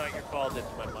it's not your fault,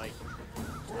 it's my mic.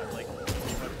 I'm like,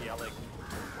 I'm yelling.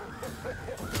 I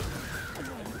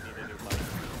need a new mic.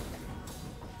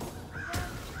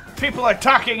 People are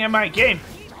talking in my game.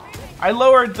 I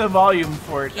lowered the volume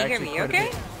for it. Can you hear me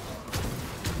okay?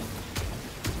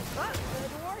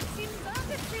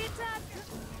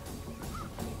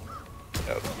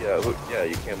 Oh, yeah,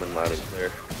 you came in loud and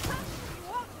clear.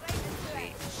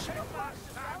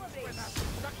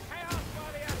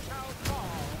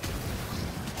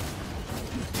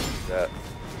 That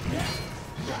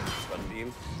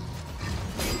sunbeam.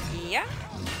 Yeah.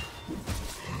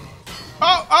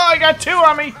 Oh, I got two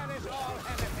on me.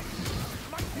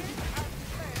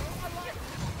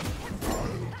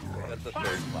 That's the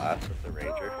third class of the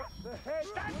ranger.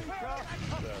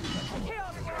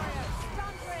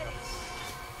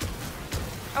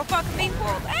 Oh fuck, I'm being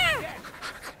pulled. Ah!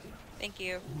 Thank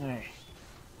you. Hey.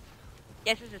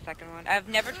 Yes, this is the second one. I've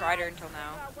never tried her until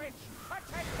now.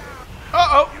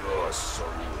 Uh-oh. You're so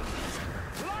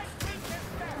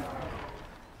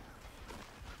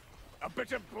A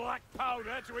bit of black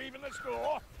powder to even the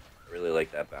score. I really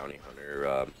like that bounty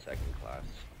hunter second class.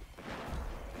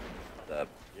 The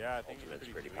ultimate's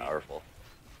pretty powerful.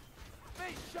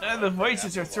 The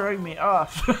voices are throwing me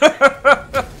off.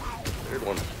 Third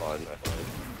one's fun, I find.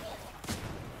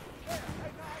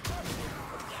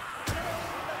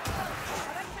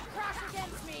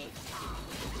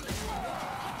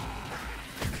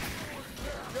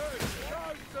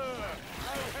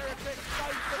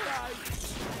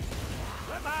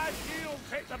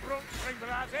 Take the brunt,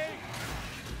 Ringrazzi.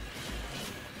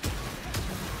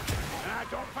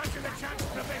 Don't fancy the chance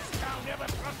of this town ever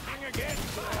trusting again,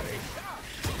 Dory.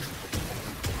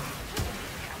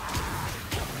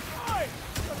 Aye,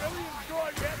 the millions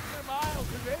going the extra mile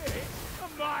today. A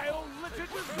mile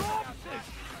littered with corpses.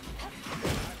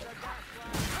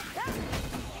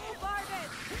 Bardin,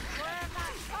 we're in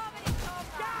that comedy club.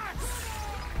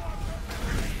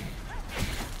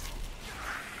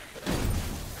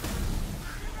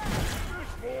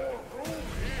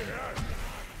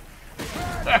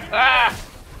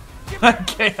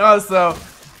 Chaos, though.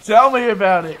 Tell me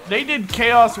about it. They did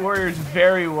Chaos Warriors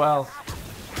very well.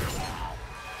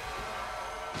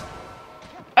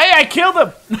 Hey, I killed him!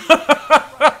 Through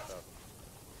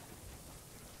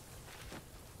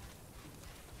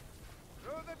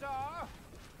the door.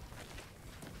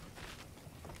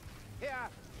 Here,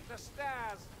 the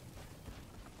stairs.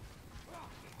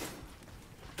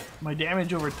 My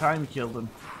damage over time killed him.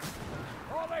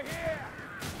 Over here.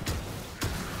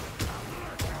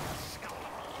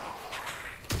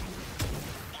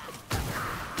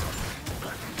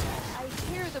 I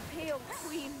hear the Pale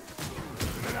Queen.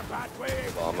 In a bad way.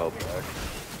 Bomb out back.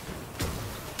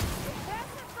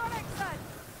 Test the sonic sun.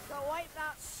 So wipe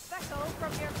that speckle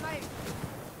from your mouth.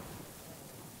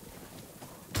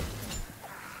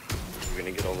 We're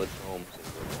gonna get all this home since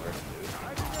we're more too.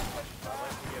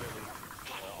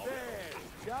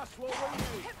 Just what we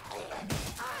need.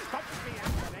 Stop the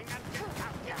happening and get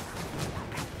out here.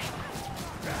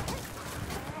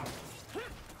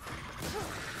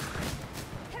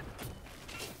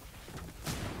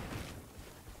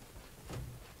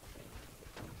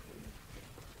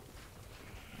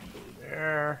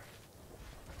 There.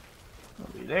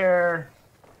 I'll be there.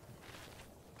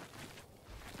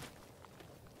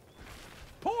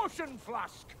 Potion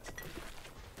flask.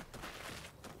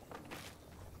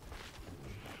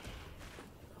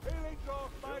 Feeling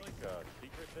off, mate. Like a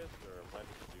secret this or a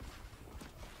magic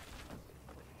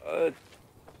juice?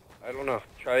 I don't know.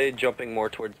 Try jumping more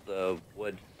towards the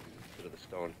wood instead of the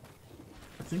stone.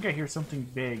 I think I hear something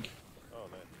big. Oh,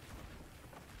 nice.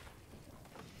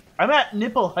 I'm at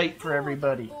nipple height for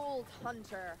everybody. Old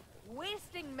hunter,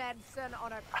 Wasting medicine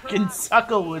on a I can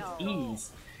suckle with meal.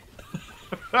 ease.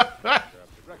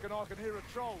 Reckon I can hear a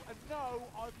troll. And no,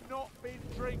 I've not been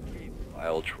drinking.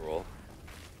 Vile troll.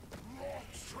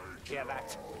 Hear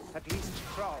that? At least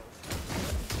trolls.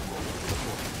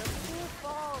 Who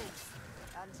falls?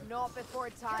 And not before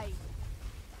time.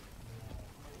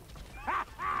 Ha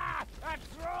ha! A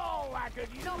troll! I could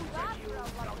use Not that you.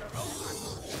 for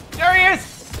a There he is!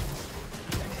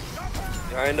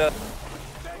 Kinda.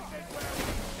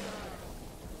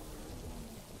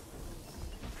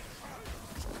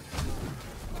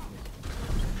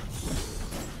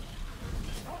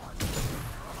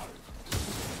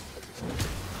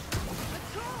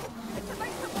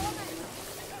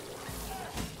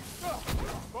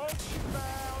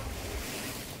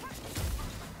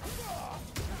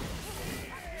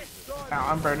 Ow,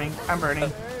 I'm burning. I'm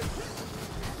burning.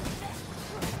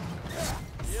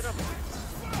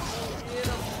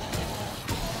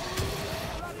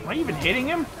 Am I even hitting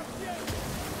him?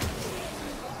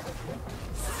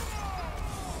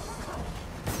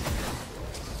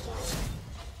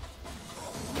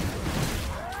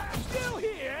 Still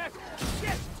here?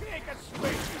 Just take a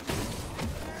swing.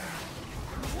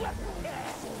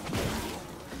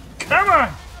 Come on!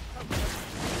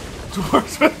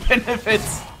 Dwarves with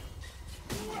benefits.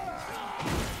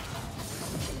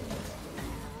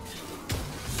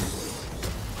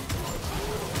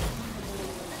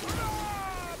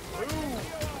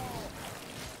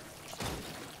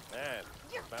 Man,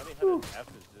 Bounty Hunter F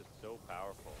is just so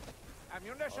powerful.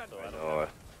 Ammunition. Also, I don't No. know.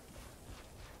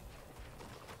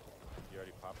 You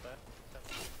already popped that?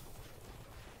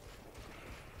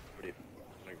 What do you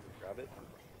wanna grab it?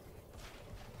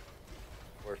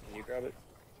 Or can you grab it?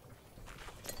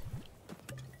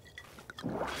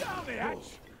 Down the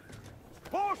hatch.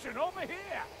 Portion over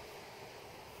here.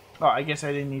 Oh, I guess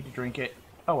I didn't need to drink it.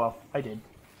 Oh well, I did.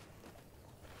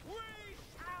 We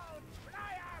shall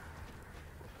triumph.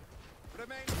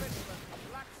 Remain vigilant.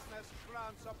 Blacksmith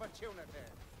grants opportunity.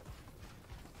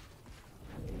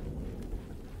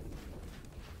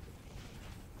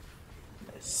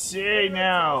 Let's see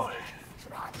now.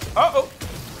 Uh-oh.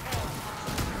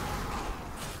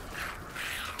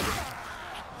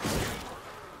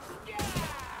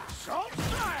 Salt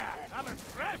fire. I'm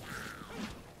impressed.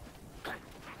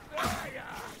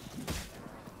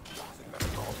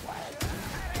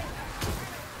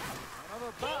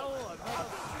 Another battle, another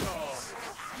storm.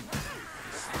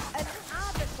 An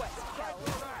adequate kill.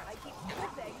 I keep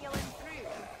hoping you'll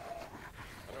improve.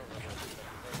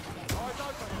 Eyes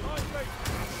open, eyes big.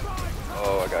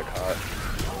 Oh, I got caught.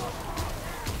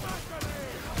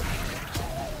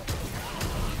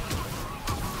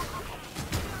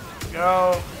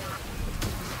 Go.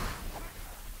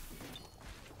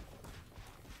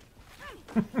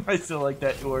 I still like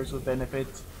that dwarves with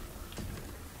benefits.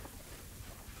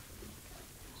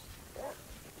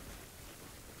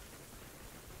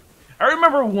 I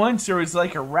remember once there was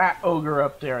like a rat ogre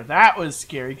up there. That was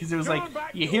scary because it was like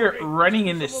you hear it running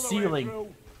in the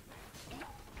ceiling.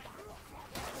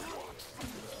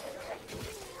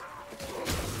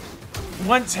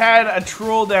 Once had a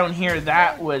troll down here.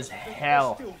 That was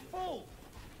hell. Still full.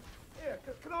 Here,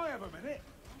 can I have a minute?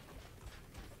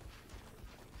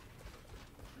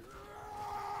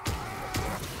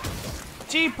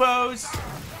 T-pose.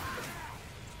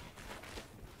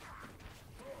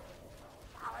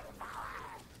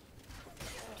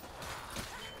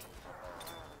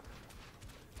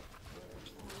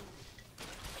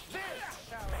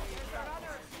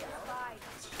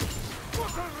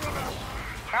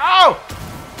 Ow!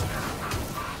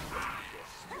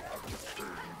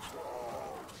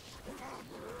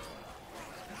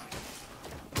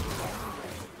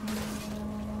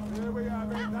 Here we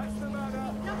have it. That's the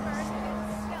matter.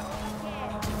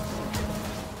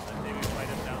 Maybe fight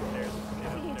him downstairs.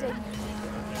 Get upstairs.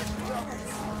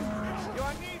 You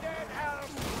are needed, help.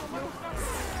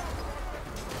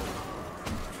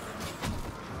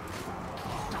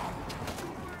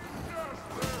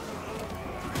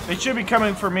 They should be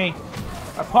coming for me.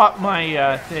 I popped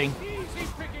my thing. Easy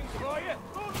pickings for you.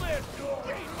 Only a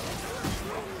doorway.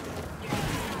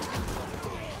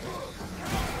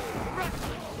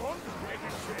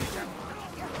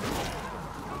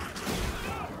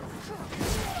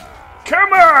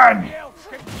 Come on! Nobody else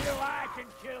can kill, I can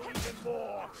kill even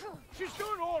more. She's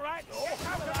doing all right, though.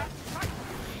 How can I fight?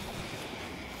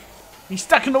 He's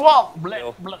stuck in the wall.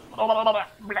 Blah, blah, blah, blah, blah,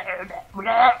 blah,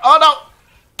 blah. Oh no!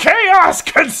 Chaos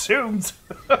consumes.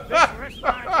 This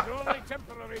wristband is only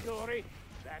temporary, Dory.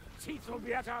 That teeth will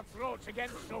be at our throats again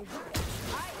soon.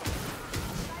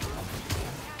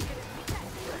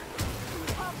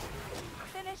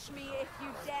 Finish me if you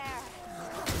dare.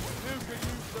 You can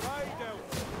use the radio.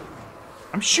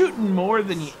 I'm shooting more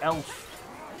than the elf.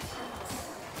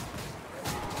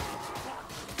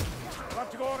 We'll have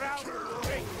to go around the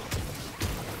ring.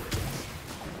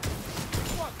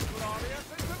 What glorious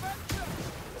intervention!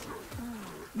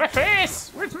 My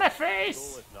face! Where's my face?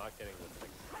 Cool is not getting this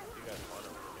thing. You guys want to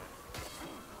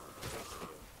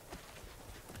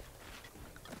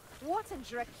What in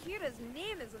Drakira's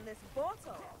name is in this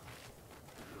bottle?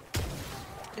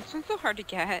 This one's so hard to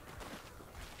get.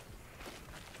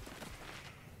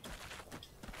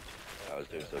 I was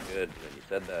doing so good when you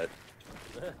said that.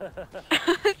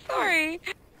 Sorry.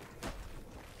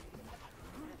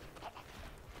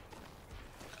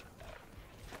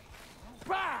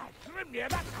 Bad! Grimnir,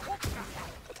 that's a hook!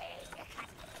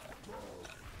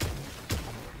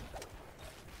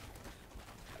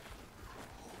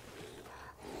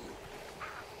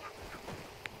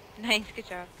 Nice, good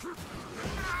job. So,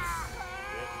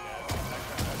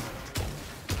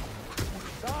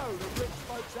 the rich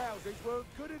folks' houses weren't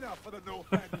good enough for the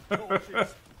Northampton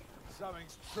torches.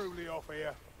 Something's truly off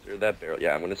here. Through that barrel.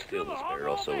 Yeah, I'm gonna steal this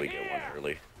barrel so we get one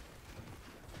early.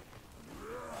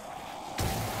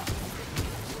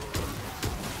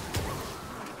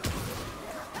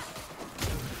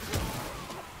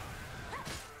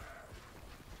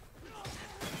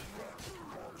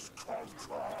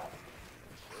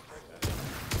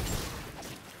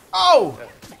 Oh!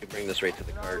 You can bring this right to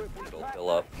the cart. It'll fill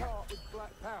up.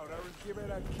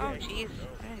 Oh, jeez.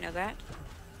 I didn't know that.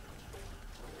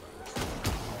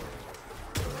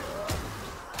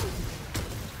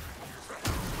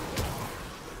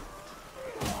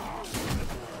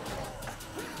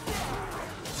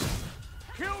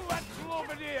 Kill that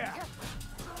bloodier!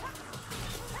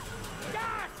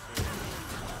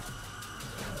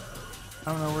 I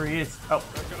don't know where he is. Oh.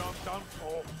 Reckon I'm done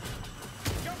for.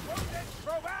 Jump on this,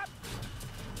 Robot!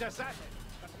 Just that,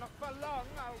 but not for long,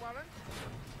 I'll warrant.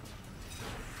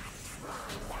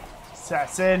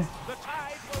 Assassin. The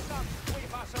tide will not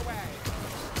sweep us away.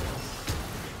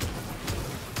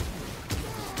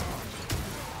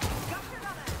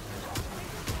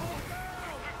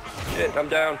 Shit, I'm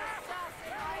down.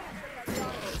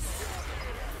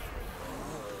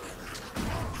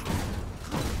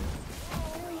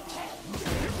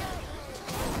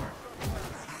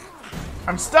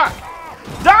 I'm stuck.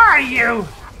 Die, you!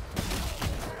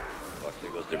 Fuck,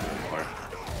 there goes the more.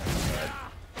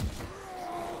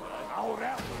 Hold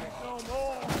out, no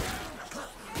more.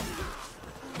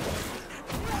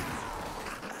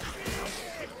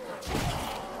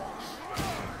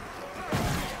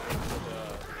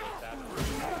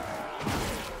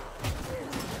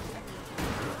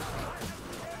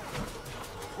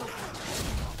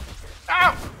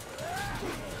 Ow!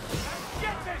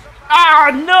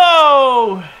 Ah,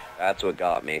 no! That's what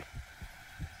got me.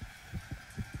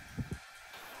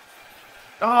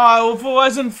 Oh, if it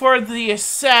wasn't for the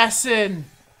assassin.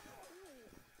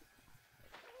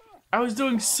 I was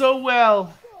doing so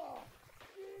well.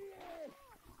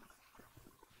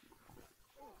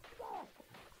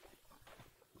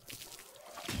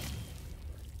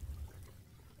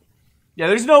 Yeah,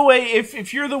 there's no way,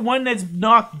 if you're the one that's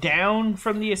knocked down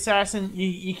from the assassin,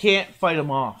 you can't fight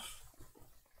him off.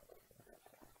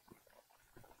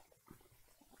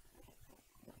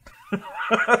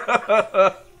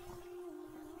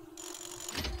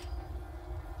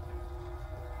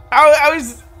 I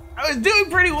was doing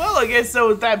pretty well, I guess, so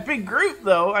with that big group,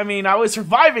 though. I mean, I was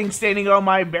surviving standing on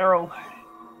my barrel.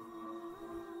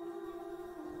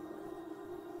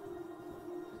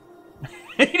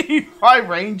 '85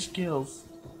 range kills.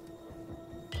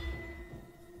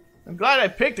 I'm glad I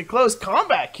picked a close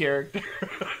combat character.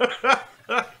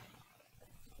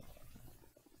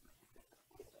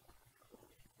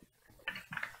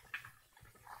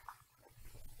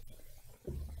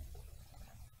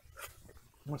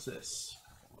 What's this?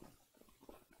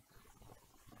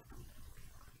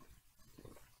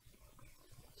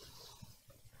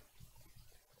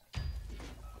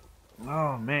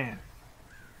 Oh, man.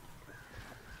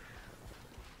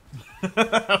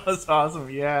 That was awesome,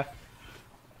 yeah.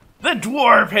 The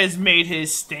dwarf has made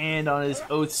his stand on his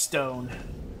oath stone.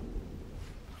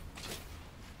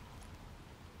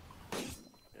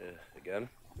 Again?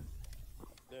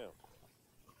 No.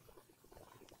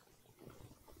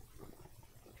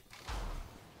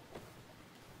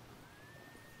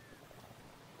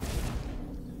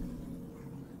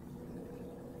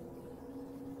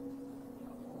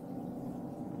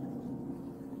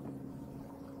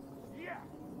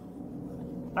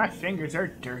 My fingers are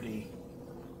dirty.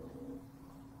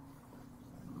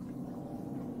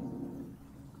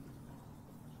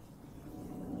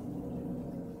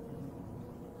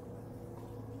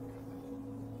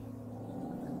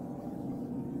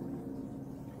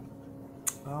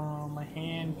 My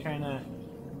hand kind of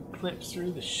clips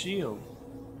through the shield.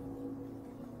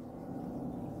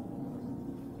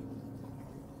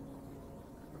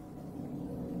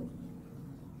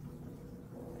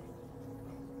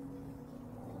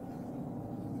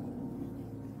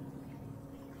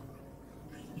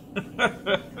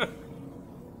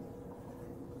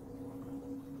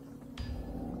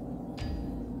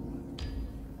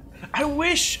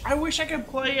 I wish I could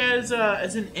play as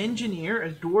an engineer,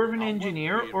 a dwarven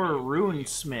engineer, or a rune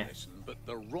smith. But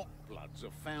the Rockbloods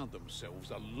have found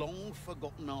themselves a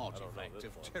long-forgotten artifact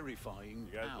of terrifying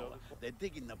power. They're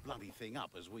digging the bloody thing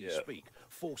up as we speak,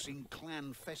 forcing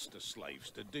clan Fester slaves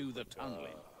to do the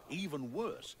tunneling. Even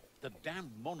worse, the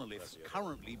damned monolith's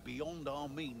currently beyond our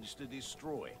means to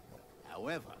destroy.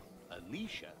 However,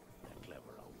 Alicia, a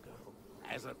clever old girl,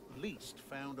 has at least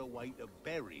found a way to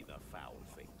bury the foul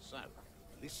thing. So,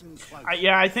 listen closely.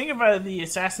 Yeah, I think if the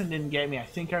assassin didn't get me, I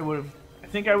think I would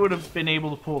have been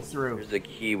able to pull through. There's a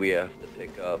key we have to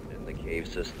pick up in the cave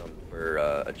system for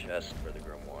a chest for the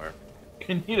grimoire.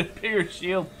 I need a bigger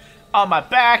shield on my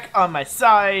back, on my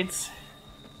sides.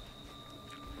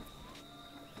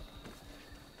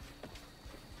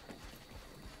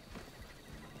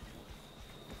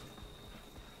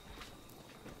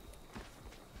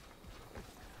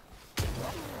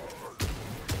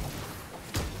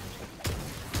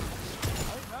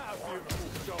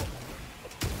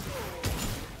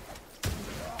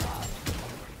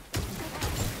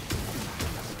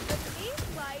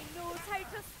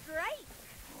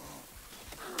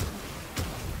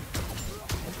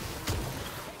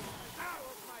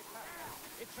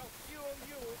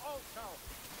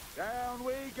 Down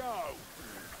we go.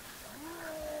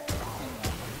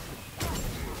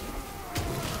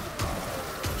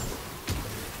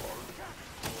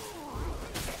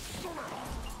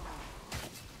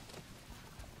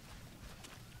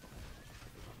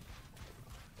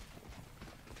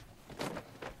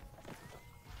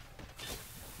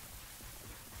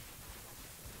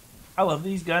 I love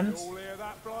these guns. You all hear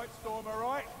that, Bright Storm, all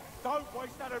right? Don't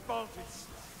waste that advantage.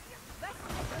 Let's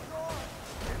get the door.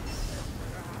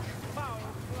 Foul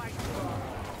flank.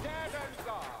 Dead and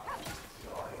gone.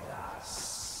 Join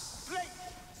us.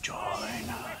 Join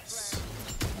us.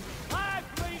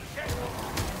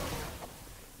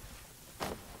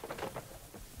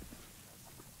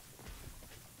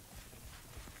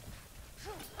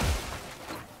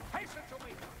 Hasten to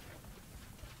me.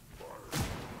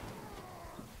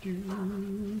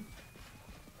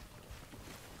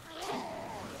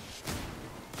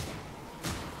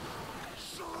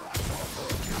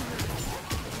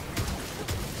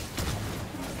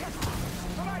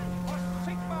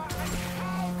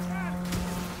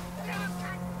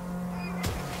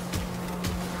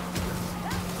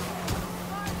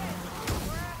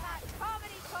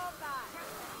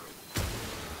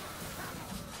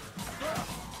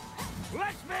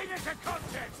 Let's make it a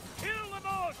contest. Kill them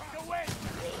all to win.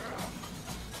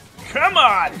 Come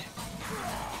on!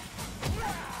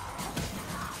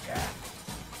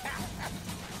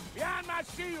 Behind my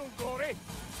shield, Gory.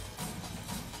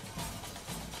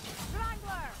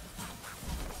 Strangler!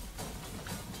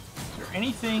 Is there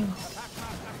anything?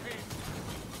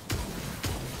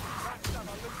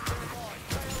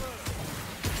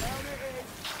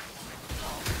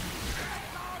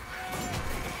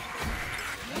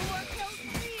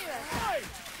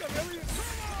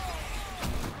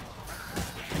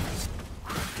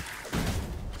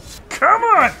 Come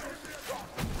on!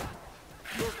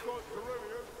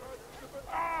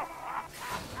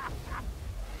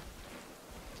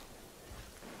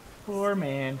 Poor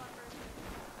man.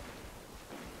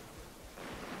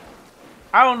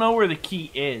 I don't know where the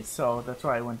key is, so that's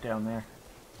why I went down there.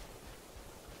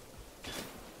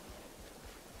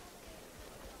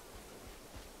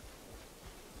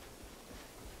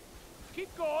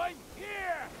 Keep going.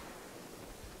 Here.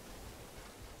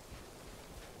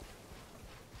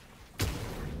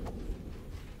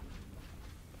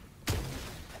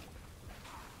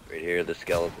 Right here, the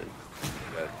skeleton.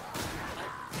 Okay.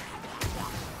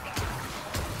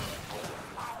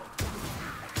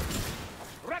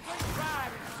 Rattling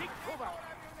fire and seek cover.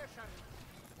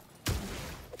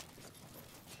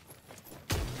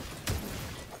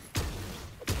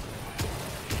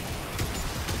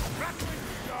 Rattling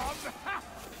gun.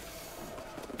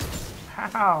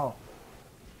 How?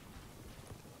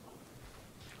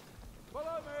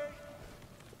 Follow me.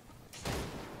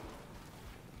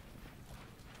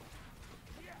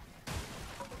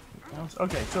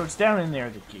 Okay, so it's down in there,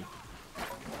 the key.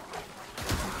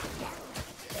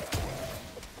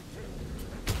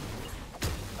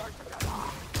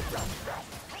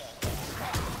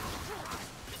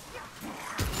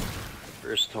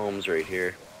 homes right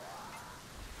here.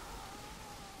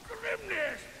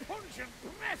 Grimness, pungent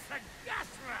breath and gas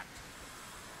rat.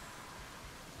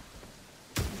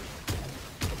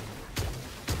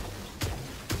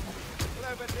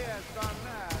 Bloodier's gone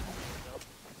mad.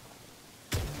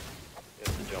 You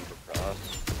have to jump across.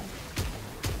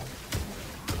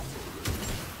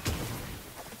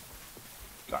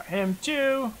 Got him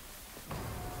too.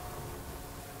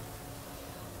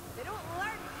 They don't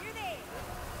learn, do they?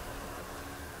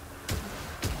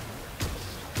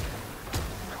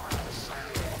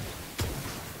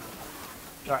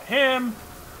 Got him.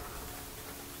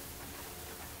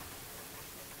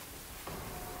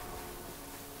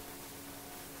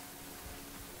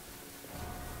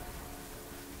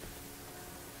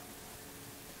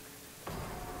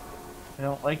 I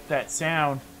don't like that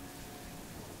sound.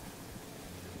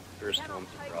 First homes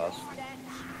across.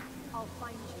 I'll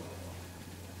find you.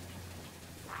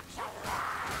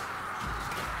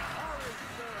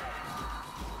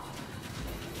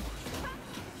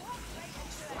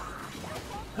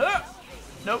 Huh.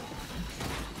 Nope.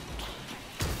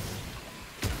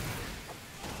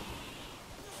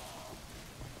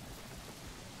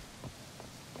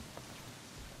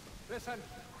 Listen,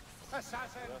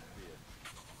 assassin.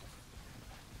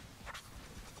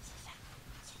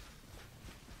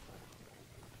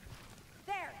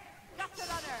 There, got the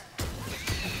runner.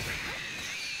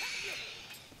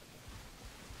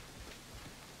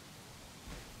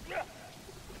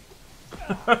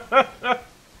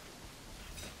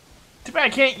 Too bad I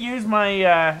can't use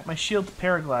my my shield to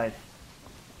paraglide.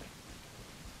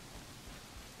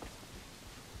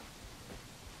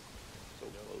 So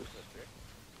close.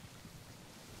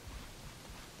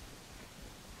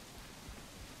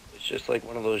 It's just like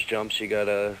one of those jumps, you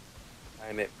gotta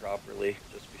time it properly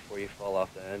just before you fall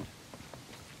off the end.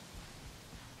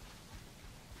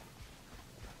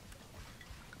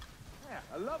 Yeah,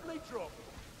 a lovely drop.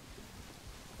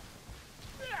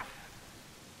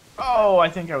 Oh, I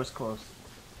think I was close.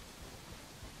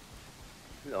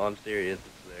 No, I'm serious,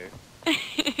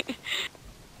 it's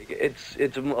there.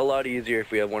 It's a lot easier if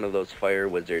we have one of those fire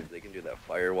wizards. They can do that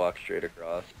fire walk straight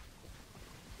across.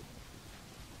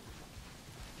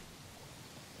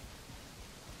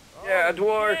 Yeah,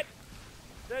 dwarf! Shit.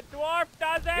 The dwarf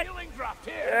does it! Healing draft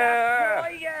here.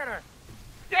 Yeah!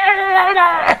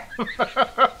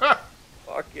 MacGhriogair!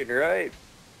 Fucking right.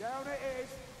 Down it is.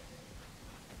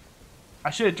 I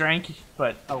should have drank,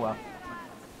 but oh well.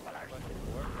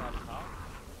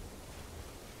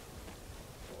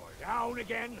 Down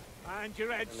again. And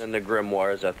your heads. And then the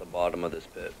grimoire is at the bottom of this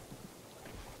pit.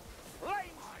 Flames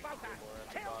spouter.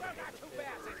 Kill the two bears.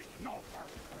 No.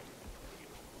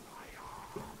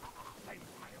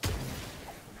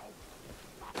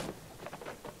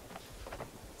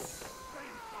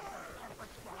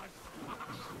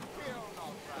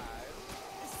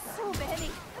 So many.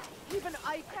 Even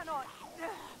I cannot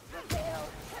prevail.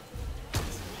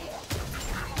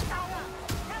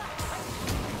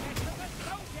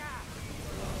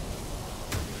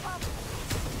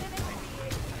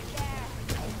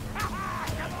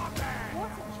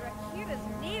 What a Drakira's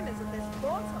name is in this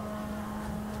bottle?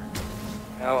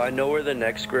 Now, I know where the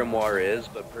next grimoire is,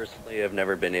 but personally I've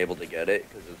never been able to get it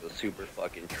because it's a super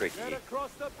fucking tricky. Get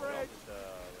across the bridge.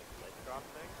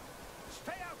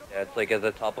 Yeah, it's like at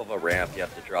the top of a ramp, you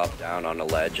have to drop down on a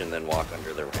ledge and then walk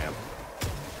under the ramp.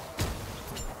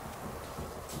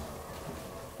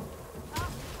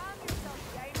 Calm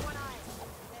yourself, down one eye.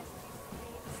 Lest you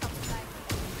scream something.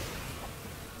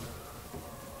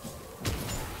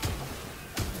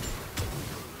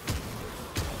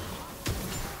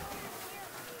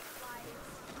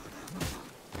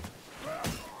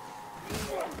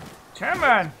 Come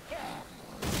on.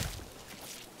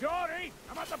 Jory,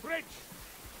 I'm at the bridge.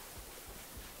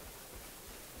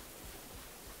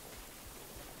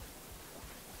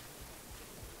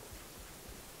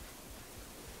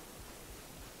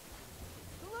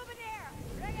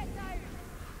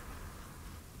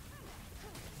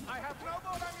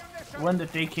 One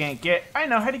that they can't get. I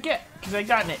know how to get, because I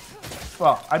gotten it.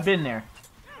 Well, I've been there.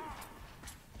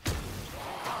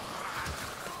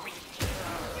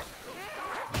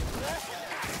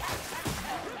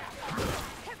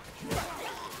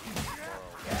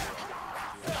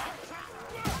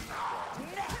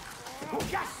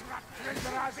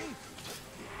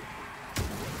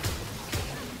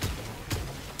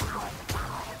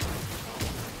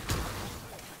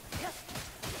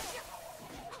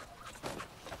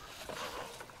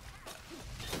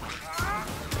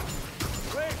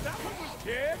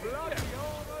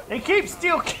 They keep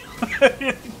still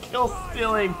kill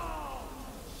stealing.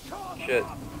 Shit.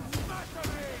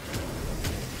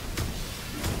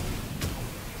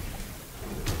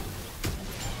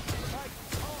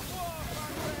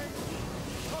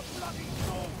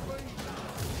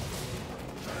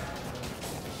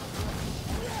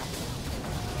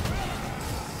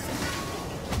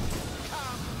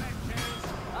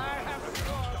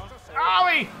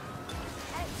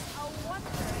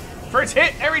 First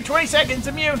hit every 20 seconds,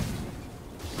 immune.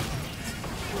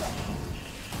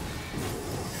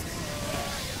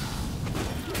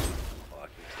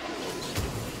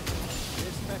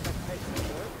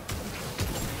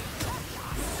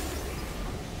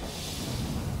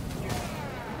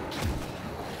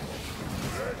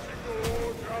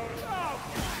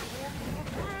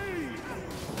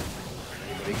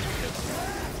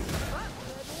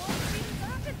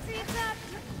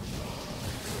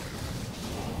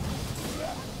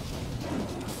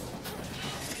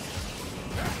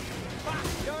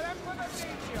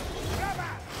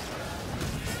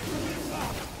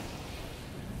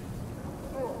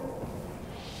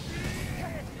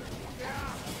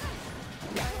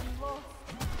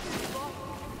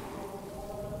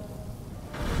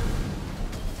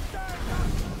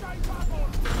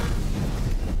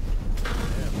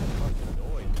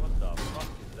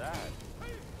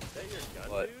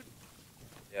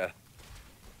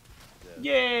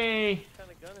 Yay! What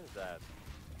kind of gun is that?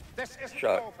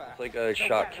 Shot. It's like a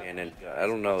shot cannon. I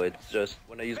don't know. It's just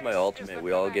when I use my ultimate,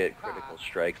 we all get critical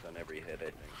strikes on every hit.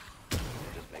 I think it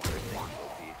just makes everything OP.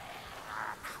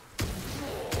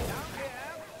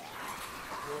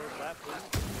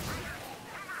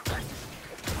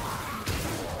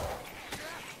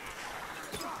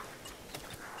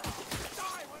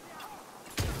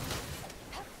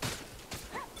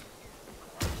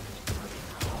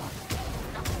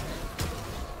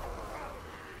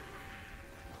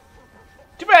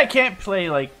 Too bad I can't play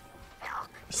like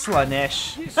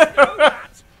Slaanesh.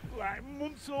 Like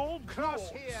months old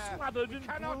cross here. Slathered in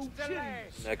cannot delay.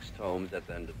 Next home's at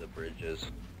the end of the bridges.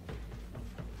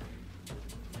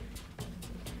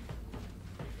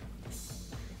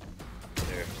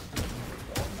 There.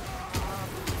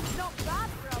 Not bad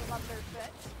for a lumber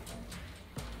fit.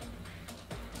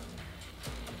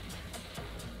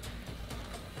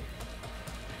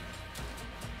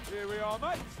 Here we are,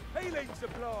 mates. Healing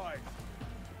supplies.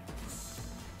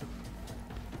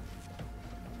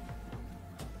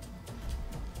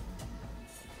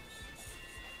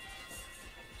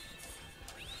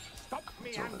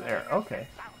 It's over there. Okay.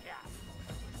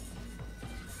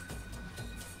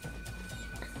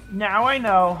 Now I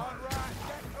know.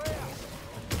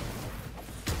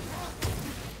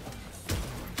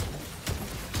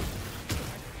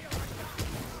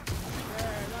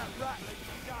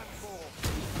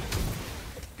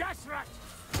 Gas rat!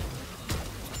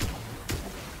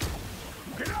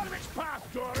 Get out of its path,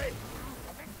 Dory!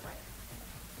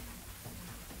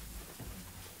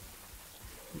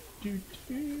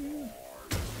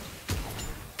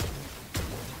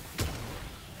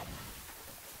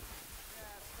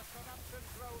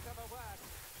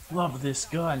 Love this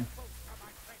gun.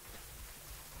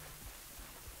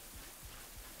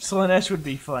 Slaanesh would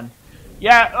be fun.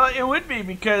 Yeah, it would be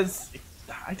because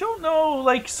I don't know,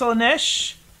 like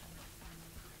Slaanesh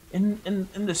in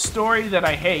the story that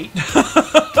I hate.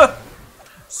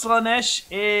 Slaanesh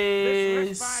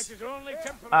is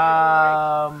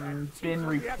been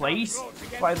replaced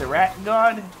by the Rat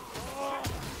God.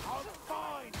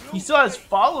 He still has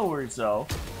followers though,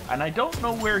 and I don't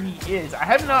know where he is. I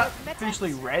have not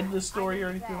officially read the story or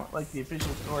anything like the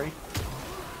official story.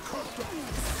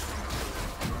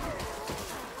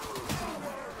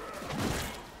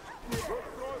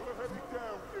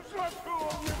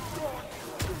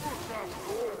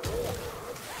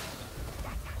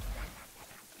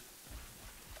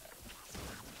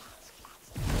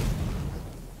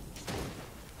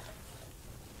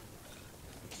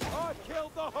 I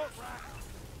killed the hook rat!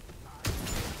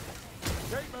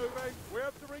 Keep moving. We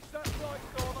have to reach that flight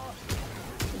stormer.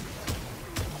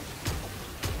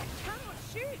 Cannot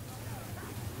shoot.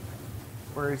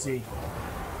 Where is he?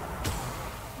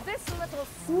 This little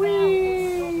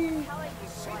smell.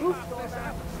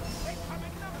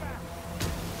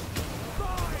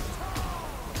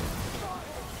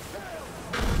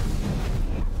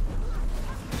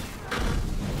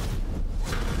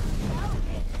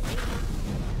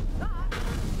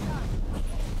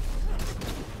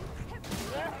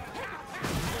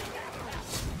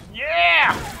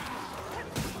 Yeah!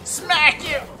 Smack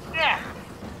you! Yeah!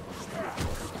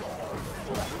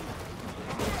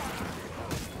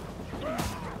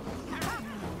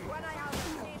 When I have a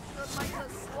taste for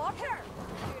mindless slaughter.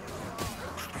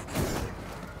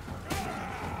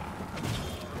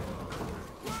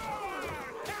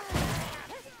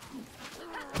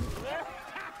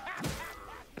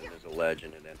 There's a ledge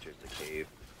and it enters the cave.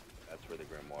 That's where the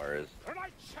grimoire is.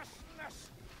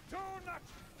 Righteousness! Do not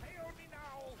fail me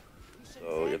now!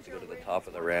 So you have to go to the top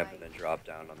of the ramp and then drop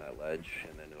down on that ledge,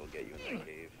 and then it'll get you in that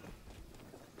cave.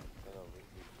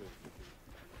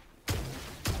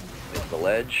 It's the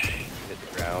ledge. hit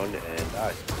the ground and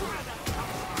die.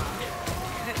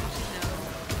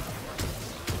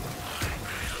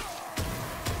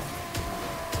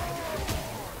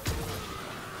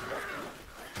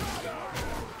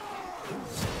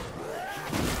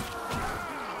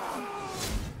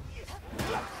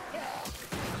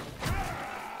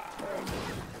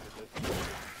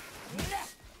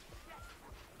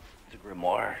 It's a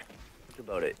grimoire. Think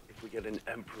about it. If we get an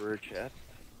emperor chest.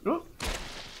 Ooh.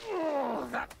 Oh,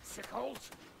 that tickles.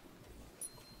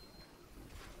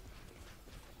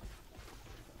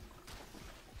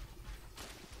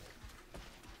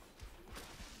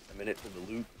 I'm in it for the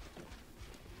loot.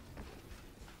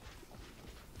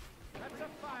 That's a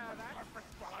fire, that.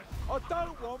 I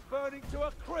don't want burning to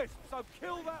a crisp, so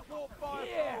kill that warp fire.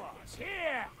 Here, it's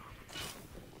here.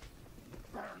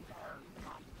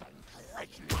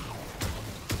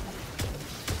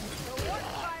 The one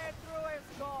fire thrower is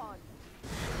gone.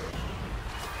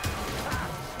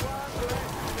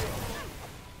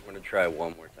 I'm gonna try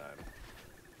one more time.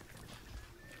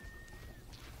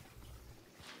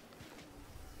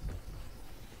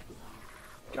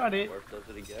 Got it. Dwarf does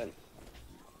it again.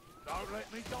 Don't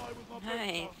let me die with my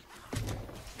Nice. boots on.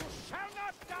 You shall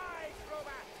not die,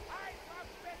 Grover. I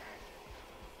forbid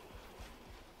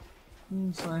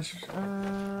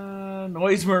it.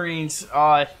 Noise Marines.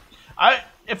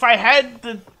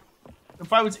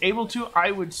 If I was able to,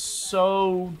 I would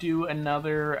so do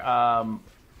another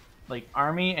like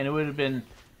army, and it would have been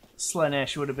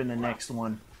Slaanesh would have been the next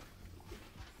one.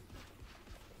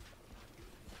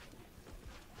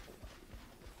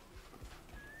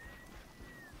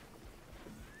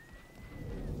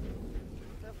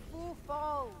 The fool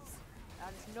falls,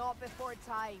 and not before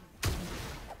time.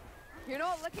 You're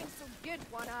not looking so good,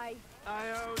 One Eye. I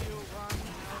owe you one.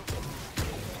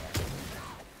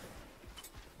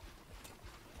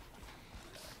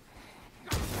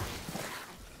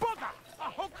 Bugger! A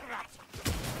hook rat!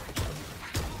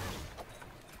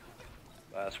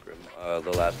 The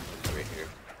last one's right here.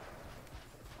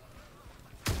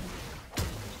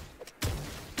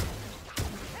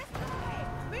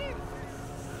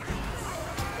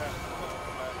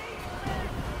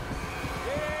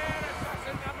 Yeah,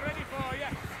 assassin, I'm ready for you.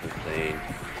 Insane.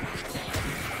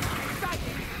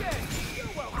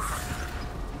 You're welcome.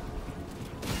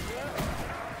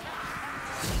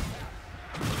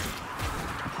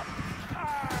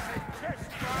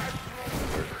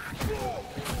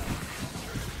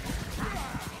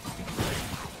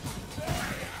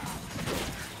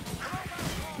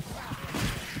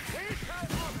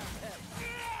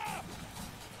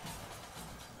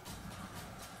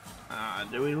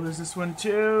 Do we lose this one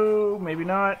too? Maybe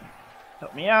not.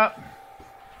 Help me out.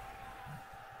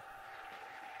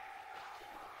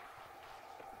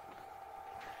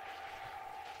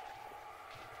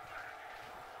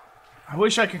 I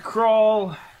wish I could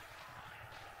crawl.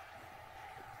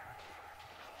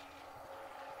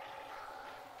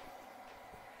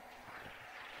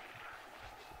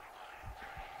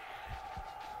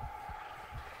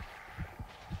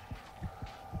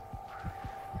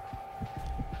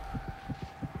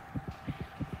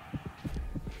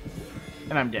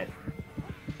 And I'm dead.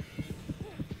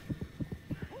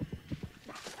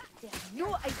 They have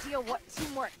no idea what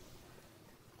teamwork.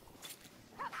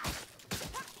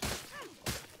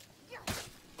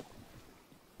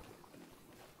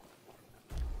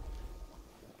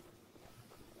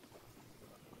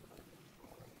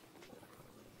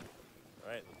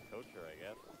 Alright, let's coach her, I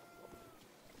guess.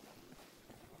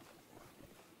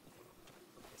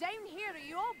 Down here, are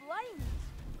you all blind?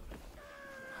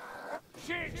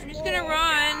 I'm just gonna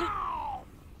run.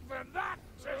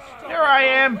 Here I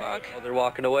am. Oh, they're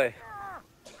walking away.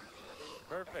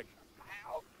 Perfect.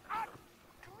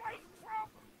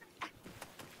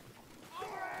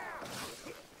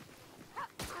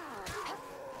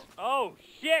 Oh,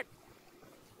 shit!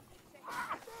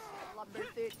 Lumber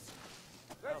boots.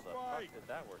 How the fuck did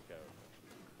that work out?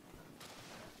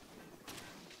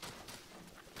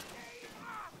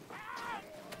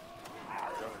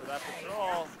 Go for that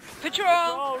patrol. Patrol.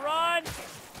 Patrol, run!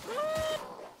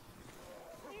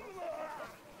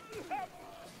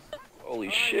 Holy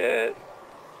shit.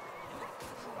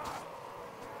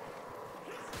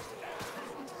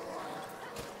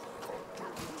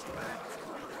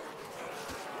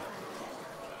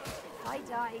 If I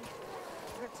die,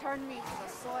 return me to the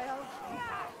soil.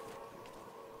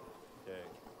 Okay.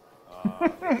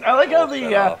 I like how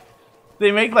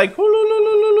they make like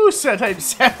woo type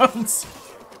sounds.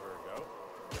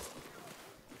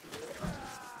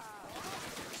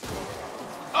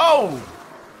 Oh!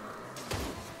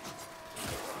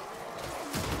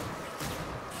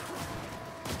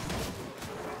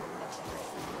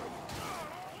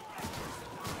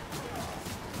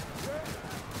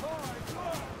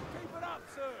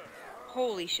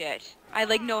 Holy shit. I had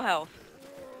like no health.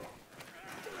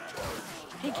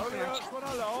 Thank you very much.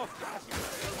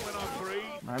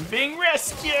 I'm being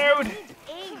rescued!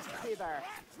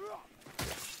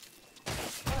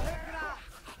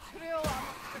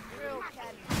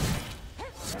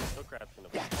 Socrat's gonna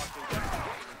fucking get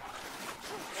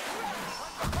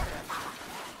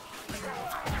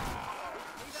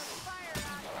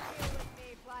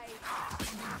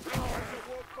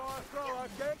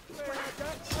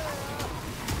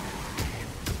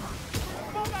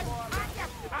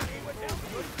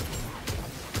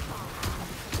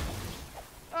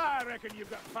I reckon you've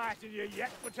got fight in you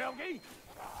yet, Matelgi.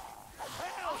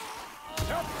 Hell,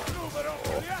 jump through it all,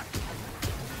 will ya?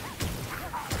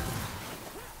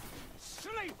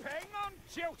 Sleeping on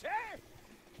duty?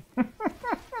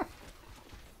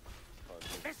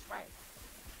 This way.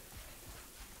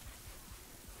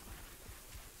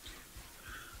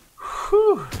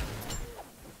 Whew.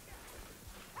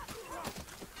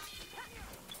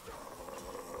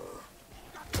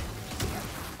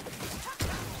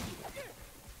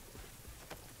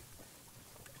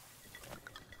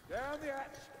 Down the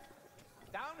hatch.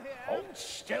 Down here. Hold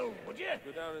still, would you?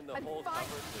 Go down in the I'm hole fine.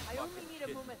 cupboard I and only fucking need a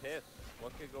get moment. pissed.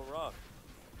 What could go wrong?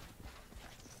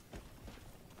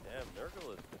 Damn,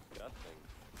 Nurgle is disgusting.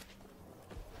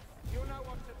 You know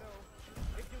what to do.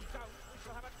 If you don't, we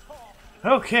shall have a talk.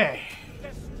 Okay.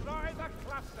 Destroy the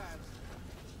clusters.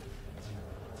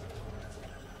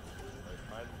 Like,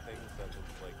 find things that look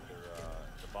like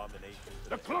they're abominations.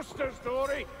 The clusters,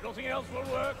 Dory. Nothing else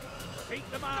will work. Beat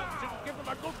them out and give them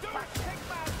a good back.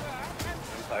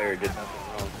 Fire did nothing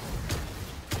wrong.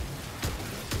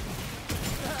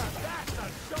 That's a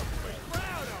shot to be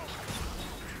proud of.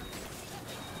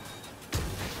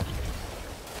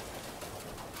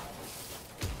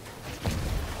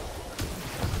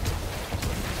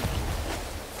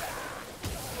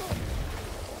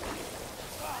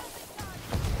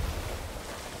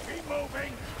 Keep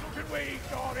moving. Look at where he's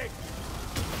got it.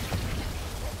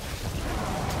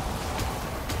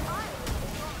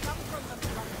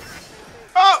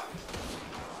 Oh!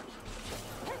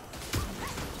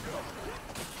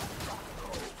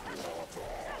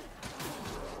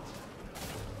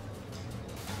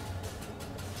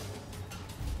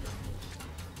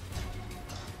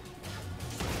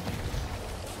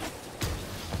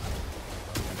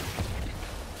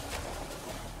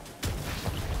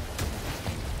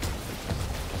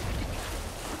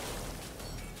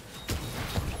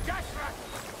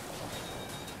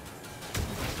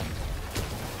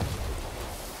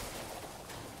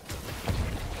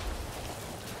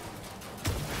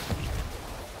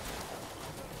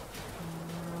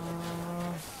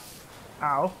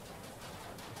 Ow.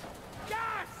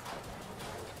 Gas!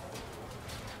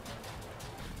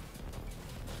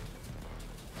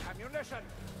 Ammunition.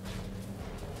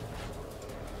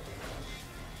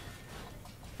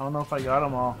 I don't know if I got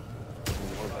them all.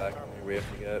 More back. We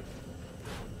have to get.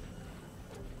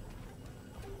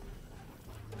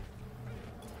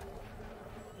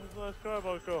 Where's the last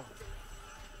carbine go?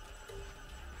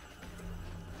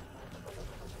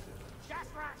 Gas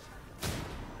rush.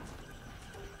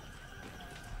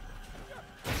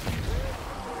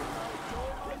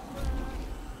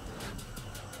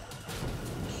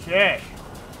 Okay.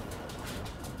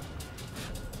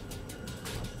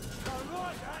 All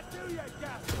right, I do your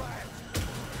gas flash.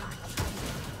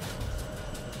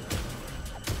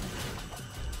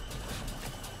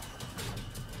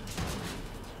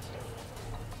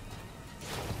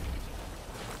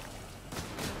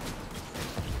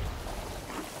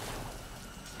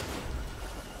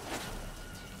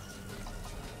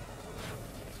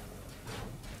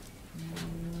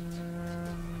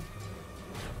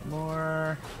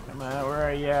 More. Come on, where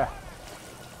are ya?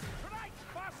 Right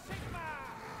for Sigma.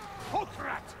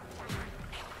 Hotrat.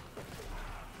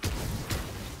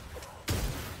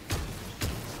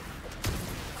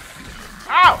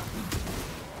 Ow!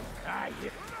 Ah,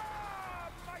 yeah.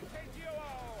 Mighty duo.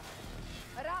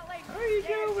 How do you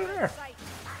get over there?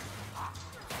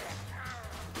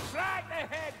 Strike the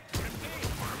head.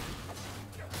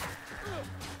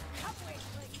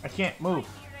 I can't move.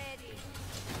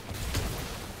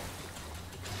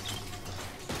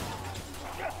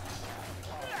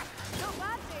 Not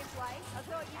bad, James White. I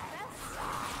thought you'd miss.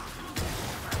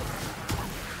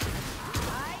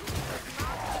 Aye,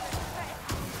 not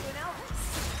to an Elvis.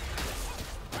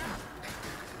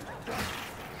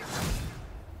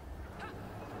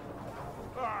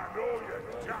 I know you're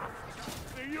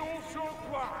daft. Do you also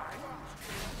blind?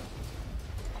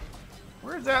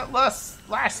 Where's that last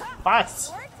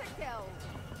bus? Word to kill.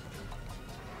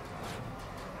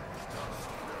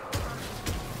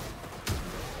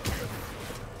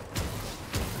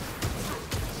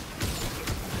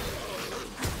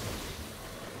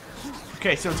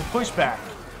 Okay, so it's a pushback.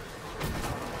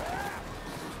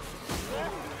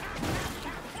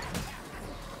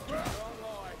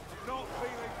 Not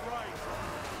feeling great.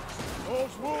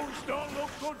 Those wounds don't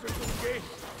look good to some.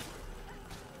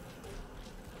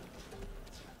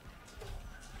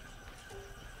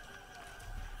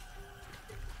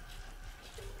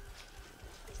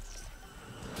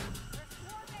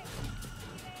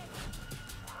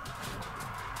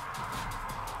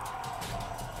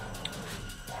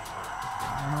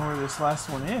 I don't know where this last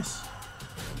one is.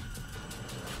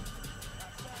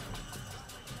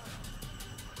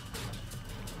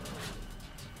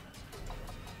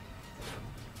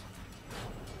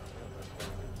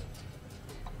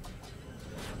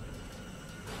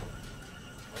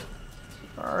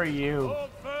 Where are you? Hold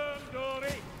firm,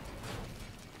 Dory.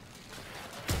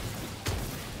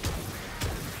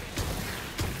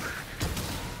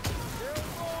 Kill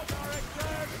more,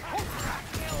 director.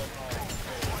 Kill more.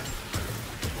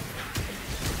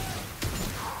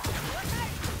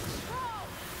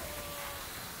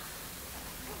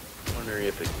 Wondering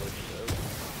if it glitched out.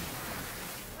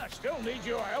 I still need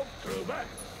your help, Gruber.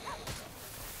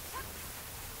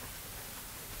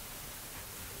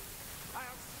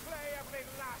 I'll slay every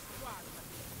last one.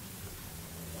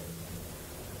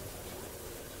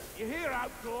 You hear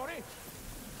out, Dory?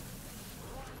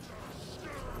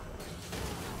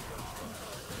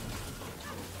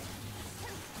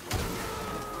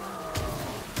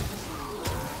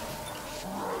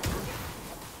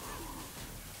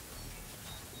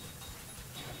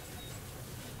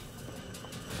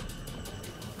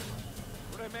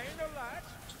 Remain alert.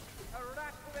 A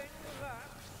rattling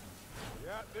alert.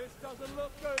 Yeah, this doesn't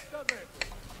look good, does it?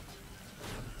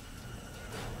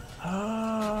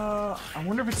 I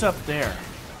wonder if it's up there.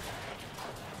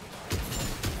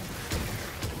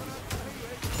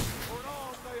 For an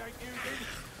arm they ain't using.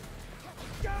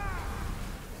 Gah!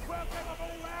 Welcome of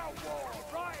all our war,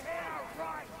 right here,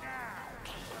 right now.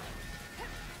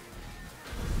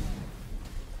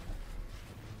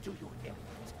 Do you hear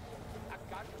it? A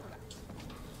gun blast.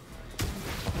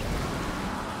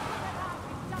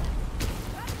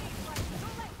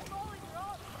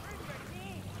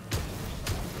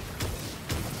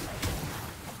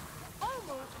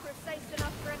 Almost precise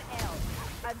enough for an L.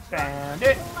 A Found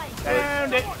it.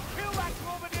 Found it. Kill that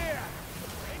bombardier.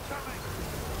 Incoming.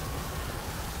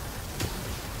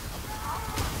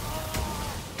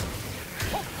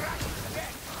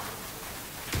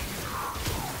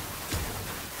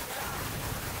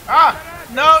 Ah!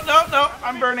 No, no, no.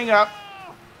 I'm burning up.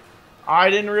 I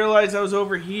didn't realize I was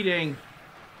overheating.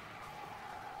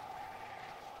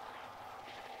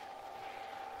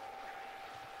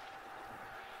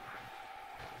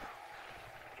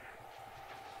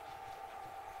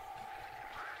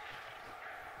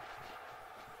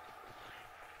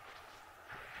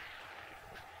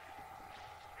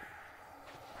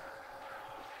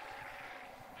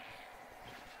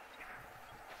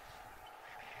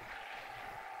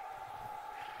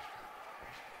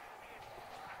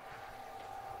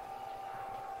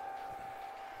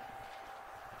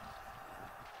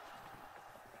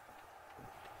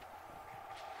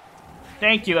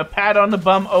 Thank you. A pat on the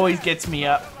bum always gets me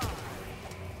up.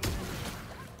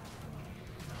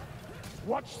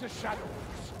 Watch the shadows.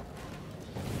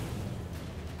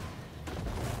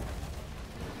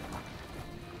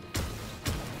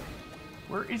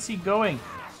 Where is he going?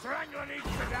 Strangler needs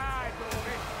to die,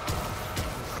 Dory.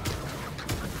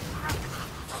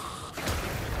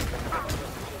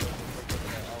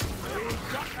 We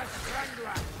got the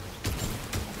strangler.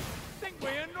 Think we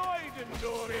annoyed him,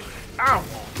 Dory. Ow!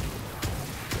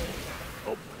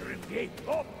 Up, Grimgate,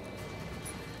 up!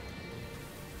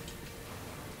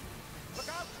 Look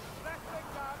out! Left leg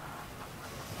down!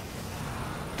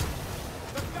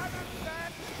 The gunner's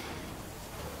dead!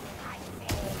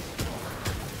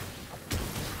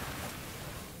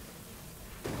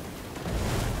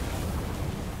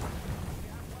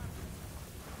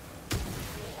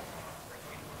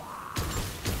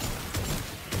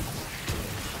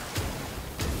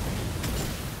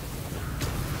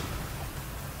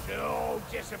 No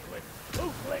discipline.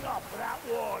 Oofling off without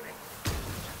warning.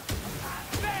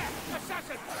 There!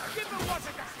 Assassin! Give the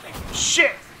water to stick!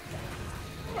 Shit!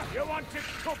 You want to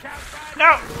cook outside?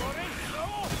 No! Dory?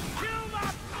 No! Kill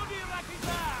that bloody racky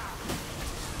there!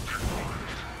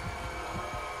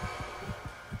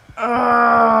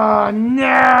 Oh,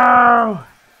 no!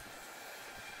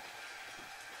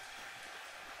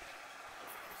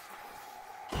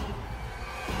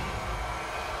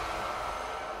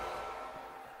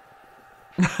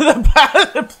 The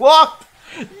path blocked!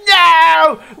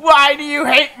 No! Why do you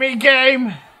hate me, game?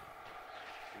 Did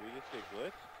we just get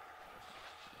glitched?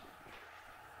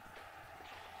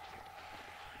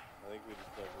 think we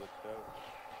just got glitched out.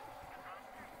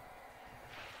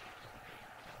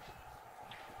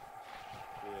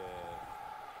 Yeah.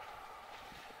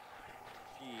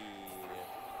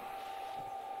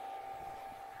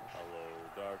 Hello,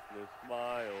 darkness,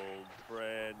 my old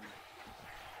friend.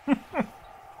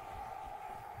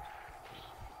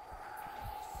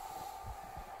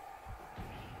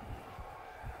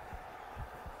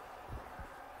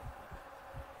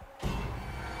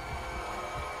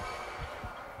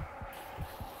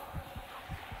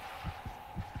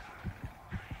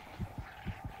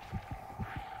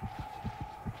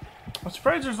 I'm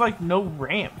surprised there's like no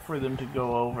ramp for them to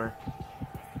go over.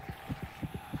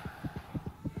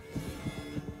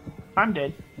 I'm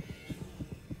dead.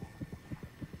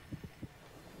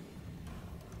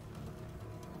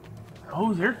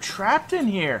 Oh, they're trapped in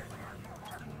here.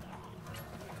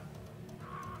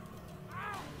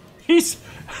 He's...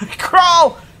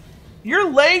 Crawl!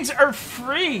 Your legs are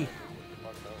free!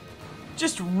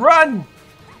 Just run!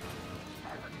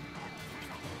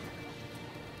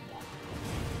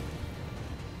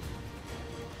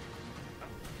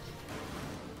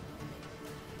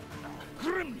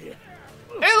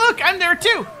 Hey, look! I'm there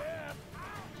too!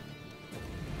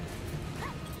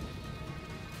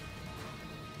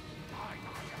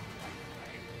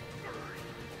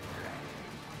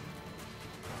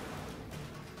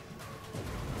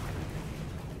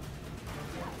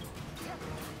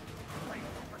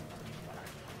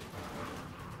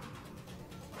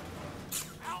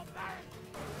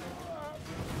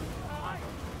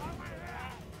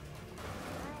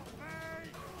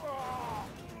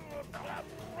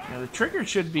 Now the trigger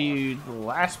should be the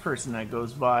last person that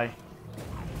goes by.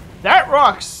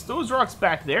 Those rocks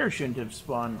back there shouldn't have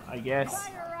spawned, I guess.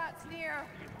 Fire rats near.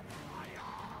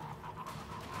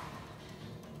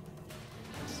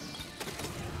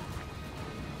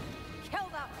 Kill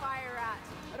that fire rat.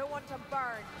 I don't want to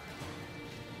burn.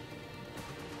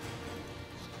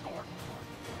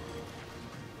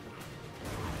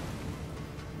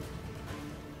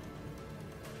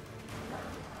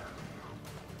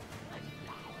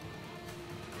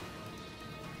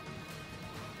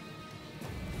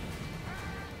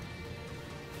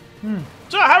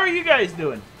 So how are you guys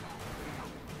doing?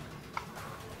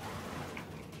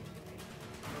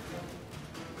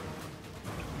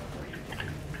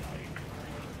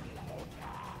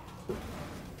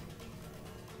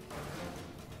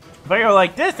 If I go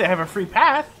like this, I have a free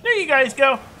path. There you guys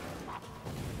go.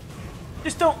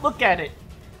 Just don't look at it.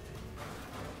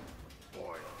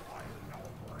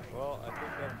 Well, I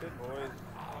think that's it, boys.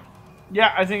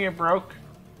 Yeah, I think it broke.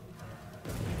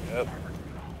 Yep.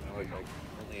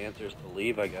 Only answers to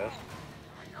leave, I guess.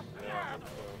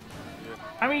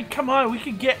 I mean, come on, we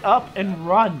could get up and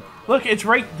run. Look, it's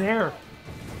right there.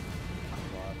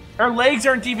 Our legs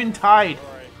aren't even tied.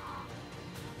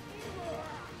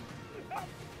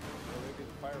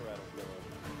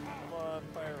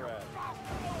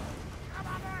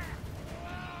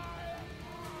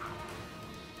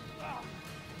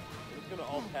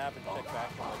 I'll tap and check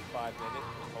back for like 5 minutes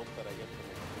and hope that I get some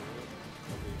experience.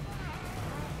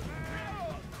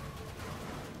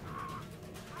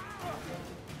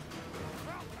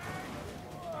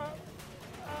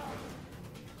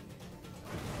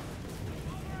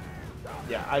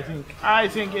 Yeah, I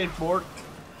think it worked.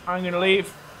 I'm gonna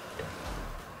leave.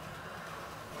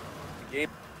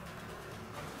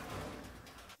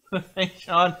 Thanks,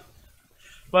 Sean.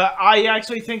 But I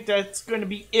actually think that's going to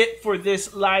be it for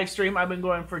this live stream. I've been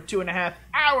going for 2.5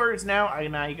 hours now.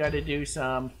 I got to do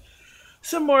some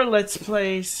more Let's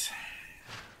Plays.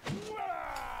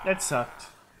 That sucked.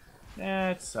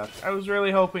 That sucked. I was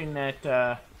really hoping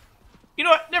that, you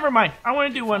know what? Never mind. I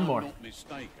want to do one more.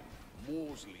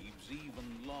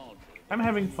 I'm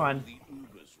having fun.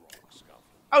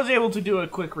 I was able to do a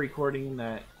quick recording in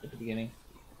that at the beginning.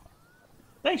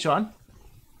 Thanks, Sean.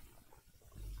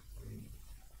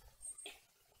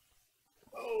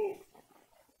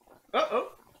 Uh-oh.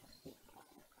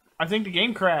 I think the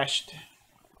game crashed.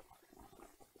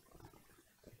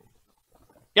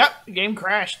 Yep, the game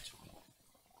crashed.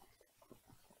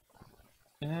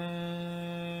 Let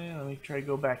me try to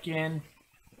go back in.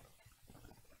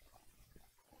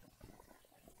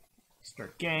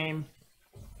 Start game.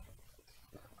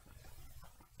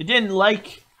 It didn't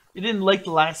like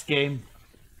the last game.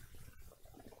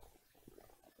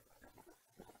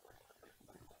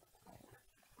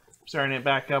 Starting it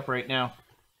back up right now.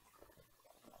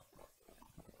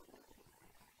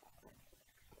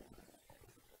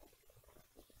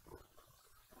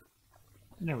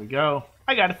 There we go.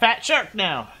 I got a fat shark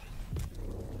now.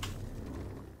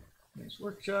 Nice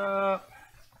workshop.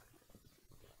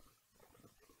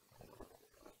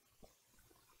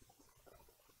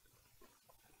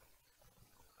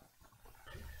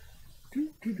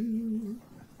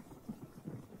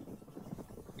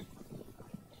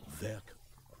 Werk.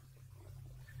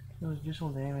 No additional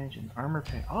damage and armor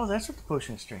pen. Oh, that's what the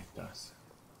potion of strength does.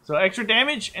 So extra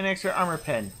damage and extra armor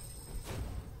pen.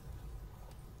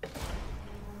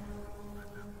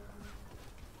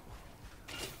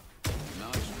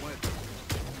 Nice weapon.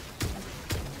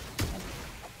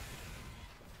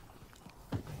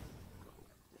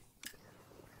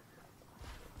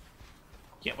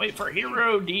 Can't wait for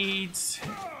hero deeds.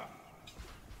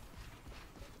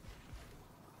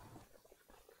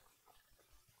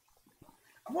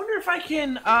 I wonder if I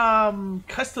can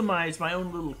customize my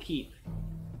own little keep.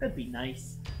 That'd be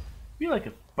nice. Be like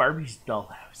a Barbie's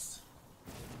dollhouse.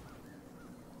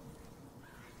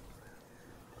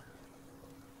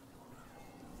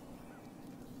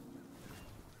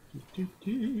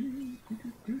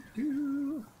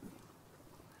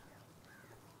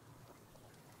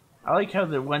 I like how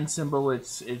the one symbol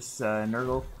it's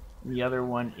Nurgle, and the other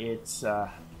one it's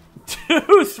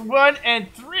Tooth 1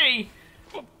 and 3.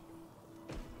 Well,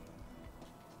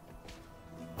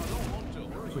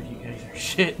 you guys are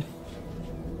shit.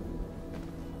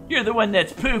 You're the one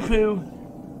that's poo poo.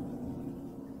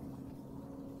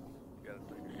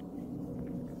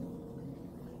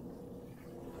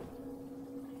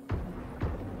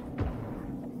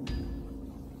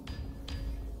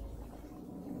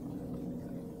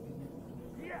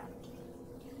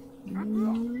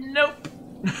 Nope.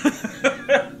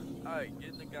 Hey, get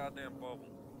in the goddamn bubble.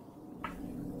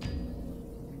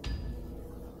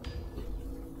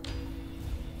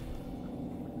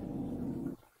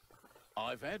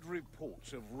 I've had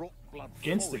reports of rock blood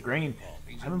Against the grain.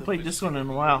 parties I haven't in the played this one in a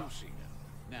vicinity while. of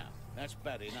Lucinger. Now, that's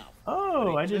bad enough.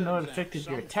 Oh, But I didn't know it turns affected out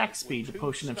your some attack folk speed, were the too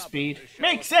potion of stubborn speed. to show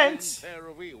Makes a thin sense! pair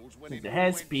of heels when Since it it all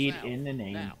has went speed south. in the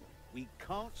name. Now, we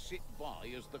can't sit by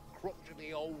as the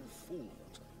crotchety old fools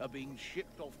are being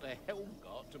shipped off to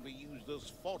Helmgart to be used as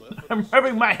fodder. For I'm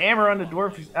rubbing my hammer on the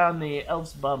dwarf on the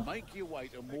elf's bum. Make your way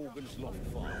to Morgan's Loft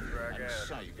Farm and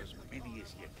save as many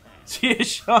as you can. See you,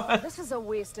 Sean. This is a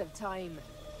waste of time.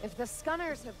 If the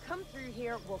scanners have come through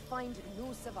here, we'll find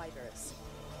no survivors.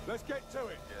 Let's get to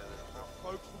it. Our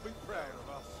folks will be proud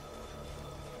of us.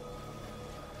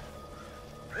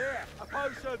 Here, a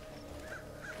potion.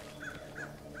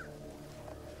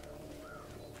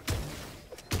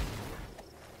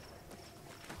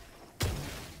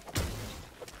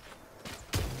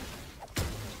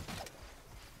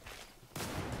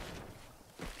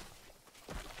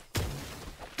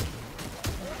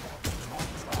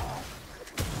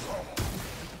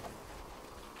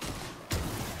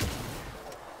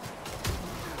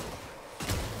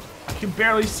 I can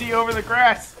barely see over the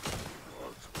grass.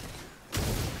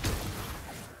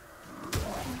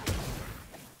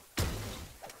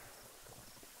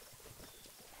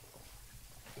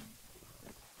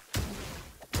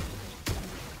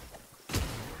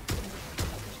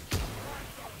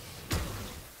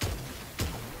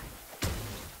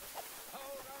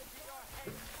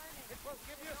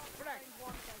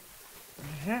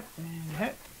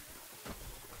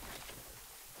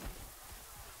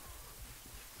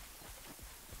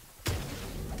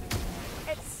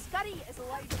 It's scuddy as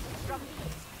loud as a drum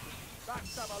beat.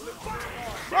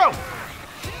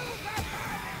 Whoa!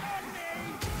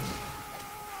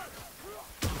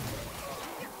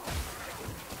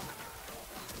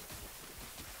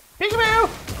 Peekaboo!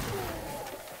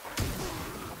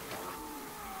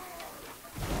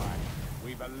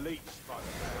 We've a leech by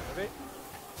the sound of it.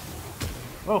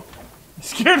 Whoa! You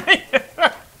scared me!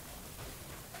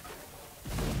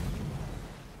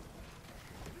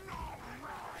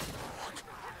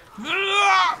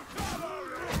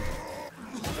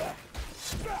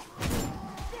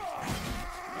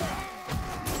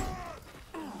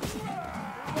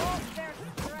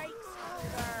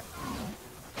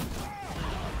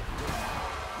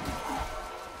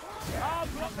 I'll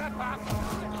block that back.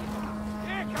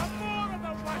 Here come more of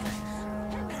the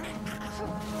wasps.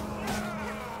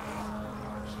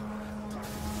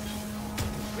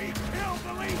 We killed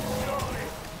the leech, Charlie.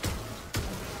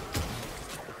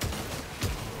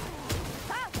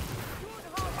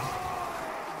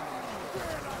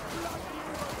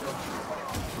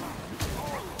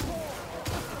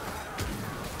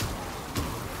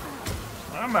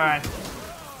 Come on.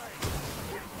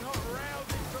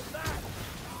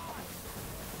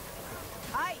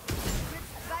 Aye.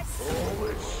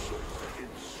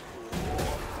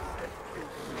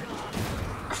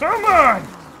 Come on!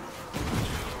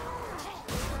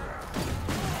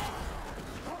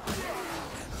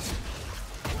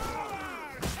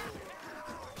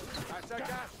 That's a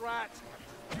gas rat.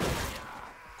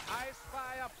 I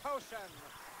spy a potion.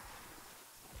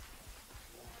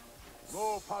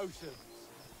 More potions.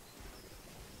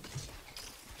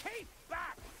 Keep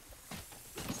back!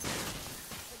 The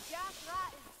gas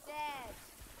rat is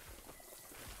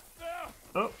dead.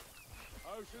 Oh,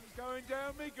 Potions going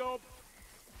down me gob.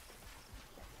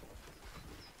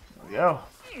 there we go.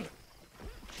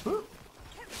 Woo.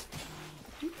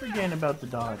 Keep forgetting about the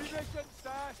dodge. Ammunition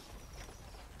stash.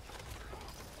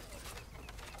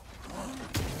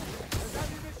 There's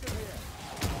ammunition here.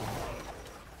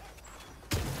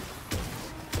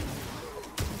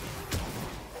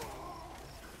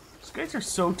 These guys are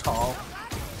so tall.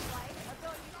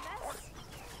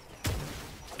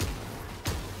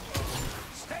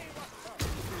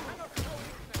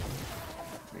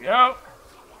 There we go.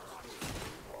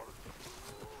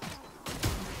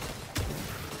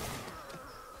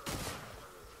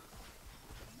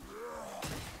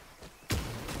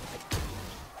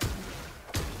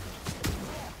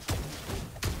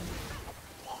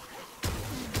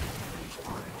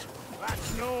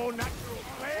 That's no natural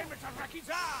flame, it's a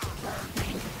rakizar!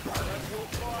 Your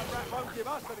fire rat won't give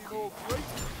us any more grief.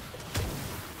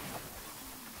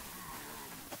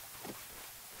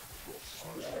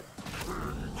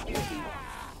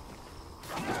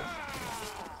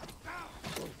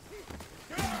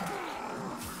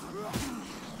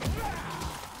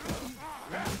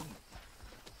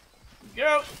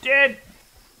 Go, dead.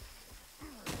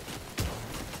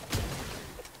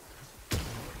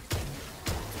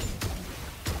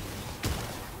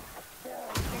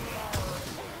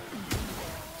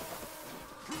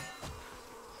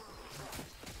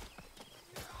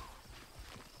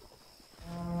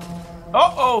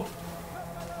 Uh-oh.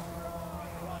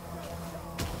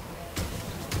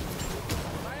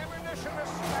 My ammunition is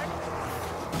spent.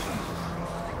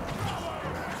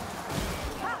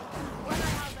 When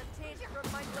I have a taste from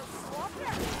Michael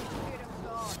Slaughter, shoot him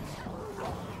gone.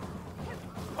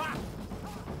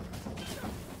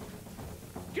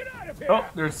 Get out of here! Oh,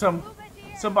 there's some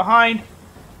behind.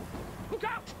 Look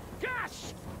out!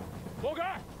 Gas!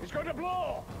 Bugger! It's going to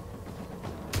blow!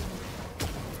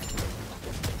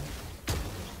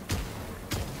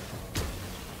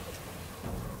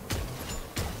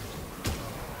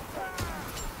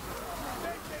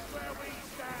 This is where we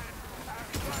stand and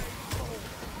fight for.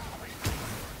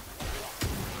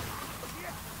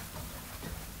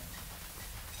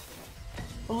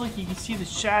 Oh, look, you can see the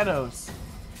shadows.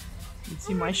 You can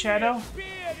see my shadow?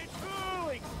 Beard, it's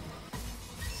fooling!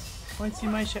 Want to see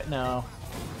my shadow? No.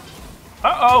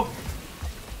 Uh-oh.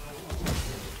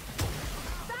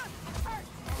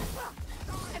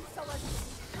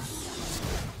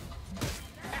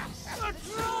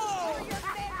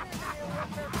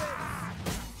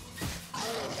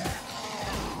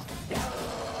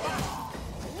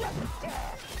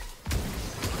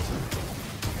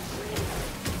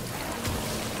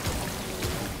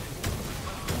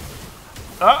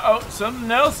 Uh-oh, something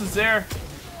else is there.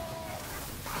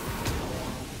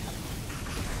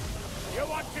 You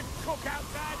want to cook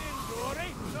outside in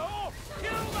glory? No? You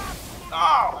must!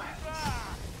 Oh!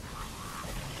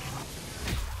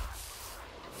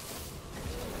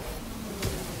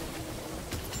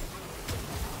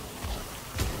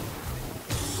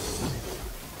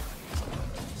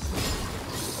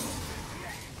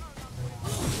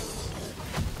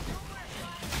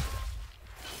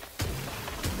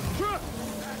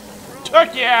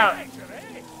 Took you out!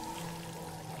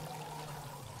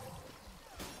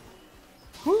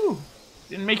 Whew!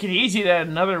 Didn't make it easy that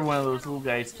another one of those little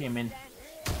guys came in.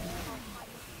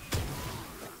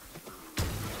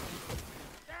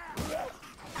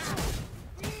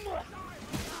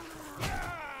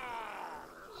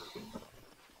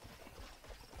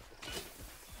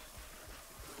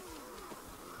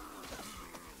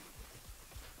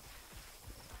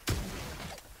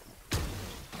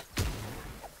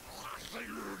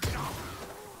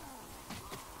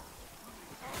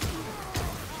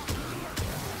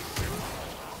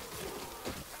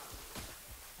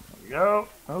 Go.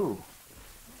 Oh.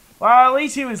 Well, at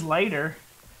least he was lighter.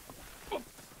 Another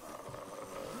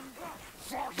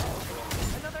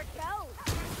kill.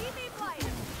 Keep me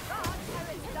playing. That's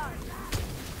how it's done.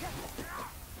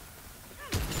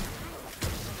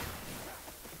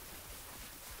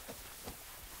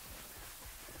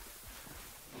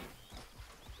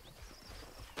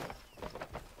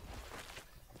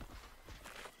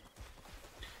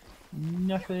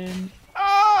 Nothing.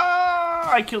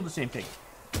 Ah! I killed the same thing.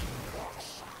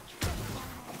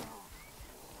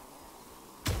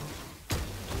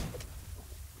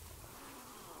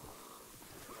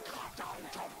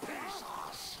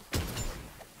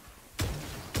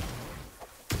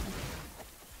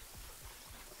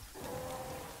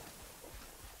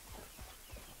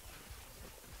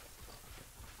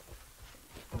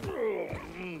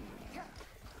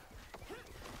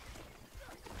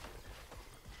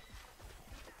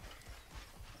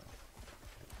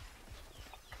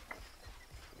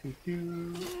 Do-do.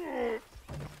 You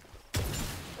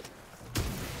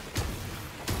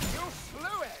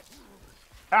slew it!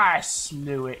 I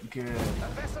slew it good. A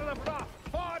vessel of wrath,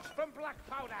 forged from black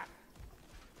powder.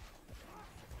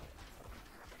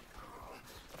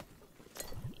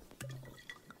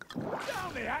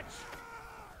 Down the hatch!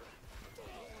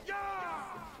 Yeah!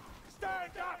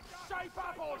 Stand up, shape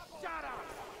up, or shut up!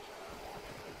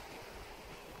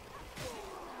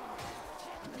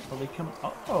 Oh, they come.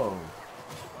 Oh.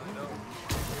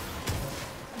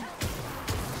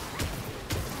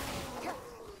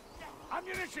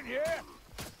 Ammunition here!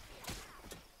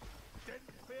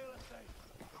 Didn't feel a thing.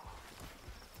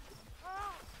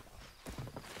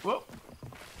 Whoa.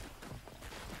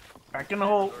 Back in the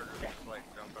hole.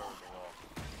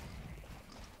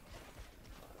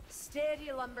 Steady,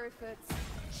 lumberfoots.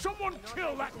 Someone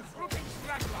kill that fucking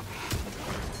straggler!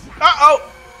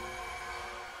 Uh-oh!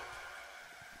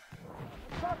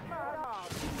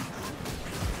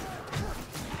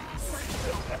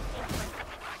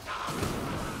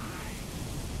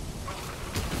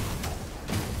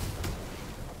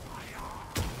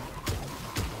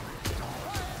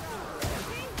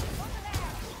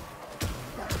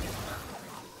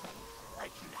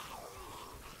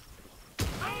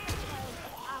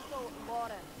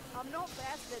 I'm not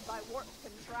bested by warped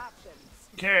contraptions.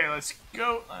 Okay, let's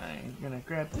go. I'm gonna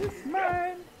grab this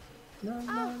mine.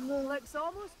 Looks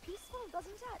almost peaceful,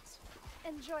 doesn't it?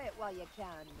 Enjoy it while you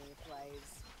can,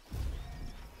 Mayflies.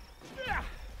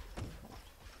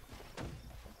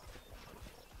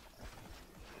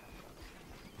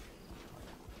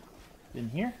 In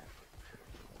here?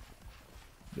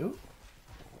 Nope.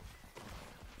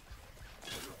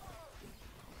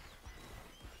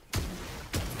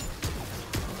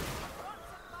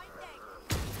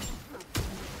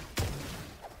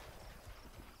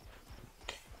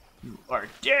 You are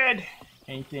dead.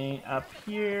 Anything up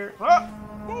here? Oh!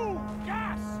 Ooh,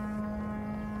 gas!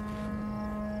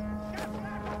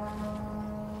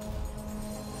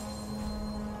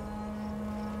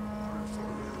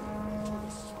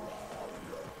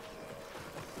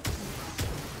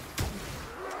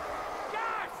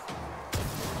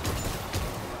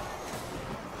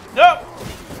 Nope!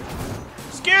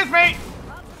 Excuse me!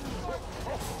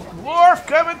 Dwarf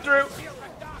coming through!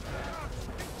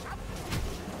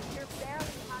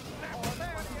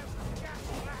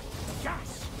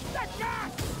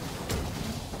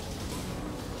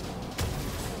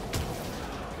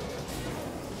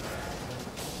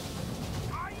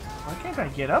 Why can't I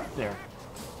get up there?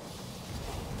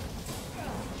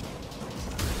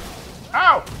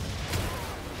 Ow!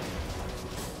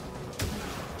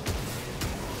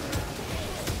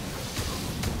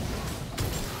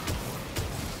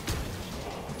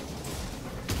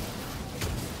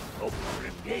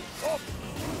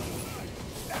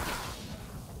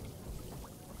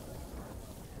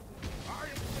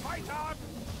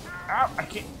 Ow, I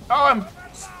can't. Oh, I'm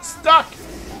stuck!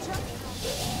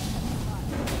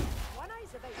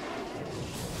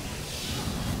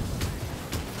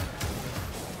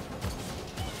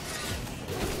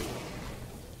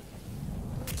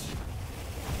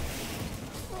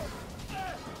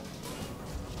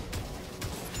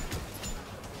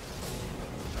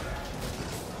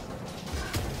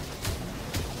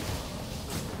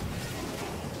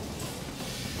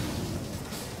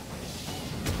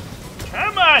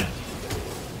 Come on!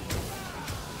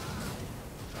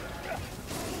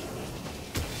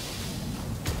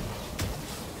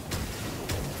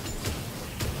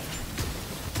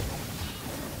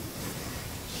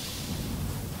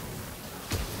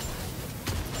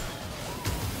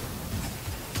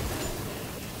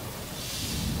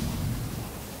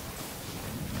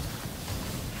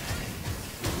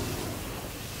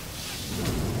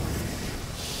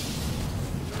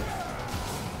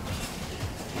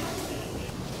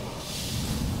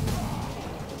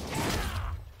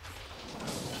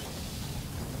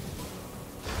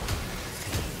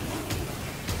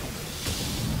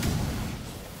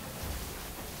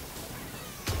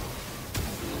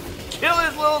 Kill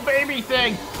his little baby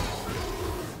thing!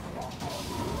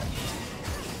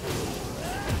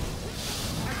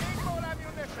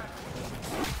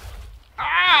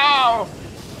 Ow!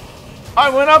 I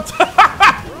went up to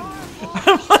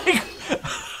I'm like,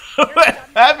 what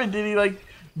happened? Did he like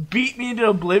beat me into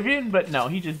oblivion? But no,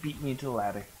 he just beat me into the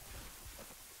ladder.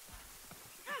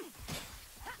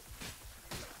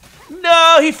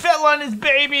 No, he fell on his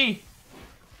baby!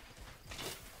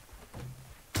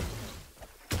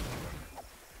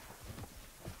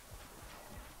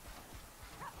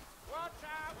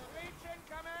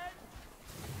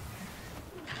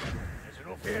 There's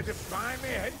enough here to buy me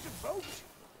a hint of boat.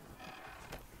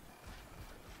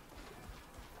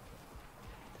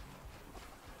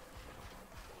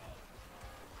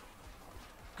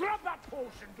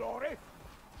 Dory.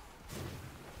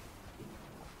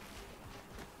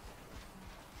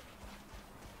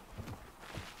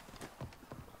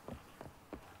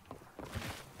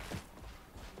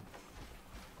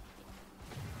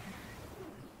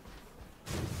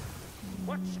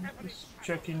 Just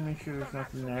checking, make sure there's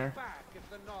nothing there. If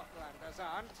the Northlanders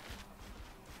aren't.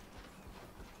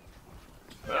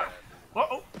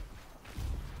 Uh-oh.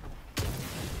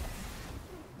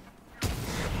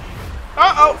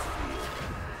 Uh-oh!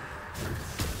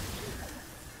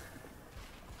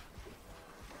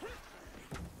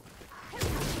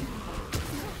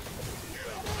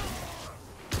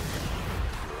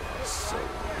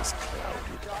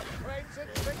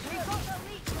 We got the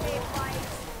leech mayflies.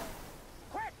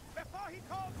 Quick, before he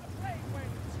calls the flame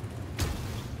winds.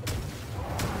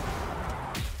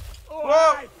 Oh,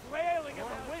 aye, flailing at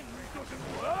the wind doesn't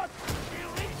work.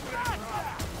 He'll eat that.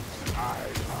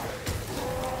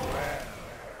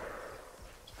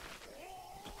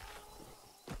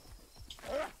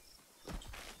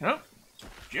 Oh,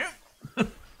 Jim.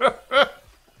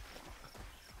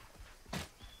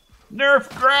 Nerf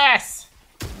grass.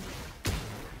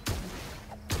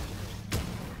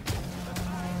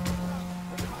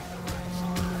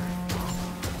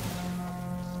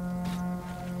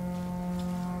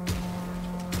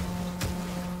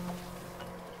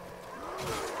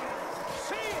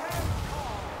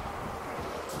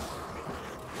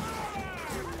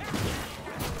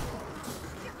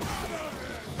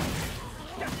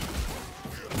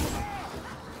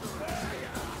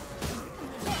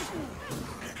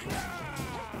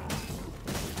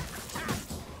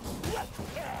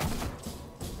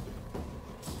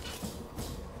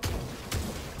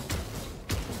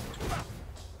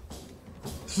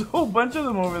 There's a whole bunch of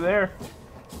them over there.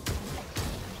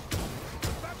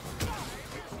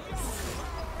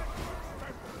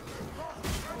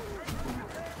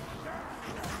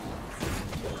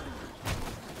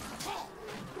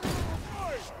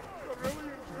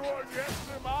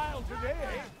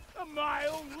 A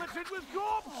mile littered with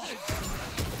corpses!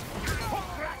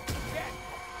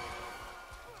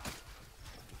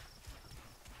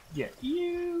 Yeah,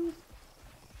 you.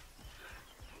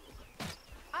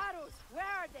 Arrows, where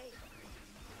are they?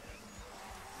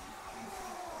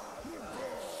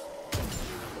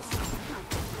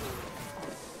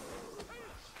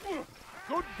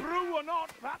 Good brew or not,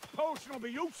 that potion will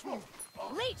be useful.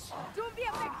 Leech, don't be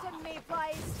a victim,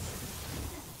 mayflies.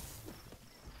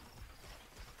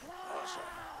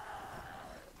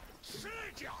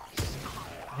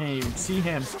 I can't even see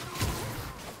him. Is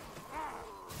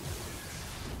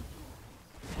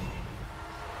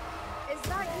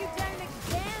that you down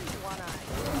again,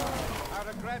 One-Eye? I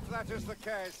regret that is the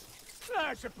case.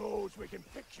 I suppose we can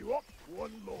fix you up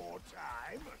one more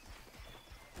time.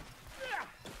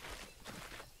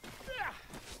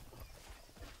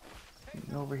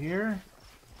 Over here.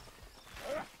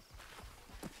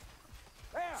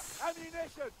 There,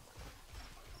 ammunition!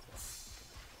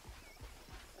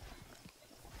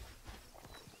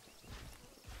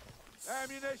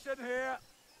 Ammunition here.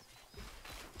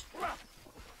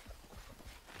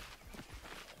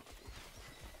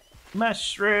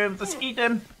 Mushrooms, let's eat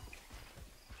them.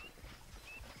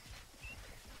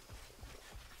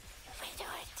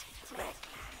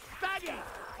 Daddy,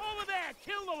 over there,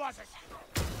 kill the wasses.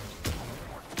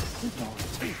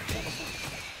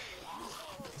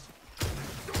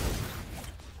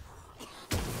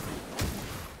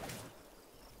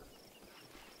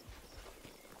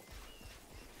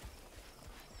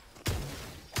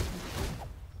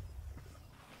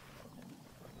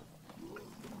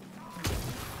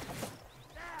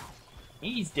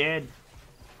 He's dead.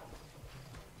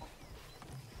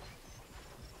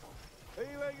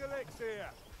 Healing elixir.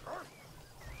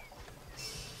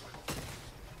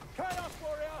 Chaos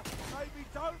warrior, maybe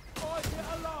don't fight it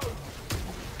alone.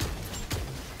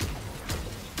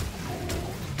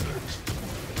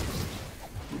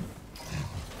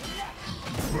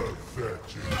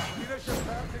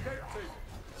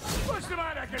 What's the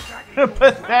matter, Kentucky?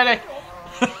 Pathetic.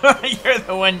 You're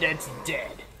the one that's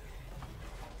dead.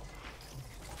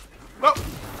 Well.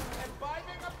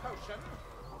 Imbibing a potion.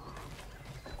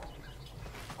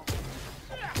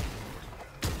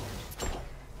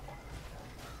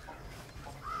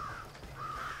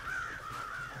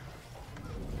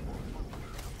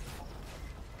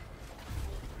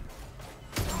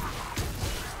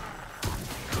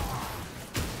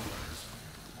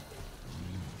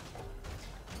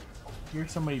 You're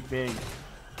somebody big.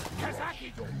 That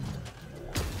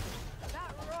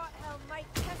rot hell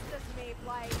might test us,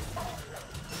 mayflies.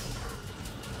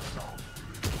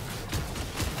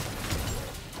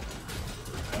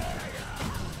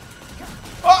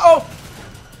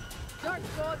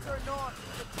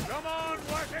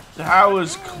 That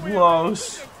was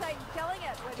close. Your time killing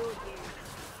it, why don't you?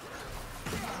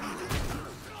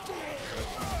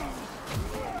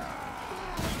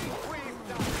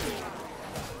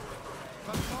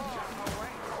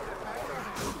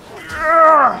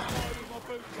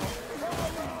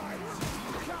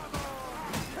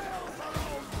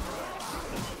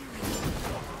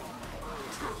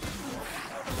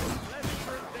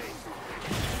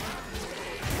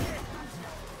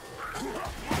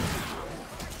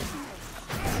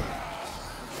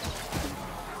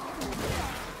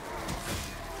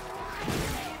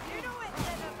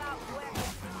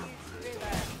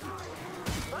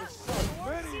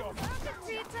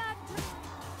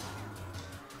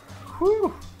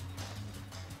 Whew.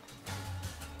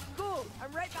 Go,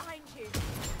 I'm right behind you.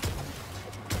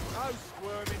 No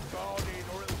squirming, Bardin,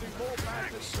 or it'll do more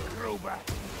bad than Screwback.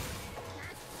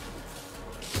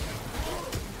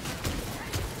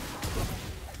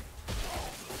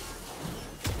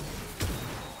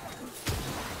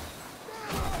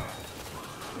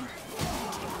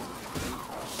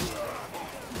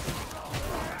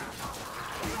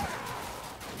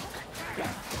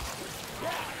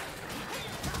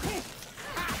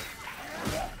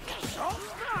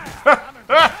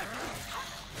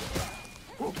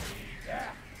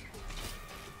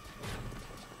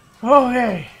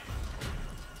 Okay.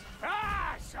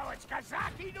 Ah, so it's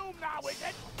Kazaki Doom now, is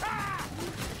it? Ah!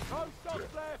 No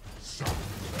shots left.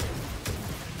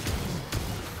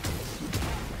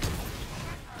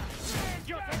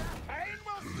 You think pain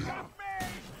will stop me?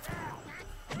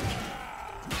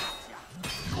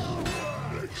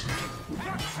 The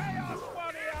Chaos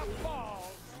Warrior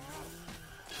falls.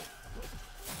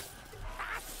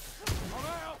 I'm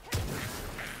out.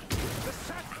 The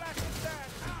Sandflash is dead.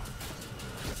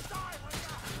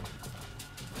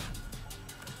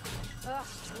 Ugh,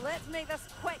 let's make this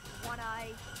quick, One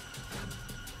Eye.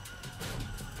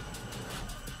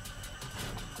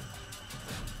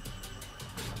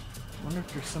 I wonder if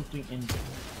there's something in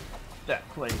that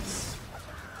place.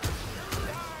 Die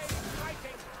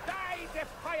fighting, die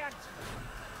defiant.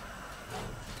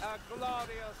 A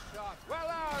glorious shot. Well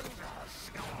earned.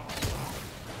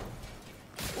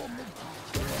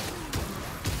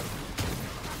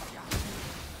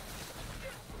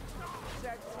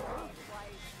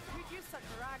 You'd use such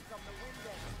rags on the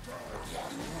window.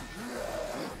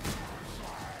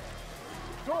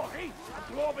 Dory,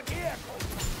 gromril.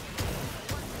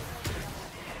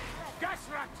 Gas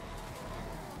rat.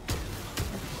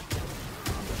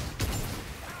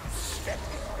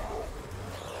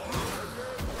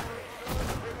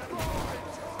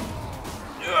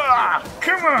 Ah,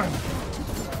 come on!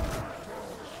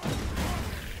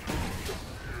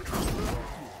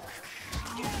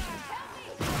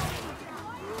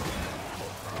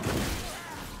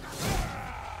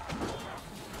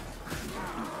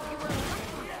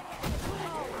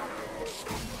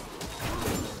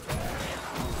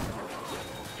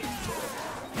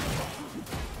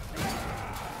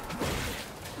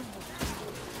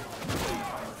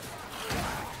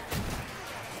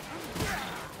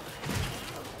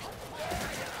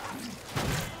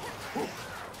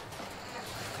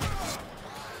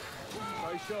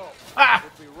 Ah!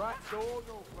 Would be rats or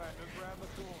Northlanders round the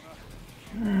corner.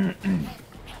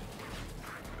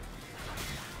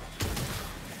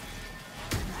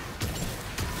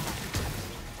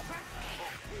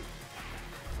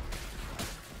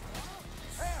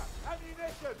 Here,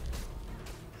 ammunition.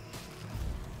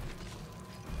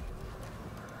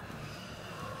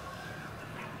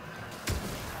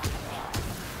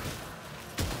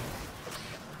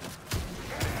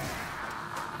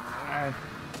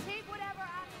 Take whatever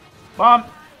ammunition. Bomb!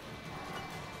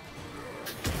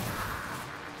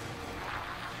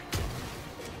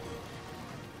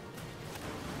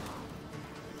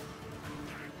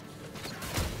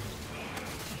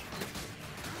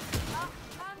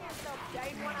 Calm yourself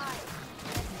down, One Eye.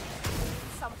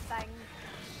 Something.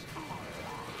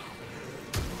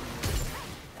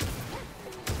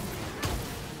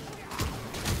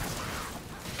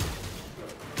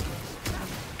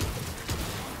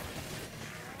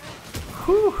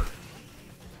 Whew.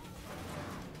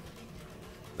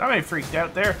 Somebody freaked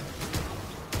out there.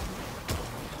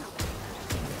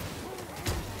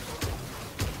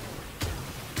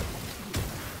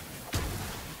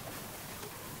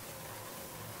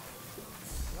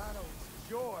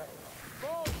 Joy.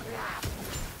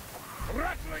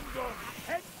 Rattling gun.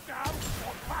 Head down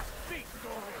or fast feet,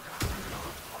 Dory.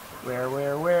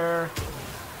 Where?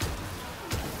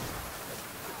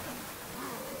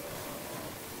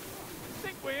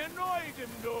 Think we annoyed him,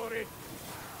 Dory.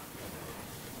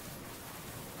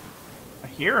 I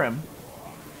hear him.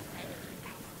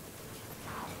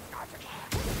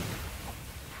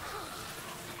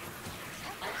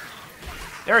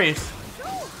 There he is. So,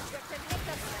 you can hit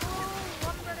the small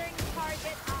lumbering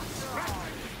target after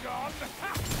all.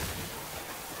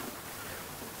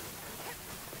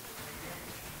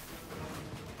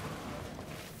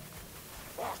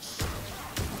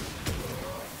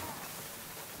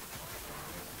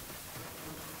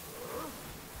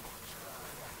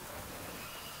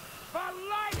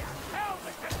 Valaya! Hell,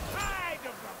 Mr. Tide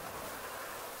of them!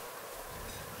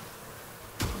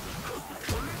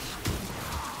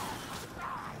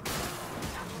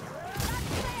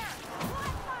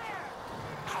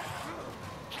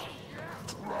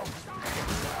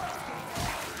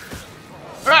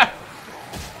 Ah!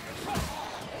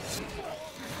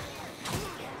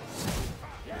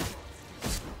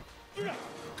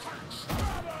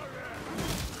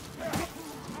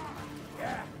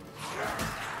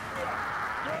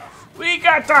 We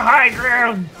got the high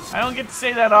ground! I don't get to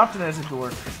say that often as a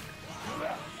dwarf.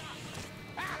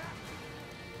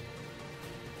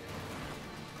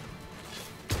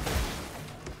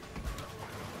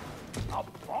 A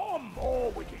bomb!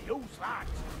 Oh, we can use that!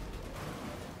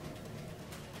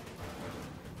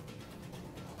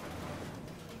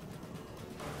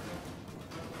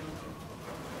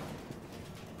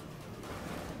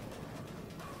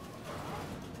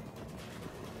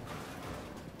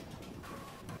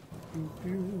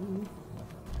 Is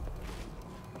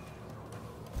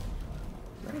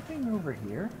there anything over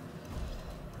here?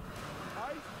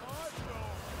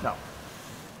 No.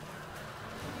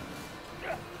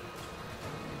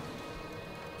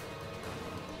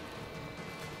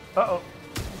 Uh-oh.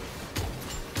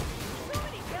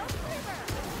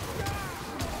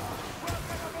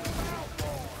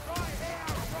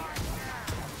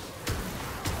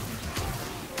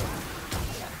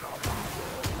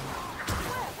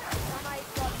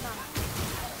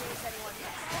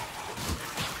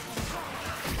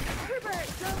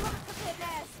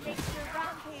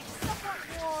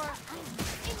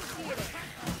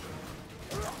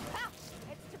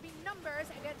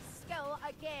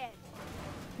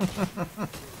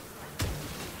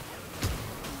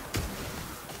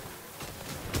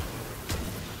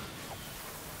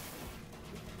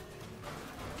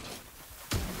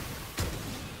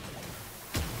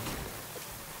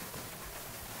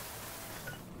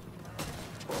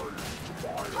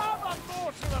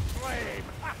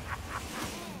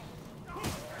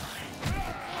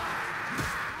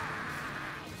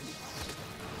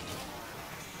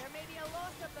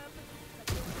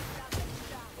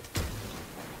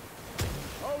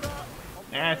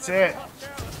 That's it.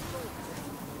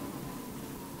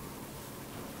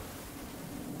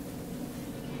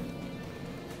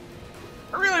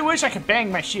 I really wish I could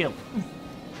bang my shield.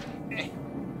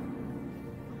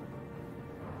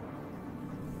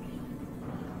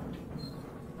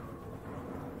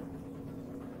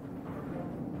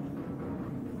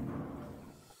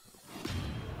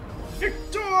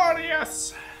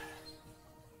 Victorious!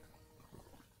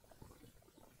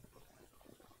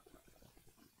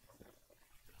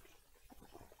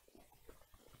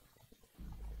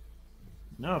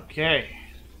 Okay.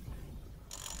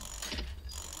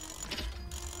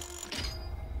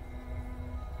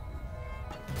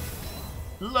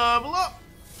 Level up.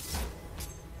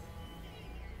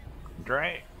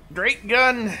 Drake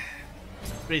gun.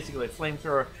 Basically a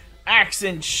flamethrower. Axe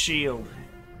and shield.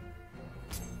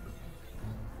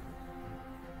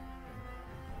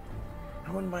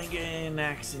 I wouldn't mind getting an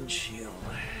axe and shield.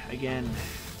 Again,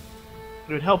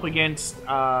 it would help against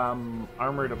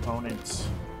armored opponents.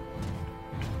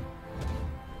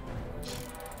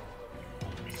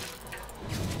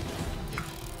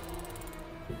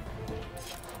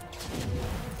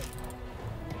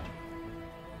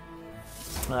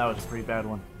 That was a pretty bad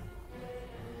one.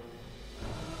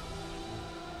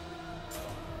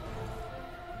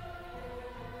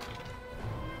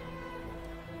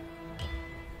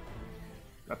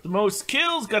 Got the most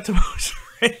kills, got the most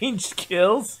ranged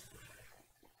kills.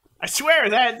 I swear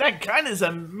that gun is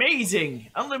amazing.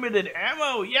 Unlimited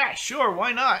ammo, yeah, sure,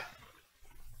 why not?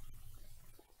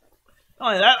 Not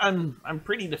only that, I'm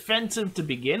pretty defensive to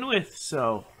begin with,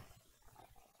 so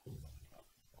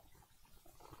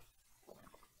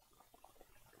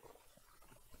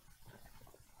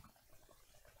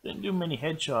didn't do many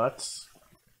headshots.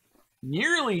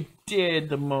 Nearly did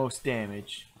the most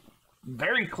damage.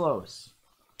 Very close.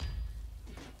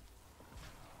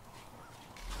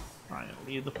 Trying to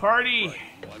leave the party.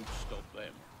 Won't stop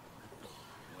them.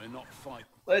 We're not fighting.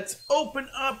 Let's open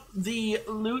up the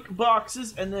loot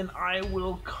boxes and then I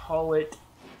will call it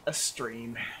a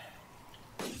stream.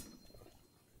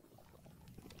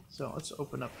 So let's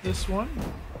open up this one.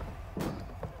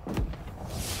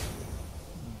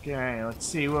 Okay, let's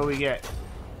see what we get.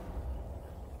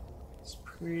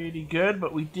 pretty good,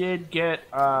 but we did get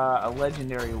a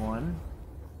legendary one.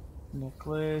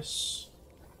 Necklace.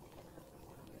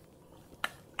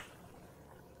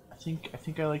 I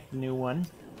think I like the new one.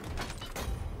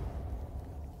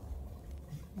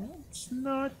 That's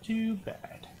not too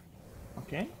bad.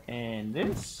 Okay, and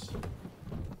this.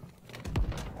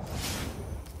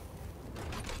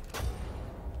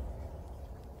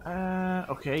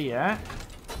 Okay, yeah.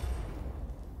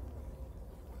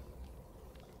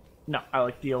 No, I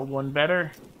like the old one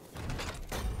better.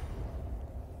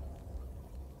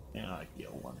 Yeah, I like the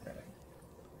old one better.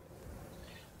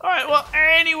 Alright, well,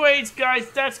 anyways,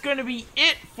 guys, that's going to be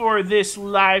it for this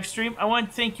live stream. I want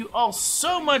to thank you all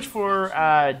so much for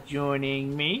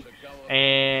joining me.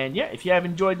 And, yeah, if you have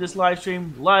enjoyed this live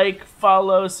stream, like,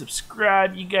 follow,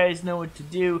 subscribe. You guys know what to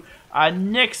do.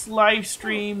 Next live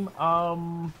stream,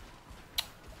 I'm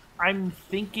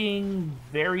thinking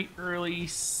very early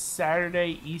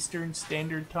Saturday Eastern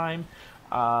Standard Time.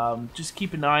 Just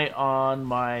keep an eye on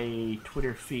my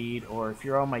Twitter feed, or if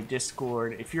you're on my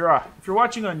Discord. If you're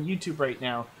watching on YouTube right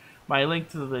now, my link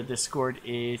to the Discord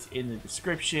is in the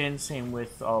description. Same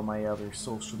with all my other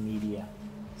social media.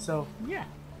 So yeah,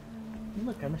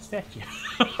 look, I'm a statue.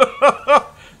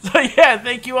 So yeah,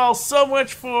 thank you all so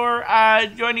much for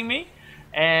joining me,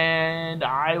 and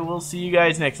I will see you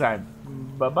guys next time.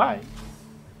 Bye bye.